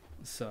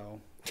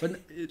 so.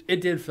 But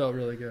it did feel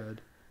really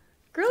good.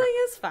 Grilling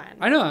is fun.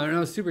 I know. I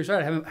was super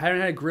excited. I haven't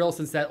had a grill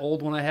since that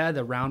old one I had,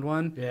 the round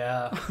one.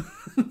 Yeah.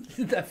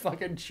 That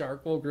fucking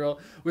charcoal grill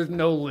with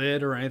no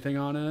lid or anything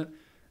on it.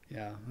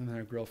 Yeah, I haven't had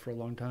a grill for a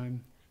long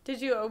time.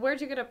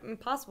 Where'd you get an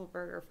Impossible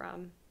Burger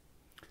from?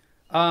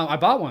 I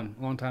bought one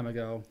a long time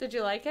ago. Did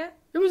you like it?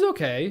 It was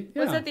okay.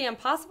 Yeah. Was it the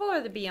Impossible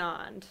or the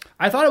Beyond?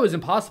 I thought it was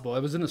Impossible.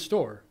 It was in the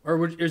store.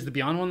 Or is the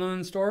Beyond one in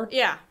the store?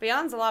 Yeah,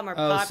 Beyond's a lot more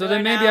popular so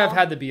then maybe now. I've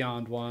had the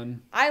Beyond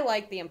one. I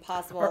like the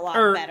Impossible a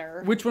lot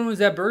better. Which one was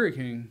that Burger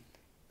King?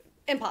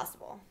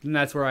 Impossible. And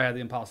that's where I had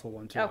the Impossible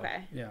one too.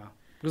 Okay. Yeah.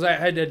 Because I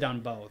had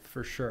done both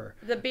for sure.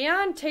 The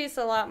Beyond tastes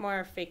a lot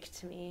more fake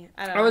to me.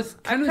 I don't I know. was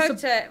kind I of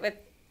cooked it with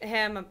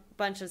him a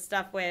bunch of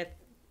stuff with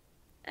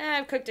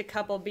I've cooked a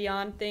couple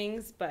Beyond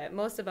things, but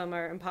most of them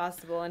are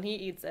Impossible, and he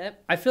eats it.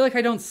 I feel like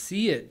I don't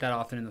see it that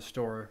often in the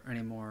store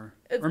anymore.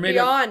 It's Or maybe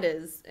Beyond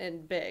is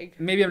in big.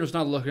 maybe I'm just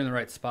not looking in the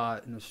right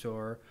spot in the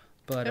store.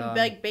 But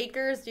Like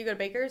Baker's, do you go to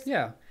Baker's?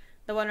 yeah.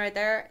 The one right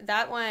there,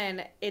 that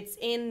one, it's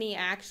in the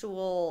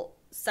actual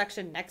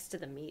section next to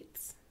the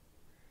meats.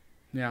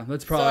 Yeah,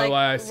 that's So, probably like,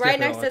 why I skip right it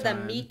next all to the the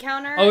time. meat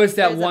counter. Oh, it's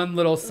that there's a one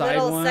little side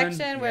one?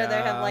 section where they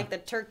have Yeah. like the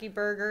turkey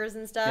burgers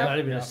and stuff. Not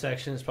even a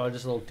section. It's probably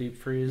just a little deep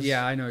freeze.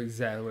 Yeah, I know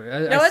exactly.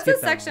 No, it's a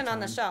section on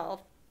the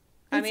shelf.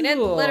 I It's mean, a it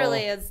little-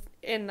 literally is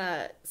in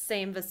the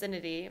same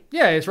vicinity.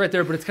 Yeah, it's right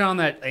there, but it's kind of on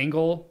that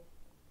angle.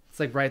 It's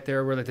like right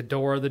there where like the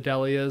door of the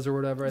deli is or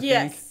whatever. I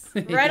Yes,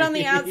 think. right on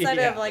the outside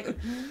Yeah. of like.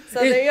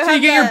 So there you So have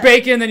you get your the-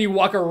 bacon, then you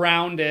walk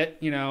around it.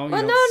 You know.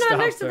 Well, you no, don't not stop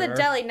next to the there.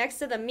 deli, next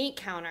to the meat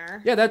counter.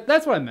 Yeah,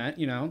 that's what I meant.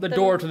 You know, the The-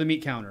 door to the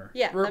meat counter.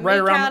 Yeah, the right meat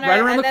around, counter, right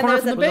around and the then corner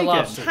there's from the a bacon.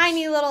 lobster.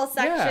 Tiny little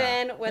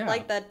section with yeah.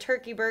 like the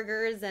turkey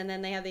burgers, and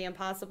then they have the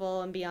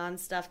Impossible and Beyond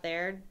stuff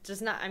there.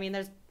 Just not. I mean,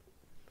 there's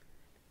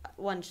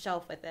one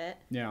shelf with it,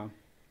 Yeah,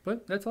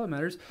 but that's all that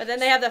matters. but then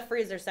they have the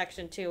freezer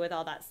section too with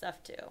all that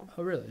stuff too.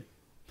 Oh, really?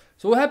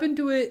 So what happened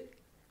to it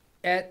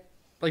at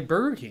like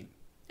Burger King?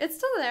 It's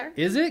still there.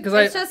 Is it? Because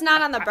It's just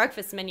not on the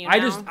breakfast menu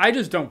now. I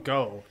just don't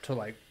go to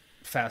like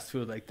fast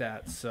food like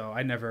that, so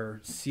I never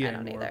see I it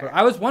don't anymore. either. But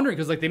I was wondering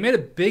because like they made a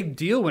big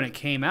deal when it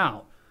came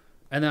out,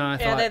 and then I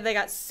Yeah, thought, they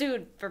got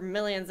sued for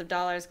millions of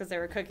dollars because they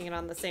were cooking it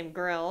on the same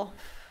grill.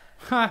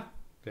 ha,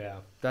 Yeah.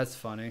 that's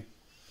funny.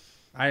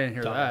 I didn't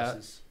hear that.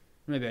 Dumbasses.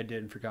 Maybe I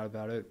did and forgot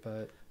about it,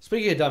 but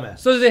Speaking of dumbass.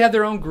 so do they have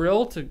their own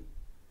grill to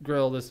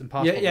grill this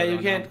Impossible? Yeah, burger you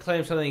on can't now?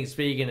 claim something's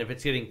vegan if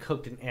it's getting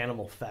cooked in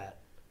animal fat.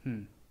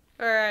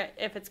 Or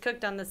if it's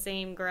cooked on the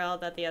same grill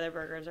that the other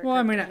burgers are Well, I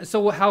cooked mean, on.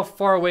 so how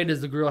far away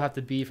does the grill have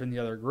to be from the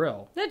other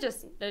grill?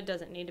 It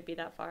doesn't need to be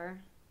that far.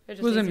 It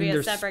just Well, I needs to mean, be a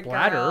there's separate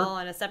splatter. grill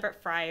and a separate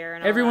fryer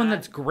and all Everyone that.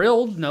 that's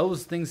grilled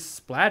knows things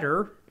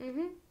splatter.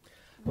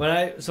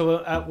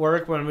 So at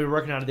work, when we were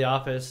working out of the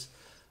office,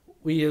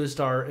 we used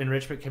our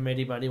enrichment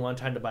committee money one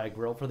time to buy a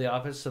grill for the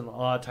office, and a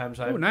lot of times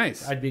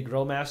nice. I'd be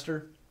grill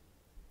master.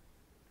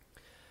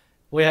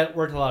 We had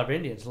worked with a lot of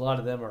Indians. A lot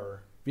of them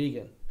are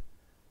vegan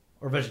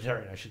or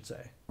vegetarian, I should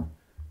say.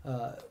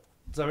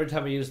 So every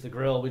time we used the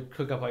grill, we'd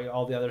cook up like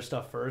all the other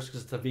stuff first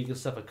because the vegan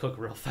stuff would cook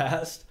real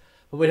fast.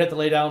 But we'd have to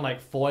lay down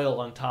like foil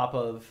on top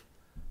of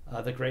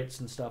the grates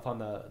and stuff on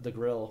the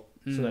grill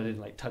so that it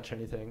didn't like touch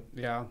anything.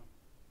 Yeah,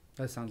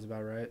 that sounds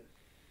about right.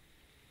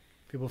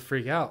 People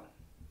freak out.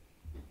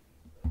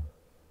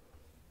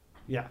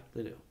 Yeah,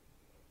 they do.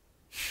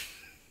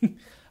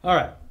 All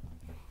right.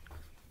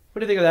 What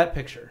do you think of that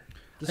picture?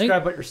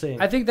 Describe what you're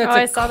seeing. I think that's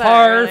I a saw that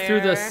car through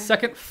earlier. the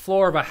second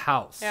floor of a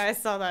house. Yeah, I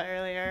saw that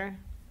earlier.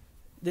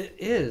 It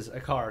is a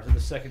car to the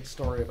second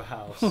story of a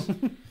house.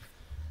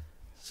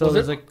 So Was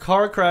there's a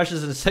car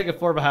crashes in the second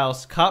floor of a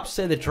house. Cops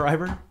say the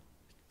driver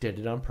did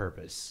it on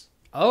purpose.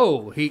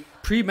 Oh, he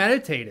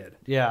premeditated.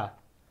 Yeah.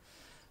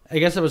 I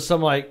guess it was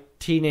some like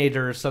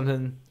teenager or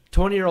something.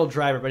 20-year-old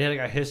driver, but he had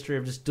like a history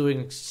of just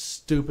doing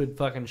stupid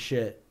fucking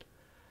shit.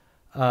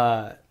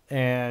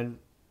 And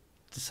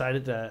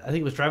decided to, I think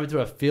he was driving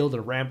through a field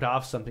and ramped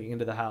off something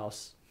into the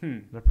house.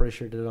 And I'm pretty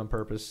sure he did it on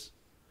purpose.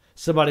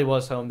 Somebody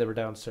was home. They were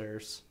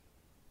downstairs.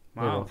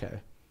 They were Wow. okay.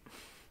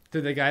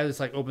 Did the guy just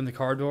like open the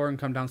car door and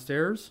come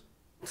downstairs?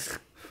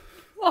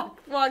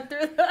 Walk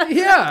through the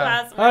Yeah.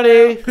 glass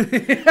Honey,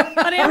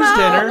 Honey, I'm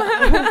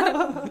where's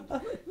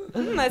home.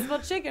 dinner? Nice little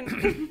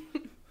chicken.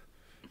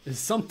 Is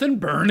something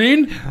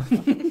burning?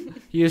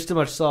 He used too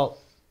much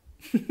salt.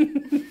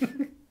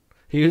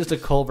 He used a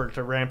culvert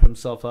to ramp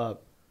himself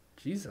up.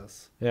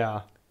 Jesus.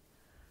 Yeah.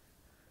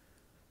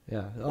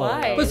 Yeah.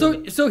 Why? But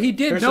so he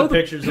did There's know some the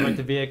pictures of like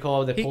the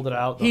vehicle. They pulled it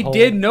out. The he whole...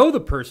 did know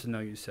the person though.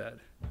 You said.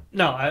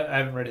 No, I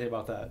haven't read anything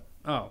about that.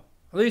 Oh,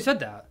 well, you said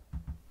that.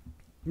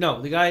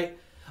 No, the guy.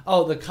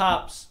 Oh, the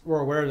cops were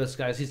aware of this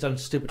guy. He's done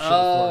stupid shit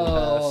before in the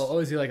past. Oh,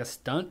 is he like a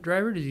stunt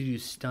driver? Did he do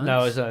stunts?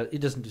 No, he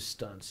doesn't do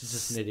stunts. He's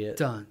just an idiot.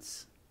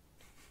 Stunts.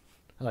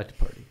 I like to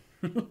party.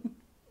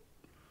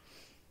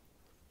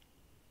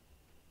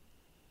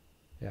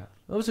 Yeah,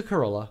 it was a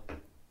Corolla.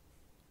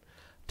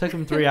 Took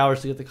him 3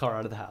 hours to get the car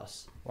out of the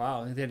house.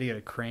 Wow, I think they had to get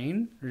a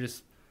crane or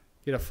just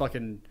get a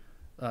fucking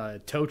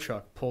tow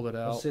truck, pulled it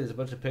Let's out. see, there's a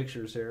bunch of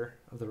pictures here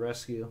of the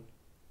rescue.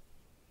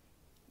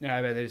 Yeah,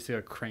 I bet they just got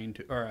a crane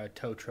or a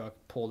tow truck,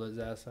 pulled his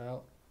ass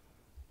out.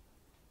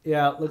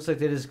 Yeah, it looks like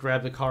they just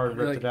grabbed the car and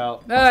ripped it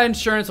out.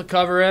 Insurance will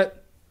cover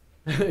it.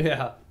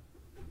 Yeah.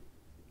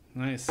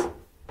 Nice.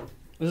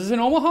 Was this in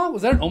Omaha?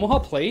 Was that an Omaha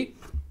plate?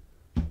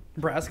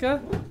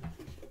 Nebraska?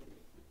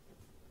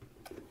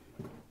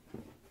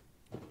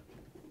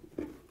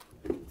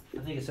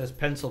 I think it says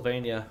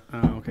Pennsylvania.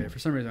 Oh, okay. For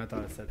some reason, I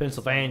thought it said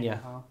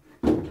Pennsylvania.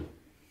 Omaha.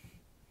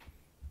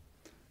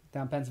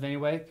 Down Pennsylvania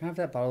way. Can I have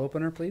that bottle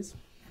opener, please?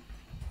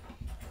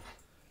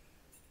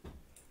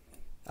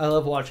 I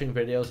love watching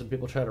videos and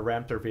people try to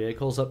ramp their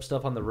vehicles up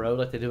stuff on the road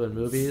like they do in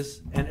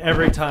movies. And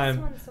every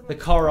time the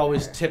car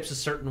always tips a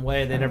certain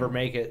way, they never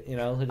make it. You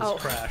know, they just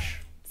crash.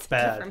 It's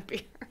bad. Different beer.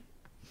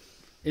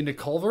 Into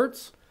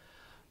culverts?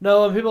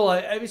 No, and people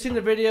like, have you seen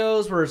the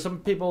videos where some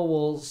people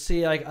will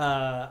see like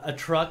a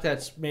truck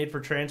that's made for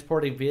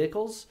transporting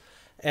vehicles,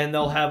 and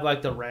they'll have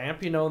like the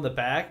ramp, in the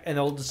back, and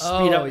they'll just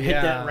speed up, hit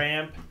that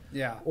ramp.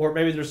 Yeah. Or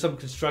maybe there's some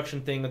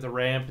construction thing with the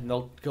ramp, and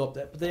they'll go up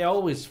that. But they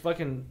always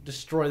fucking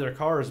destroy their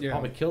cars and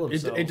probably kill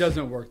themselves. It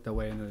doesn't work the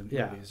way in the movies.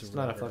 Yeah, it's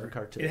not a fucking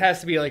cartoon. It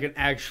has to be like an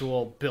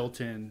actual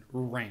built-in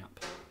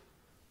ramp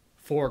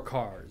for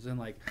cars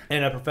and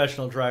a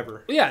professional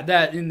driver. Yeah,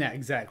 that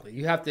exactly.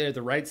 You have to hit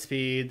the right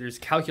speed. There's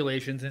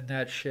calculations in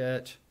that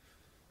shit.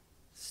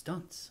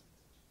 Stunts.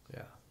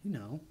 Yeah.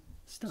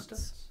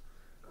 Stunts.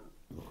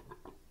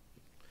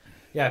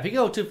 Yeah, if you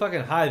go too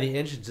fucking high, the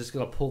engine's just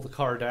gonna pull the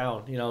car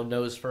down,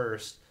 nose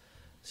first.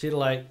 So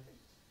you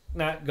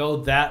not go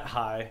that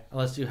high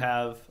unless you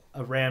have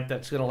a ramp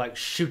that's gonna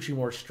shoot you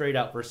more straight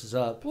out versus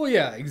up. Well,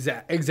 yeah,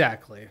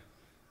 exactly.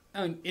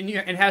 And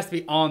it has to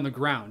be on the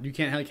ground. You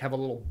can't have a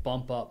little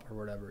bump up or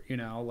whatever.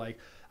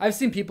 I've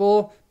seen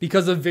people,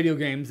 because of video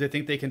games, they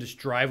think they can just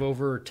drive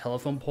over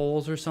telephone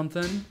poles or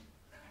something.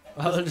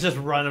 Just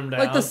run them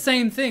down. The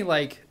same thing.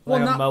 A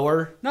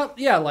mower?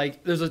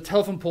 There's a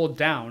telephone pole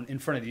down in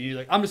front of you.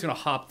 You're I'm just going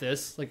to hop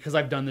this, because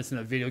I've done this in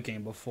a video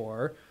game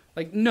before.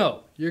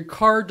 No, your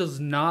car does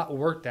not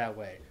work that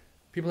way.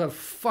 People have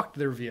fucked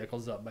their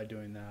vehicles up by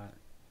doing that.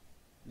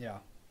 Yeah.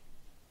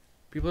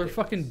 People are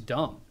fucking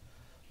dumb.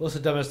 What's the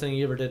dumbest thing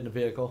you ever did in a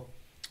vehicle?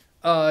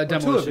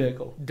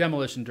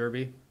 Demolition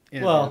derby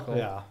in a vehicle.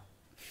 Yeah.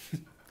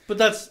 But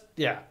that's,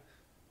 yeah.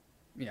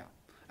 Yeah.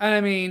 And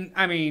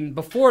I mean,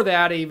 before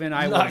that, even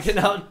I was knocking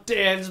out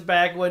Dan's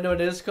back window in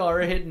his car,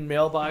 hitting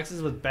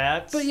mailboxes with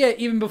bats. But yeah,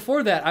 even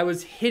before that, I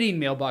was hitting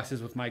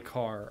mailboxes with my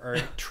car or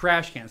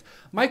trash cans.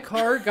 My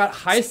car got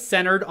high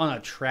centered on a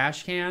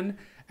trash can,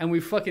 and we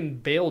fucking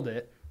bailed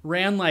it.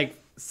 Ran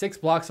 6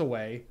 blocks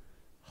away,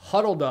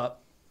 huddled up,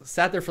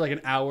 sat there for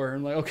an hour,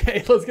 and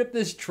okay, let's get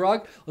this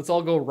truck. Let's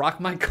all go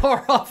rock my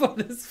car off of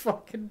this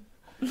fucking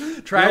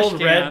trash can.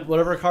 Red,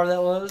 whatever car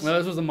that was. No,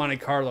 this was a Monte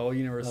Carlo.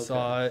 You never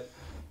saw it.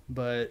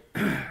 But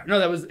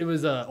no, it was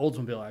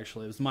Oldsmobile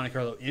actually. It was Monte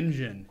Carlo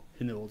engine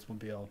in the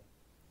Oldsmobile.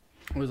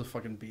 It was a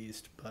fucking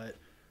beast. But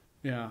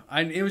yeah,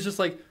 it was just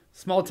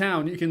small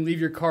town. You can leave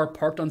your car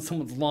parked on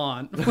someone's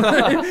lawn,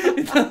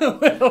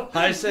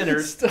 high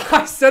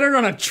centered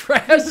on a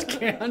trash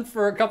can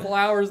for a couple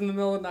hours in the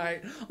middle of the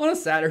night on a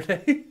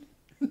Saturday,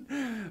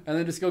 and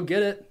then just go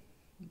get it.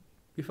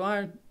 Be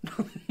fine.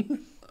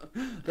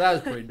 That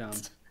was pretty dumb.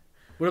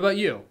 What about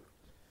you?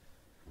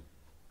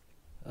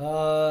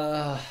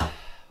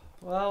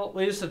 Well,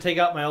 we used to take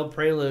out my old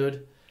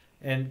Prelude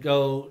and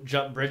go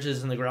jump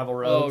bridges in the gravel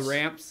roads. Oh,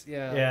 ramps?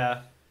 Yeah.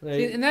 Yeah.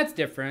 And that's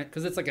different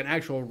because it's an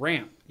actual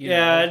ramp.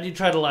 And you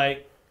try to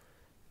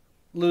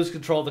lose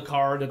control of the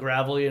car, the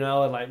gravel,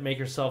 and make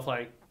yourself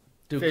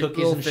do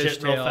cookies and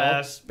shit real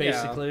fast,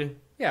 basically.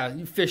 Yeah,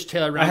 you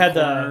fishtail around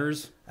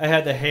corners. I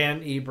had the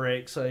hand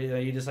e-brake, so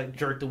you just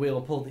jerk the wheel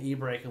and pull the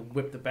e-brake and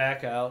whip the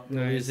back out.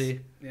 Nice. Easy.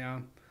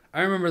 Yeah.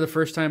 I remember the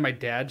first time my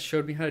dad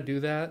showed me how to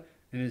do that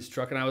in his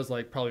truck, and I was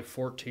probably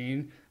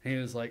 14, and he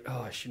was like,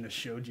 "Oh, I shouldn't have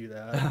showed you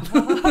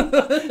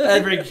that."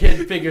 Every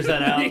kid figures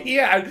that out.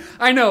 Yeah,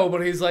 I know,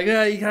 but he's like,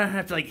 "Yeah, you gotta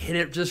have to hit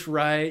it just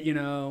right,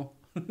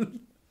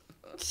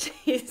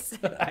 Jeez.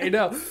 I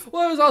know.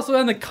 Well, it was also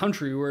in the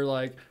country where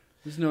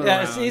there's no.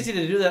 Yeah, it's easy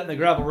to do that in the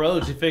gravel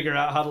roads. You figure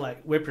out how to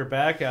whip your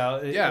back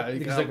out.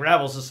 Because the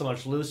gravel's just so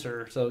much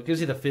looser, so it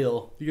gives you the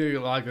feel. You get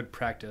a lot of good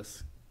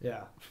practice.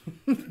 Yeah.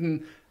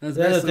 The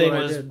other thing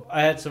was,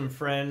 I had some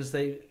friends.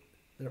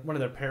 One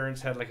of their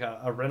parents had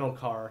a rental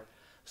car,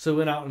 so we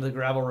went out into the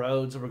gravel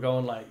roads and we're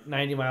going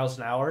 90 miles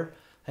an hour.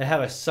 It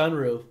had a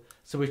sunroof,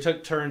 so we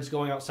took turns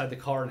going outside the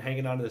car and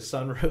hanging onto the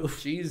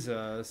sunroof.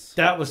 Jesus,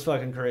 that was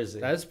fucking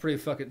crazy. That's pretty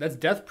fucking. That's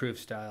death proof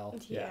style.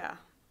 Yeah,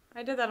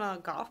 I did that on a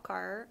golf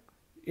cart.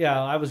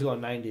 Yeah, I was going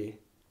 90.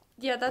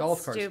 Yeah, that's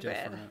golf cart's stupid.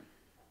 Different.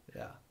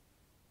 Yeah,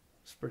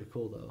 it's pretty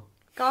cool though.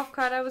 Golf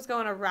cart, I was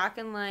going a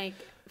rockin'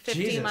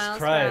 50 Jesus miles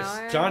Christ.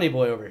 per hour. Johnny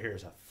boy over here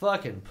is a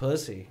fucking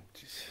pussy.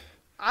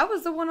 I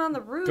was the one on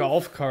the roof.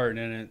 Golf cart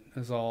in it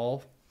is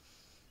all.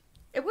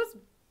 It was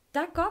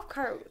that golf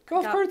cart.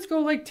 Golf carts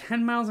go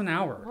 10 miles an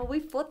hour. Well, we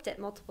flipped it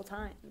multiple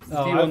times.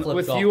 Oh,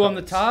 with you on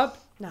the top?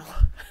 No.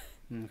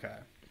 Okay.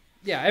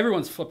 Yeah,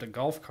 everyone's flipped a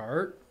golf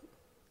cart.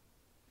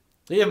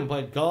 You haven't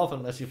played golf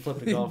unless you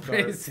flipped a golf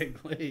cart.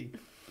 Basically.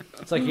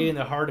 It's like getting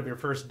the heart of your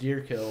first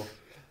deer kill.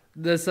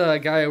 This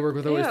guy I work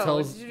with always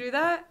tells. Did you do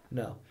that?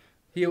 No.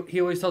 He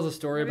always tells a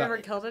story about. Have you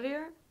ever killed a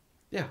deer?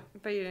 Yeah.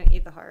 But you didn't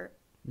eat the heart.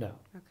 No.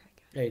 Okay.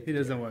 Good. He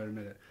doesn't want to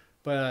admit it.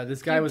 But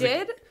this guy was.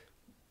 Did?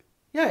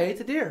 Yeah, I ate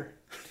the deer.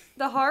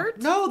 The heart?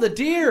 No, the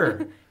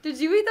deer. Did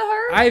you eat the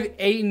heart?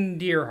 I've eaten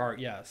deer heart.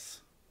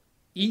 Yes.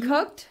 Eaten?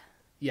 Cooked?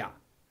 Yeah.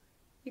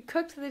 You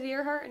cooked the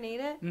deer heart and ate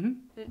it? Mm-hmm.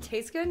 Did it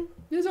taste good?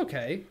 It was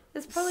okay.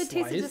 This probably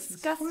tasted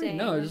disgusting.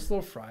 No, it's just a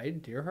little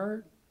fried deer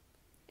heart.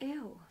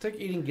 Ew. It's like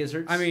eating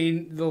gizzards. I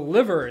mean, the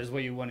liver is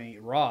what you want to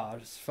eat raw,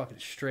 just fucking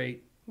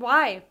straight.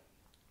 Why?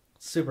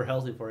 It's super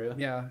healthy for you.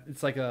 Yeah,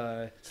 it's like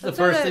a. It's the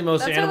first thing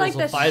most animals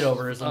will fight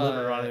over is the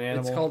liver on an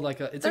animal. It's called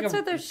it's like a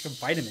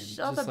vitamin. It's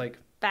just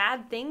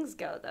bad things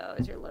go, though,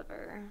 is your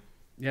liver.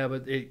 Yeah,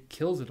 but it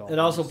kills it all. It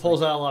also It's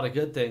pulls like, out a lot of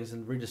good things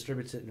and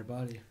redistributes it in your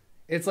body.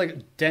 It's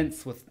like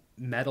dense with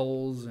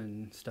metals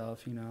and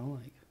stuff, you know,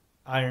 like.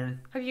 Iron.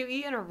 Have you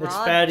eaten a raw It's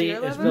fatty, deer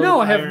it's liver? built- No,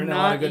 I have iron and a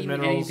lot of not good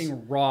eaten minerals.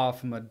 anything raw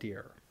from a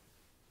deer.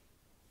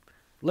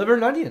 Liver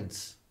and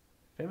onions.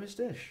 Famous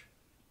dish.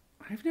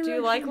 I've never. Do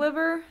you like actually-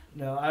 liver?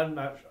 No, I'm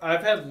not.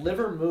 I've had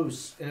liver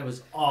mousse and it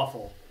was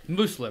awful.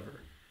 moose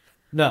liver?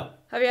 No,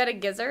 Have you had a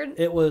gizzard?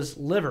 it was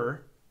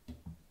liver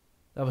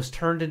that was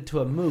turned into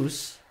a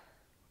mousse.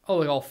 Oh,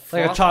 like all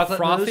Like a chocolate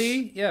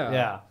frothy? mousse? Yeah.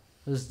 Yeah.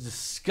 It was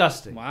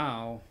disgusting.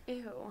 Wow.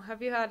 Ew.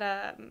 Have you had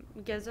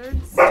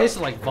gizzards? It tasted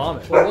like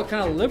vomit. Well, what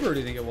kind of liver do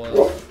you think it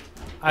was?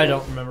 I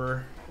don't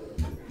remember.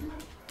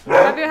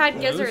 Have you had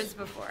Moose? gizzards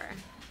before?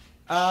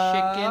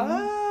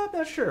 I'm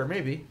not sure.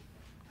 Maybe.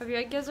 Have you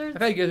had gizzards?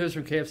 I've had gizzards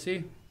from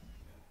KFC.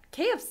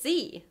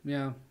 KFC.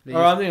 Yeah. They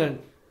Or I'm thinking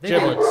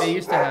giblets. They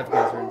used to have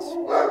gizzards.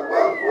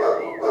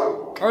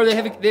 Or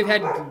they've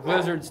had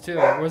gizzards too.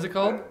 What was it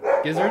called?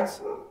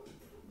 Gizzards?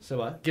 So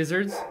what?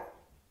 Gizzards?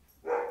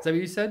 Is that what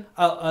you said?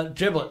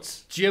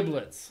 Giblets.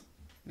 Giblets.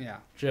 Yeah.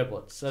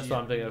 Giblets. That's what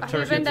I'm thinking of. Have you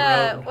Turkey been throat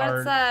to and what's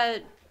heart.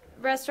 that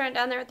restaurant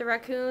down there with the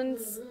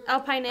raccoons?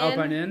 Alpine Inn.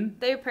 Alpine Inn?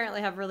 They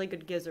apparently have really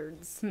good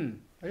gizzards.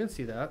 I didn't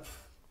see that.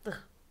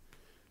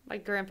 My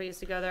grandpa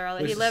used to go there. We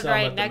He used to lived sell 'em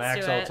right at the next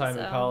Max to all it. the time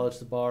in so- college,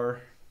 the bar.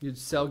 You'd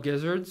sell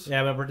gizzards? Yeah, I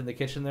remember in the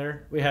kitchen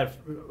there. We had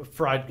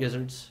fried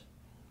gizzards.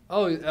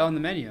 Oh, on the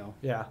menu.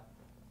 Yeah.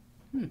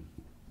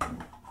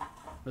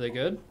 Were they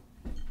good?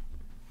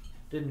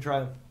 Didn't try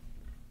them.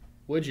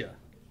 Would you?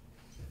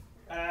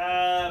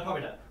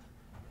 Probably not.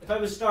 If I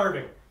was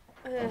starving.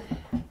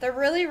 They're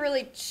really,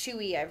 really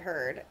chewy. I've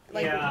heard.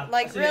 Like, Yeah.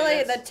 like See, really,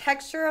 the that's-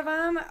 texture of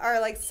them are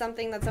like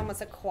something that's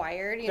almost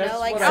acquired. You That's know,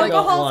 like what I don't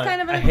alcohol's want.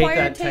 kind of an I hate acquired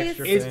that taste.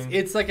 texture. It's Thing.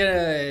 it's like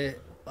a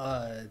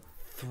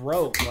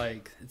throat,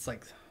 like it's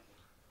like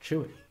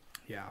Chewy.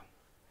 yeah.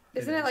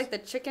 Isn't it like the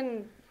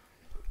chicken?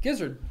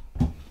 gizzard?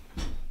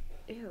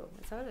 Ew,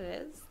 is that what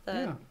it is?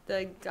 Yeah.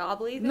 The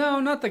gobbly thing? No,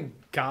 not the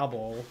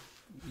gobble.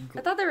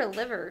 I thought they were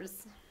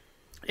livers.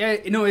 Yeah,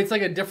 no, it's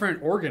like a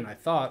different organ. I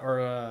thought,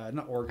 or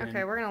not organ.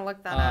 Okay, we're gonna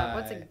look that up.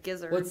 What's a Uh,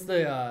 gizzard? What's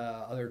the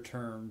other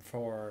term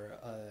for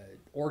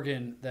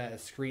organ that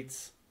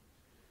excretes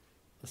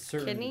a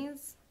certain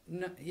kidneys?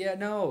 No, yeah,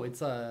 no,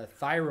 it's a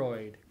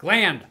thyroid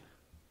gland.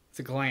 It's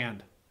a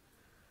gland.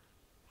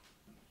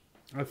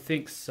 I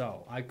think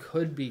so. I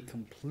could be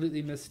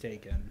completely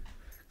mistaken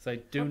because I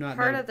do What not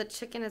part know. of the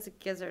chicken is a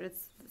gizzard?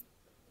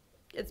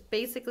 It's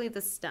basically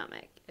the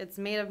stomach. It's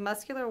made of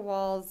muscular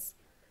walls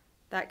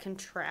that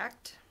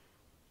contract.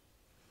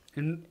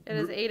 And It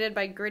is aided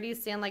by gritty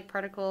sand-like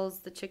particles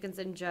the chickens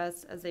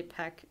ingest as they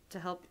peck to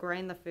help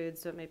grind the food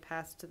so it may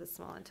pass to the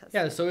small intestine.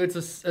 yeah, so it's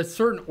a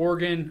certain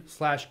organ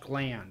 /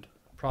 gland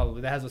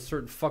probably that has a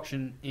certain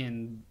function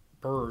in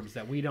birds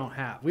that we don't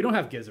have. We don't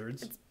have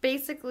gizzards. It's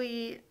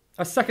basically,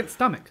 A second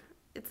stomach.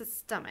 it's a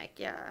stomach,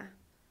 yeah.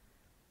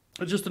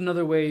 It's just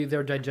another way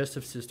their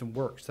digestive system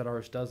works that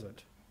ours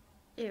doesn't.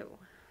 Ew.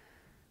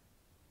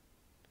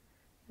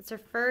 It's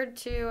referred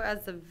to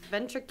as the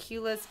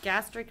ventriculus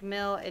gastric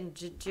mill, and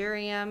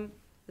jejarium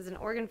is an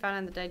organ found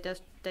in the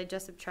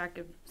digestive tract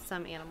of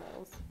some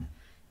animals,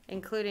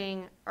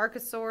 including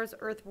archosaurs,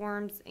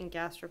 earthworms, and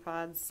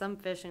gastropods, some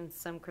fish, and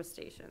some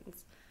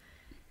crustaceans.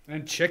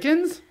 And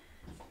chickens?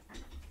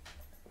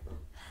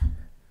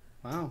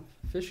 Wow,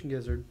 fish and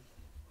gizzard.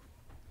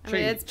 I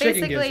mean, it's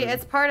Chicken basically, gizzard.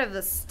 it's part of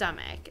the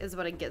stomach is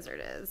what a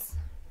gizzard is.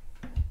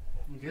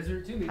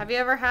 Gizzard too. Have you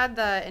ever had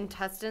the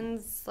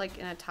intestines, like,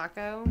 in a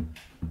taco?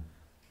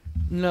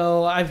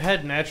 No, I've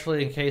had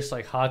naturally encased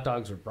like hot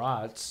dogs or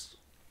brats.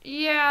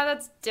 Yeah,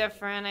 that's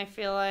different, I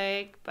feel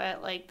like.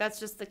 But, like, that's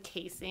just the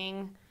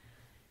casing.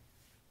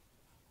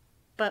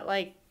 But,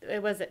 like,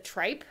 was it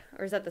tripe?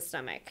 Or is that the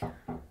stomach?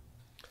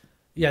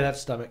 Yeah, that's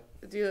stomach.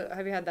 Have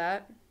you had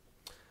that?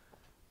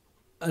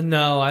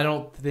 No, I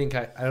don't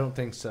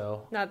think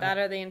so. Not that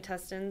or the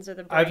intestines or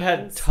the brains? I've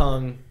had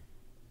tongue.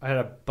 I had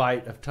a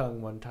bite of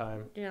tongue one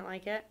time. You didn't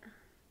like it?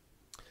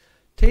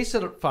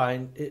 Tasted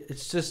fine.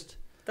 It's just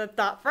The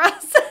thought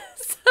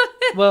process.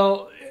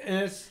 well,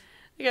 and it's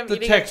Like I'm the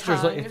eating a texture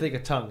is what tongue. you think a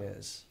tongue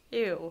is.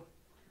 Ew.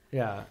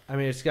 Yeah, I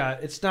mean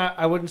it's not.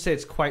 I wouldn't say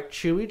it's quite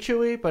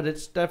chewy, but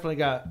it's definitely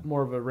got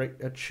more of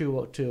a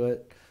chew to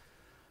it.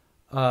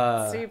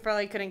 So you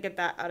probably couldn't get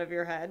that out of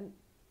your head.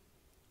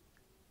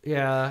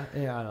 Yeah, I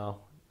know.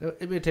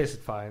 It tasted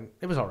fine.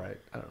 It was all right.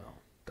 I don't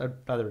know. I'd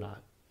rather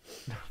not.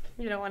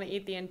 You don't want to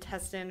eat the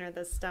intestine or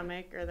the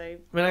stomach or the. I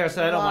mean, like I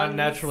said, I don't mind lungs.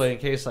 naturally in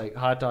case like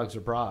hot dogs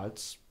or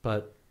brats,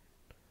 but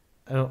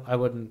I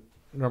wouldn't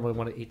normally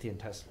want to eat the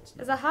intestines.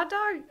 Is a hot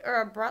dog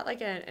or a brat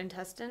like an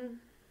intestine?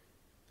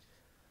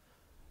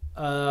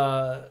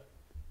 A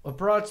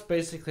brat's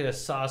basically a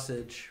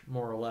sausage,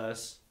 more or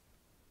less.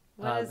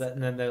 What is,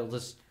 And then they'll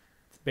just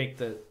make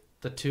the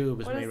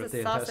tube is what made is with the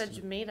the sausage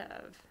intestine. made of?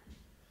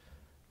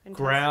 Intestine.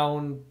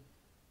 Ground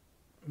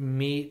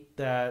meat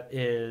that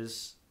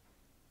is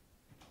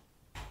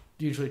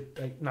usually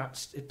like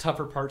not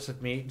tougher parts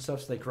of meat and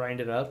stuff, so they grind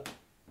it up,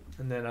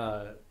 and then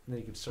and then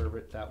you can serve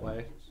it that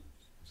way.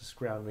 Just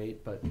ground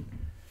meat, but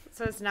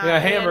So it's not. yeah,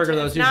 a the hamburger int-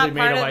 though is it's not usually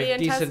part made of the like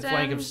decent intestine?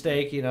 flank of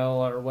steak, you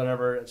know, or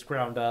whatever. It's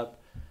ground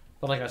up,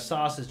 but like a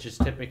sausage is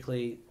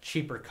typically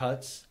cheaper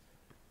cuts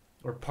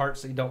or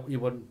parts that you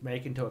wouldn't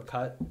make into a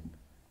cut.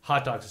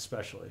 Hot dogs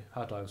especially.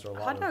 Hot dogs are a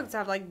lot. Hot dogs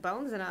have like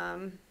bones in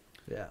them.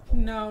 Yeah.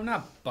 No,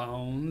 not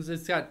bones.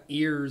 It's got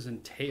ears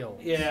and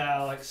tails.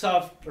 Yeah, like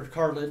soft or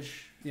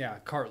cartilage. Yeah,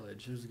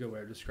 cartilage is a good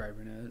way of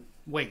describing it.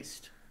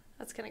 Waste.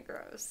 That's kind of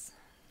gross.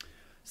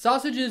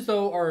 Sausages,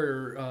 though,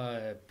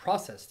 are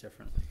processed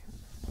differently.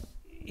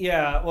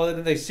 Yeah, well,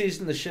 then they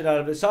season the shit out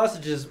of it.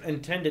 Sausage is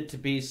intended to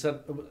be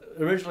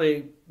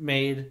originally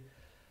made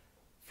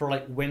for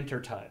like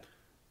winter time.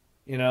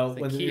 You know,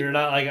 when you're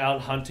not like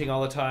out hunting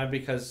all the time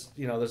because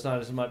you know there's not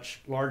as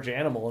much large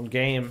animal and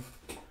game,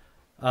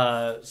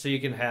 so you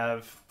can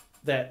have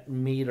that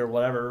meat or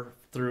whatever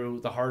through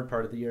the hard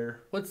part of the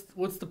year.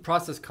 What's the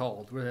process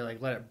called? Where they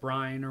like let it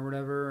brine or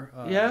whatever?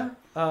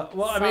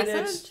 Well, I mean,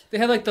 it's they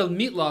had like the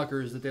meat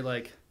lockers that they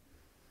like.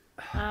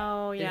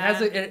 Oh It yeah.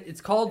 has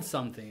it's called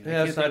something.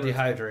 yeah, it's not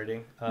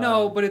dehydrating.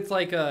 No, but it's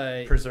like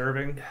a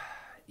preserving.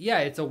 yeah,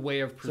 it's a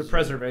way of It's a preserving.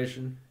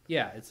 preservation.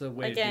 Yeah, it's a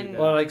way Again- to do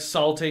that. Well, like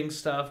salting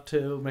stuff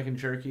too, making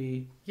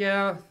jerky.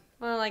 Yeah,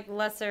 Well, like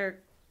lesser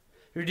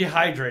You're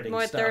dehydrating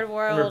More stuff. third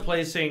world You're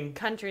replacing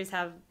countries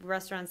have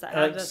restaurants that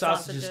have like the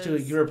sausages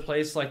sausages. too. You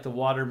replace like the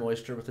water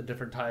moisture with a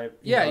different type.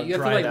 yeah, know, you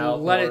have to dried like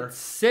out let more. it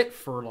sit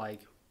for like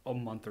a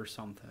month or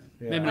something.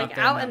 Yeah. Maybe not like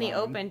that out in the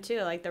long. open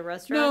too, like the No,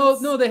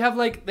 restaurants. no, they have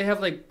like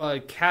a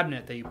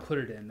cabinet that you put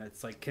it in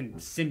that's like can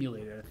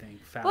simulate it. I think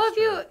faster. Well, if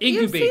you've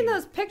Incubate seen it.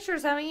 those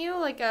pictures, haven't you?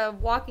 Like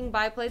walking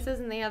by places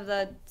and they have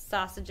the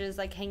sausages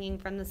like hanging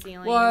from the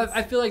ceiling. Well,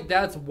 I feel like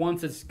that's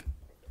once it's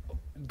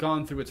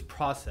gone through its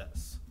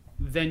process,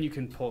 then you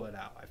can pull it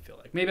out. I feel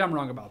like maybe I'm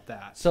wrong about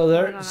that. So I don't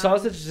their know.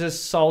 sausage is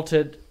just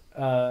salted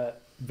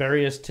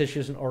various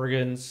tissues and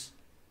organs,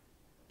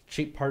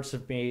 cheap parts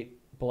of meat,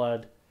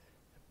 blood,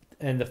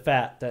 and the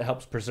fat that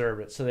helps preserve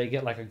it. So they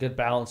get like a good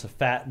balance of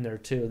fat in there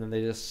too, and then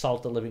they just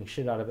salt the living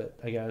shit out of it,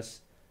 I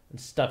guess, and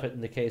stuff it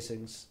in the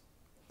casings.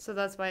 So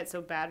that's why it's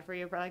so bad for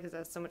you, probably because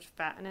there's so much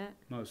fat in it.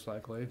 Most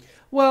likely.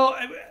 Well,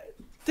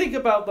 think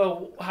about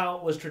though how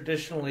it was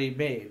traditionally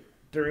made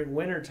during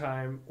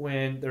wintertime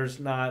when there's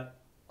not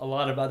a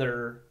lot of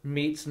other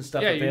meats and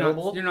stuff Yeah,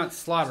 available. you're not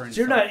slaughtering.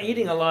 So you're not stuff.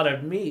 eating a lot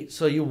of meat,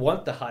 so you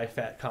want the high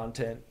fat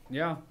content.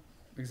 Yeah,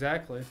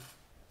 exactly.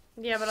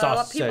 Yeah, but a lot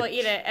of people Sausage.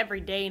 eat it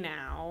every day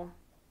now.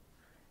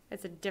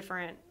 It's a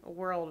different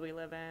world we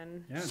live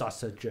in. Yeah.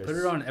 Sausages. Put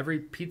it on every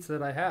pizza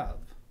that I have.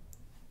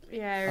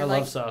 Yeah, I or love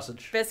like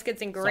sausage.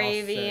 biscuits and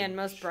gravy, and Sausage.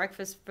 most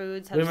breakfast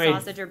foods We have made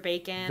sausage or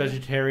bacon.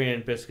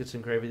 Vegetarian biscuits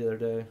and gravy the other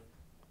day.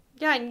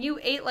 Yeah, and you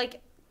ate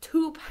like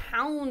 2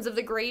 pounds of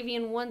the gravy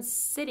in one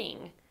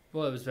sitting.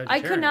 Well, it was I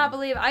vegetarian. could not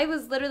believe.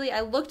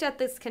 I looked at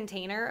this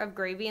container of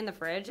gravy in the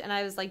fridge and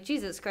I was like,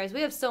 Jesus Christ,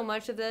 we have so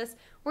much of this.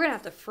 We're going to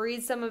have to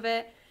freeze some of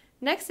it.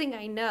 Next thing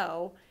I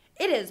know,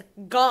 it is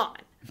gone.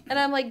 And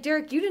I'm like,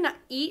 Derek, you did not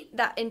eat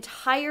that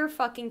entire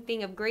fucking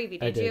thing of gravy,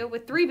 I did did. you?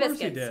 With 3 Of course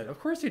biscuits. he did. Of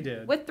course he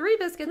did. With 3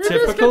 biscuits.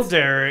 Typical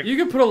Derek. You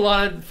could put a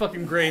lot of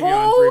fucking gravy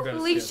on 3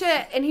 Holy biscuits.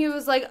 shit. And he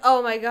was like,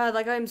 oh my God,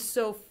 like I'm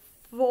so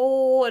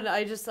full and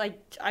I just like,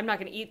 I'm not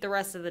going to eat the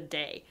rest of the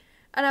day.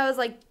 And I was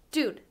like,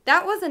 dude,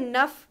 that was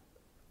enough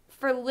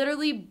for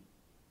literally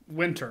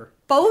Winter.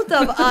 both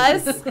of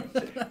us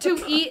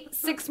to eat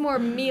 6 more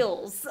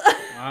meals.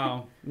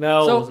 Wow.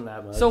 No, So- it wasn't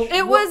that much. so-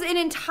 It was an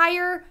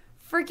entire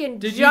freaking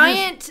Did you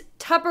giant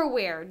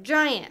Tupperware,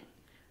 giant,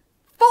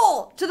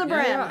 full to the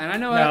brim. Yeah, and I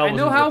know No, it I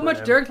know wasn't how the much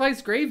brim. Derek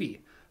likes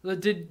gravy.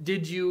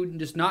 Did you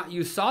just not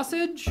use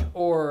sausage,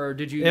 or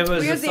did you? It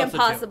was We a used the substitute?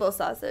 Impossible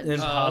sausage.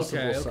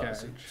 Impossible okay.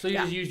 sausage. So you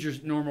Yeah. just used your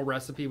normal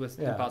recipe with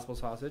Yeah. impossible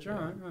sausage. All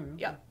right.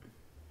 Yeah.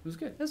 It was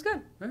good. It was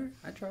good. All right,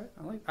 I tried.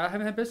 I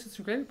haven't had biscuits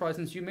and gravy probably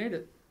since you made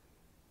it.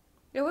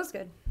 It was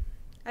good.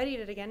 I'd eat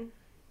it again.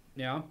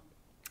 Yeah.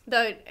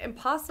 The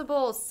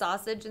Impossible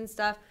sausage and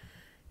stuff,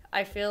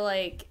 I feel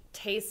like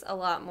tastes a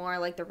lot more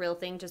like the real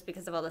thing just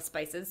because of all the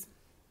spices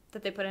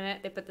that they put in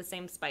it. They put the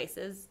same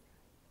spices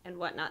and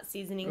whatnot,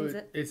 seasonings.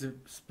 It's a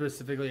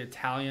specifically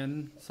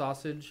Italian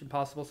sausage,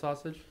 impossible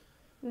sausage.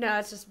 No,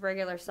 it's just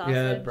regular sausage.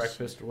 Yeah,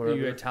 breakfast or Are whatever.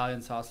 you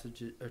Italian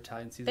sausage or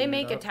Italian seasoning? They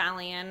make it up?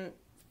 Italian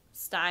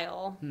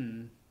style.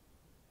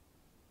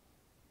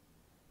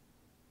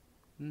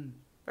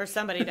 Or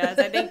somebody does.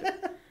 I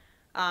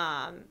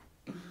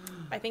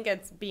think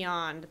it's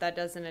Beyond that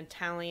does an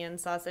Italian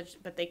sausage,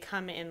 but they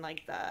come in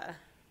like the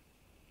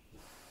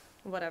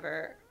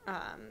whatever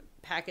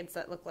packets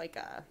that look like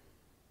a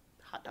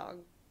hot dog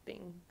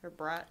thing or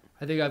brat.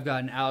 I think I've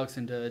gotten Alex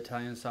into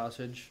Italian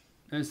sausage.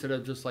 Instead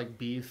of just like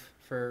beef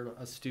for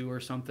a stew or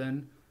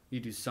something, you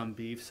do some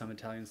beef, some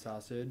Italian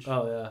sausage.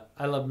 Oh yeah,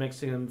 I love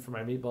mixing them for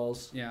my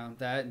meatballs. Yeah,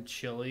 that and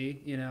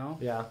chili, you know?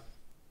 Yeah,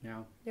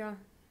 Yeah. Yeah.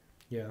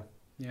 yeah.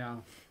 Yeah.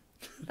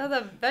 No,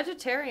 the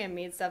vegetarian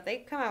meat stuff, they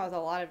come out with a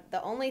lot of...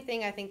 The only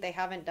thing I think they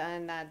haven't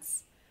done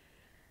that's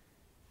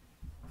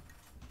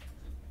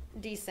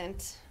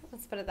decent,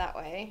 let's put it that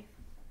way,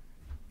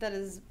 that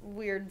is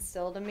weird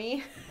still to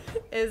me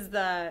is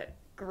the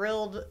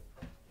grilled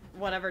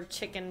whatever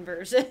chicken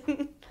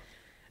version.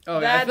 Oh,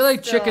 yeah, I feel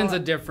like Still- chicken's a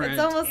different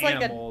it's almost like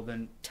a animal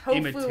than tofu-y.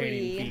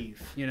 imitating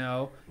beef, you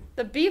know?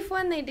 The beef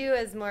one they do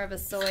is more of a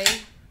soy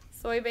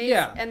base.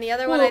 Yeah. And the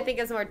other one Well, I think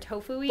is more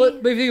tofu-y. But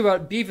if you think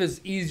about it, beef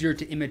is easier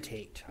to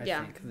imitate, I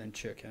Yeah. think, than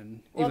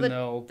chicken. Well, even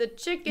though the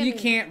chicken you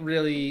can't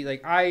really,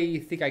 like, I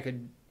think I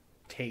could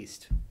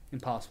taste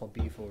Impossible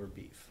beef over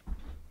beef.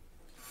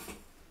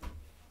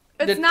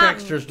 it's the not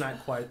texture's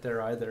not quite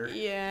there either.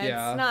 Yeah,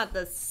 Yeah. it's not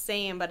the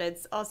same, but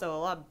it's also a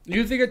lot.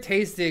 You think it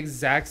tastes the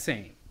exact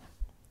same?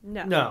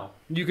 No.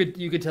 You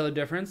could tell the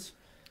difference?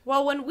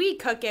 Well, when we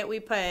cook it, we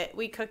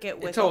cook it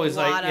with It's always a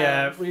lot like,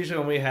 yeah, of... usually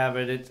when we have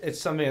it, it's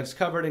something that's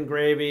covered in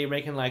gravy,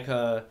 making like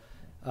a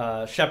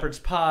shepherd's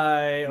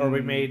pie, or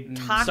we made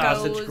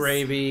sausage Tacos.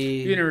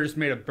 gravy. You never just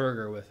made a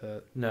burger with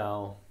it.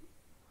 No.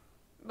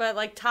 But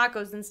like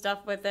tacos and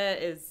stuff with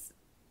it is,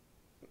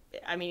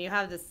 I mean, you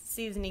have the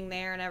seasoning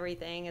there and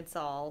everything. It's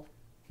all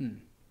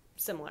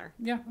similar.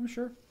 Yeah, I'm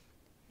sure.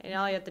 And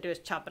all you have to do is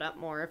chop it up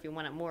more if you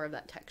want it more of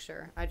that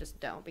texture. I just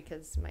don't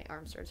because my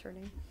arm starts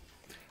hurting.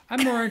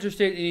 I'm more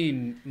interested in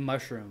eating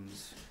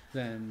mushrooms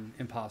than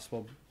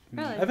Impossible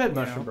meat. Really? I've had You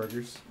mushroom know?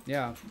 burgers.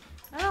 Yeah.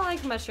 I don't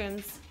like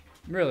mushrooms.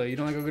 Really? You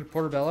don't like a good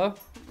portobello?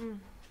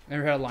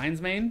 Ever had a lion's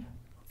mane?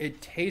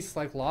 It tastes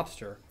like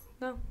lobster.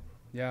 No.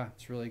 Yeah,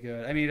 it's really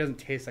good. I mean, it doesn't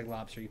taste like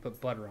lobster. You put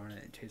butter on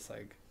it, it tastes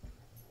like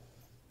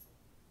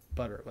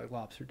butter, like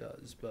lobster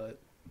does. But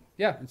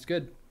yeah, it's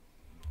good.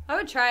 I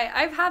would try.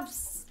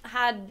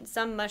 Had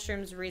some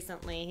mushrooms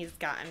recently. He's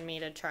gotten me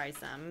to try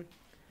some.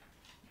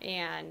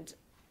 And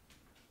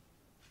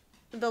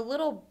the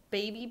little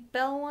baby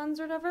bell ones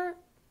or whatever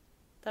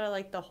that are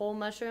like the whole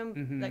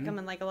mushroom that come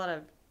in like a lot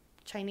of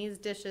Chinese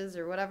dishes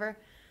or whatever.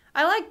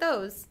 I like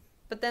those.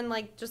 But then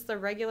like just the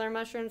regular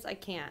mushrooms, I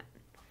can't.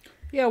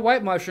 Yeah,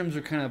 white mushrooms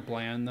are kind of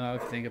bland though.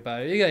 If you think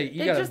about it,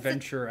 you gotta Just the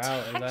venture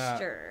out of that.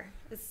 texture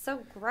is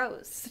so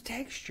gross. It's the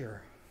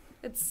texture.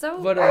 It's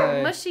so But,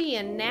 mushy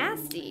and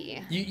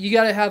nasty. You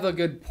gotta have a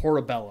good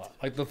portobello,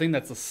 like the thing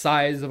that's the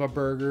size of a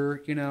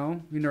burger. You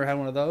know, you never had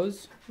one of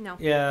those. No.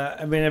 Yeah,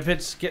 I mean, if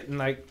it's getting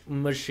like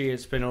mushy,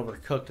 it's been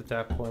overcooked at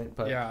that point.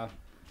 But Yeah.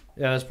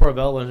 those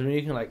portobello ones, I mean,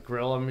 you can like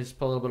grill them, just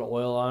put a little bit of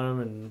oil on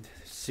them and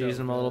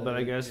season them a little bit, I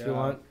good, guess, if you yeah.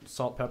 want.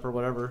 Salt, pepper,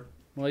 whatever.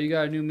 Well, you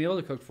got a new meal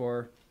to cook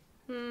for.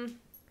 You're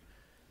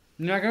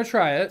not gonna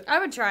try it. I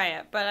would try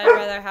it, but I'd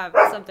rather have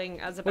something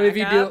as a backup. What if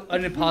you do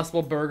an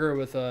Impossible burger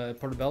with a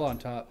portobello on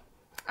top?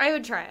 I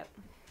would try it.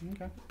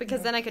 Okay.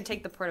 Because then I could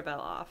take the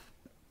portobello off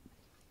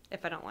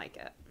if I don't like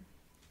it.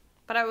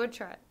 But I would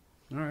try it.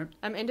 All right.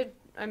 I'm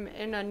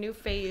in a new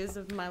phase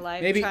of my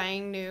life, Maybe-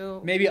 trying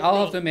new. Maybe I'll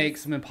have to things. make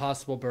some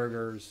Impossible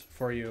burgers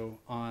for you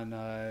on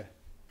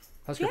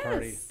Husker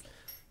Party. Yes.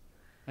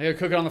 I gotta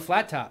cook it on the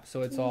flat top,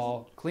 so it's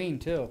all clean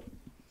too.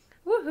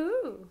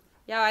 Woohoo!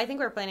 Yeah, I think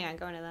we're planning on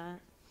going to that.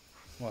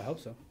 Well, I hope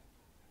so.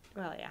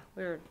 Well, yeah,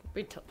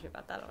 we told you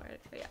about that already.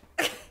 But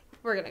yeah,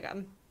 we're gonna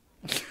come.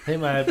 Hey,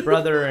 my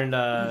brother and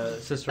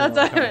sister. That's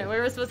what I meant. We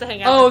were supposed to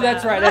hang out. Oh, with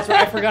that's them. right. That's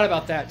right. I forgot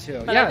about that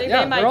too. But I think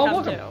they might they're all come,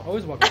 welcome. too.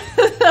 Always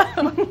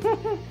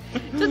welcome.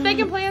 Just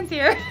making plans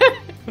here.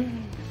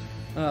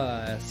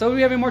 So do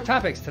we have any more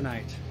topics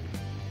tonight?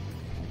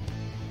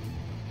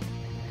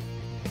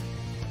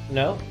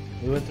 No,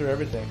 we went through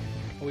everything.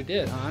 Oh, we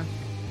did, huh?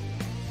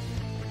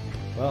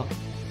 Well,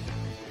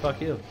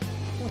 fuck you.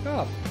 Fuck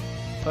off.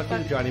 Fuck you,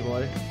 Johnny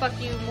boy. Fuck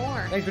you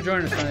more. Thanks for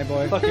joining us, Johnny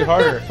boy. Fuck you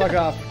harder. Fuck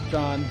off,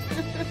 John.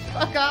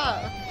 Fuck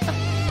off.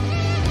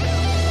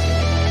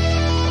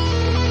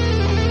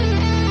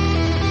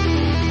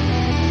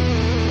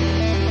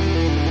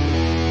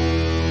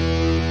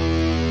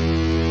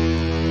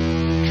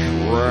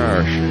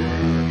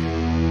 Trashy.